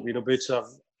love Gookie to bits. I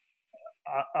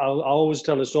always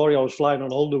tell a story. I was flying on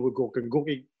holiday with Gookie, and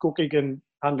Gookie can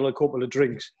handle a couple of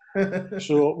drinks.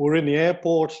 So we're in the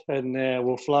airport, and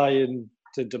we're flying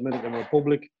to Dominican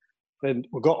Republic, and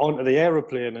we got onto the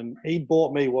aeroplane, and he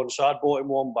bought me one, so I bought him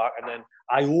one back, and then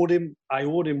I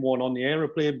owed him one on the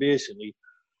aeroplane basically.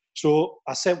 So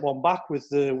I sent one back with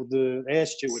the air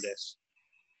stewardess,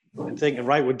 and thinking,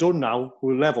 right, we're done now,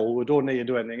 we're level, we don't need to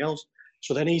do anything else.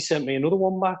 So then he sent me another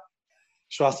one back.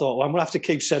 So I thought, well, I'm going to have to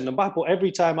keep sending them back. But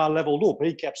every time I levelled up,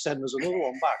 he kept sending us another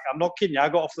one back. I'm not kidding you. I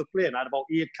got off the plane. I had about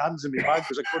 8 cans in my bag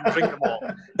because I couldn't drink them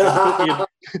all.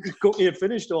 Gookie had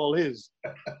finished all his.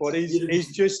 But he's do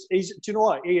you know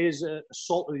what? He is a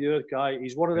salt of the earth guy.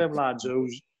 He's one of them lads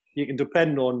who's you can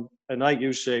depend on. And like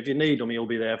you say, if you need him, he'll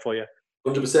be there for you.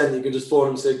 100%. You can just phone him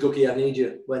and say, Gookie, I need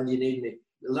you. When do you need me?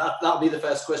 That'll be the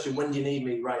first question. When do you need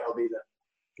me? Right, I'll be there.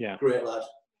 Yeah. Great lad.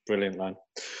 Brilliant, man.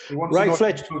 He wants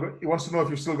to know if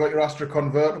you've still got your Astra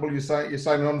convertible you're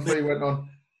signing on for. You went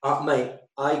on. Mate,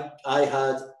 I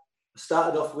had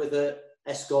started off with a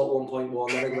Escort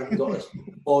 1.1, then I went and got a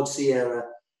Ford Sierra,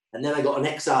 and then I got an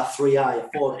XR3i, a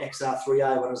Ford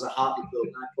XR3i when I was at Hartlepool,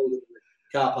 and I pulled it in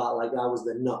the car park like I was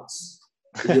the nuts.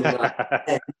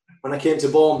 When I came to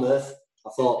Bournemouth, I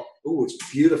thought, oh,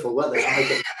 it's beautiful weather. I might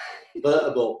get a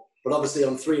convertible. But obviously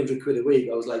on 300 quid a week,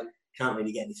 I was like, can't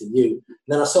really get anything new. And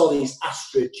then I saw these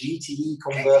Astra GTE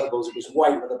convertibles. It was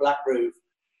white with a black roof.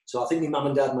 So I think my mum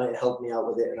and dad might have helped me out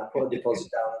with it, and I put a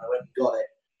deposit down and I went and got it.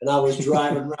 and I was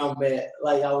driving around, mate,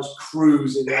 like I was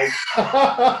cruising, like,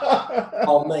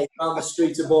 oh, mate, around the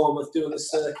streets of Bournemouth doing the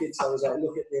circuits. I was like,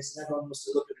 look at this, and everyone must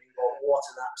have looked at me and go, what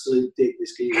an absolute dick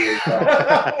this geezer is.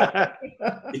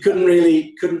 You couldn't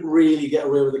really get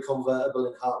away with a convertible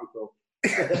in Hartlepool.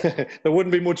 There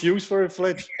wouldn't be much use for it,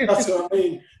 Fletch. That's what I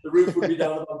mean. The roof would be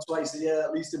down about twice a year,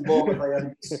 at least in Bournemouth. I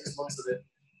had 6 months of it.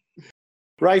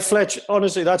 Right, Fletch,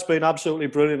 honestly, that's been absolutely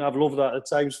brilliant. I've loved that. At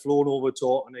times flown over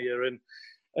talking to you,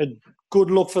 and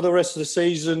good luck for the rest of the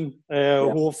season.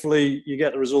 Hopefully you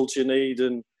get the results you need.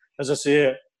 And as I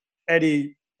say,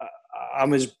 Eddie,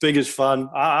 I'm his biggest fan.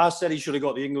 I said he should have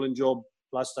got the England job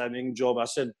last time, the England job. I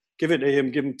said, give it to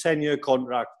him, give him a 10-year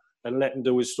contract and let him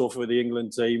do his stuff with the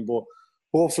England team. But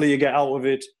hopefully you get out of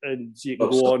it and you can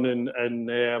go on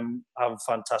and have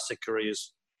fantastic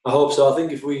careers. I hope so. I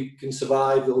think if we can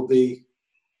survive, it'll be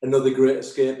another great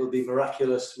escape. It'll be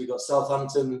miraculous. We've got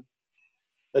Southampton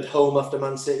at home after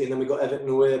Man City, and then we've got Everton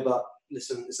away. But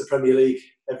listen, it's the Premier League.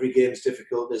 Every game's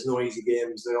difficult. There's no easy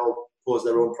games. They all pose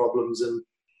their own problems. And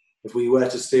if we were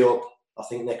to stay up, I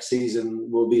think next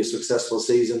season will be a successful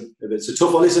season. If it's a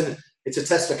tough one, listen, it's a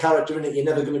test of character, isn't it? You're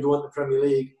never going to go into the Premier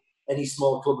League, any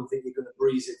small club, and think you're going to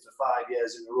breeze it for 5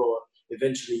 years in a row.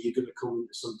 Eventually, you're going to come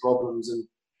into some problems. And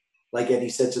like Eddie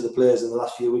said to the players in the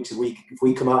last few weeks, if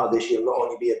we come out of this, you'll not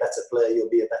only be a better player, you'll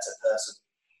be a better person.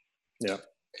 Yeah.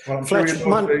 Well, I'm Fletch,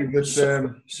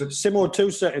 Simo,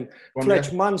 2 seconds.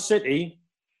 Fletch, Man City,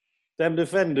 them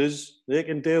defenders, they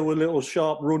can deal with little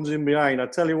sharp runs in behind. I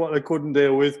tell you what they couldn't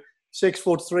deal with.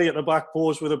 6'3" at the back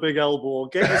post with a big elbow.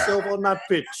 Get yourself on that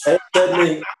pitch.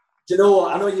 Do you know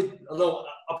what? I know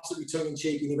absolutely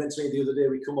tongue-in-cheek, and you mentioned me the other day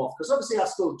we come off. Because obviously I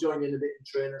still join in a bit in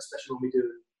training, especially when we do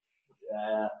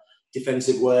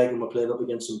defensive work and we're playing up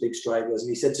against some big strikers. And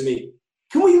he said to me,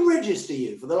 can we register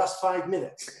you for the last 5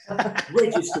 minutes?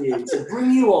 Register you to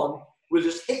bring you on. We'll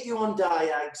just hit you on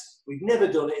diags. We've never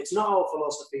done it. It's not our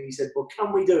philosophy. He said, but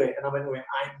can we do it? And I went,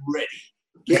 I'm ready.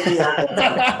 Get me out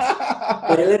there.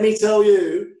 But let me tell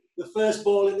you, the first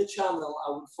ball in the channel,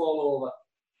 I would fall over.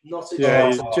 Not a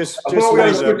chance. I thought we had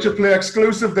a switch to play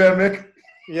exclusive there, Mick.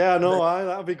 Yeah, no,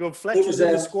 that'd be good. Fletch is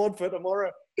in the squad for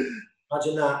tomorrow.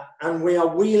 Imagine that. And we are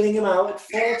wheeling him out at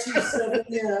 47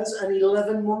 years and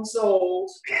 11 months old.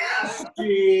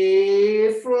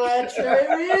 Steve Fletcher,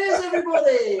 here he is,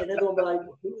 everybody. And everyone will be like,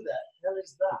 who the hell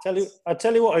is that? I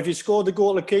tell you what, if you scored the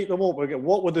goal to keep them up,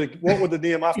 what would the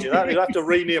name after that? You'd have to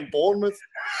rename Bournemouth.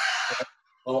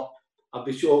 Well, I'll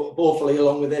be sure, hopefully,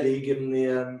 along with Eddie, give him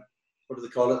the, what do they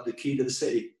call it, the key to the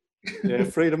city. Yeah,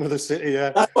 freedom of the city, yeah.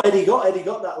 That's what Eddie got. Eddie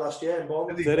got that last year in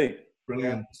Bournemouth. Did he?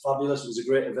 Brilliant. Yeah, it's fabulous. It was a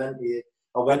great event.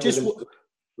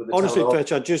 Honestly,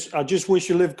 Fletch, I just wish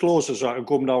you lived closer so I could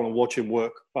come down and watch him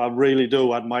work. I really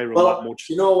do admire him that much.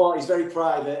 You know what? He's very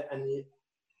private, and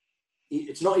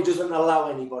it's not he doesn't allow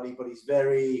anybody, but he's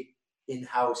very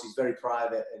in-house. He's very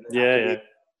private. And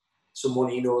someone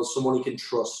he knows, someone he can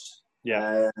trust.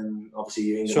 Yeah.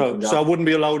 Obviously, so I wouldn't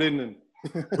be allowed in then.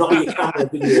 Not with your camera,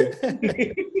 did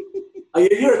you?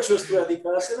 You're a trustworthy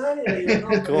person, aren't you?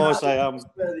 Of course I am.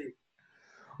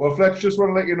 Well, Fletch, just want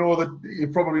to let you know that you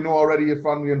probably know already, your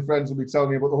family and friends will be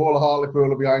telling you, but the whole of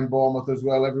Hartlepool are behind Bournemouth as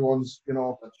well. Everyone's,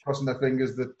 crossing their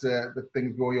fingers that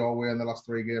things go your way in the last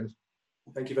 3 games.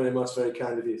 Thank you very much. Very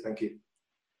kind of you. Thank you.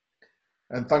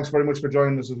 And thanks very much for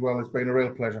joining us as well. It's been a real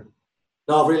pleasure.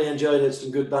 No, I've really enjoyed it. Some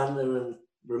good banter and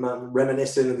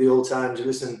reminiscing of the old times. You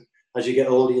listen, as you get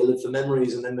older, you live for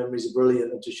memories, and then memories are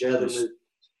brilliant. And to share them with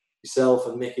yourself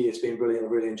and Mickey, it's been brilliant.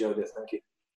 I've really enjoyed it. Thank you.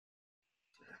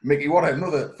 Mickey, what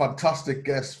another fantastic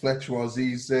guest Fletch was.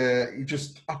 He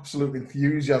just absolute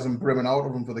enthusiasm brimming out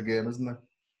of him for the game, isn't there?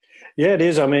 Yeah, it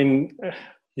is. I mean,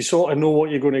 you sort of know what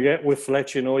you're going to get with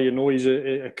Fletch. You know he's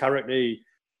a character.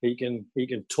 He can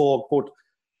talk, but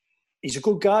he's a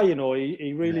good guy.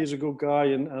 He really is a good guy.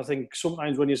 And I think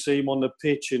sometimes when you see him on the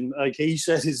pitch, and like he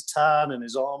said, his tan and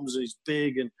his arms, he's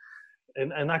big, and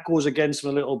that goes against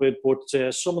him a little bit. But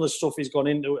some of the stuff he's gone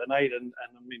into tonight, and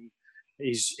I mean.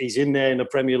 He's in there in the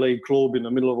Premier League club in the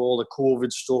middle of all the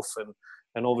COVID stuff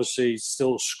and obviously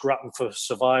still scrapping for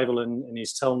survival and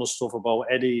he's telling us stuff about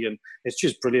Eddie and it's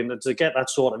just brilliant. And to get that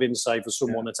sort of insight for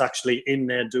someone that's actually in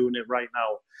there doing it right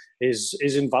now is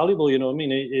invaluable, you know what I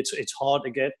mean? It's hard to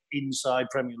get inside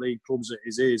Premier League clubs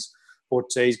as it is, but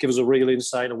he's given us a real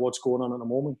insight of what's going on at the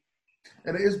moment.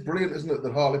 And it is brilliant, isn't it,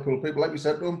 that Hartlepool people, like we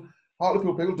said to him,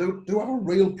 Hartlepool people do have a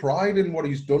real pride in what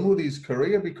he's done with his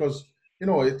career because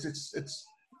it's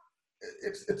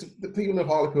the people of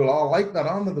Hartlepool are like that,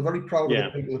 aren't they? They're very proud of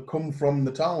the people that come from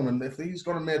the town. And if he's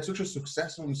gone and made such a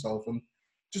success of himself, and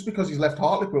just because he's left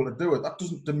Hartlepool to do it, that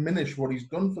doesn't diminish what he's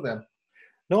done for them.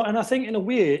 No, and I think in a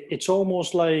way it's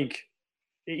almost like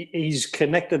he's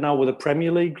connected now with the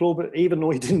Premier League club, even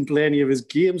though he didn't play any of his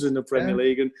games in the Premier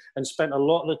League and spent a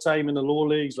lot of the time in the lower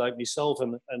leagues, like myself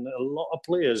and a lot of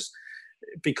players.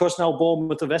 Because now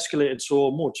Bournemouth have escalated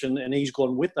so much and he's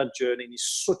gone with that journey, and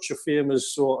he's such a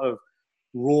famous sort of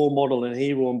role model and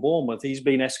hero in Bournemouth. He's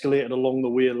been escalated along the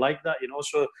way like that,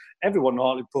 so everyone in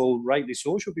Hartlepool, rightly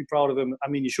so, should be proud of him. I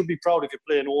mean, you should be proud if you're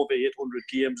playing over 800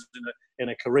 games in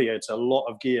a career. It's a lot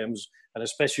of games, and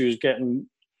especially who's getting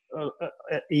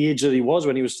at the age that he was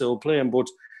when he was still playing. But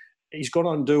he's gone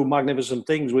on to do magnificent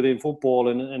things within football,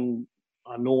 and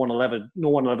no one will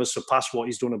ever surpass what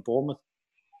he's done at Bournemouth.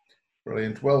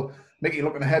 Brilliant. Well, Mickey,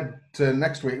 looking ahead to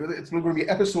next week, it's going to be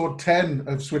episode 10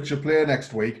 of Switch Your Play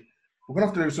next week. We're going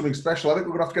to have to do something special. I think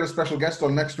we're going to have to get a special guest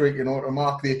on next week, to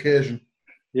mark the occasion.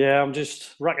 Yeah, I'm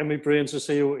just racking my brains to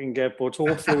see who we can get, but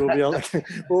hopefully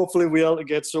we'll be able to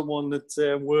get someone that's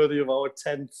worthy of our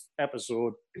 10th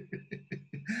episode.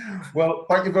 Well,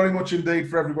 thank you very much indeed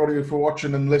for everybody for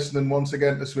watching and listening once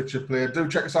again to Switch Your Play. Do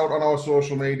check us out on our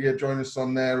social media. Join us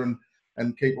on there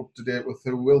and keep up to date with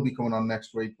who will be coming on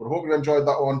next week. But I hope you enjoyed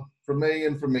that one from me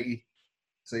and from Mickey.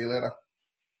 See you later.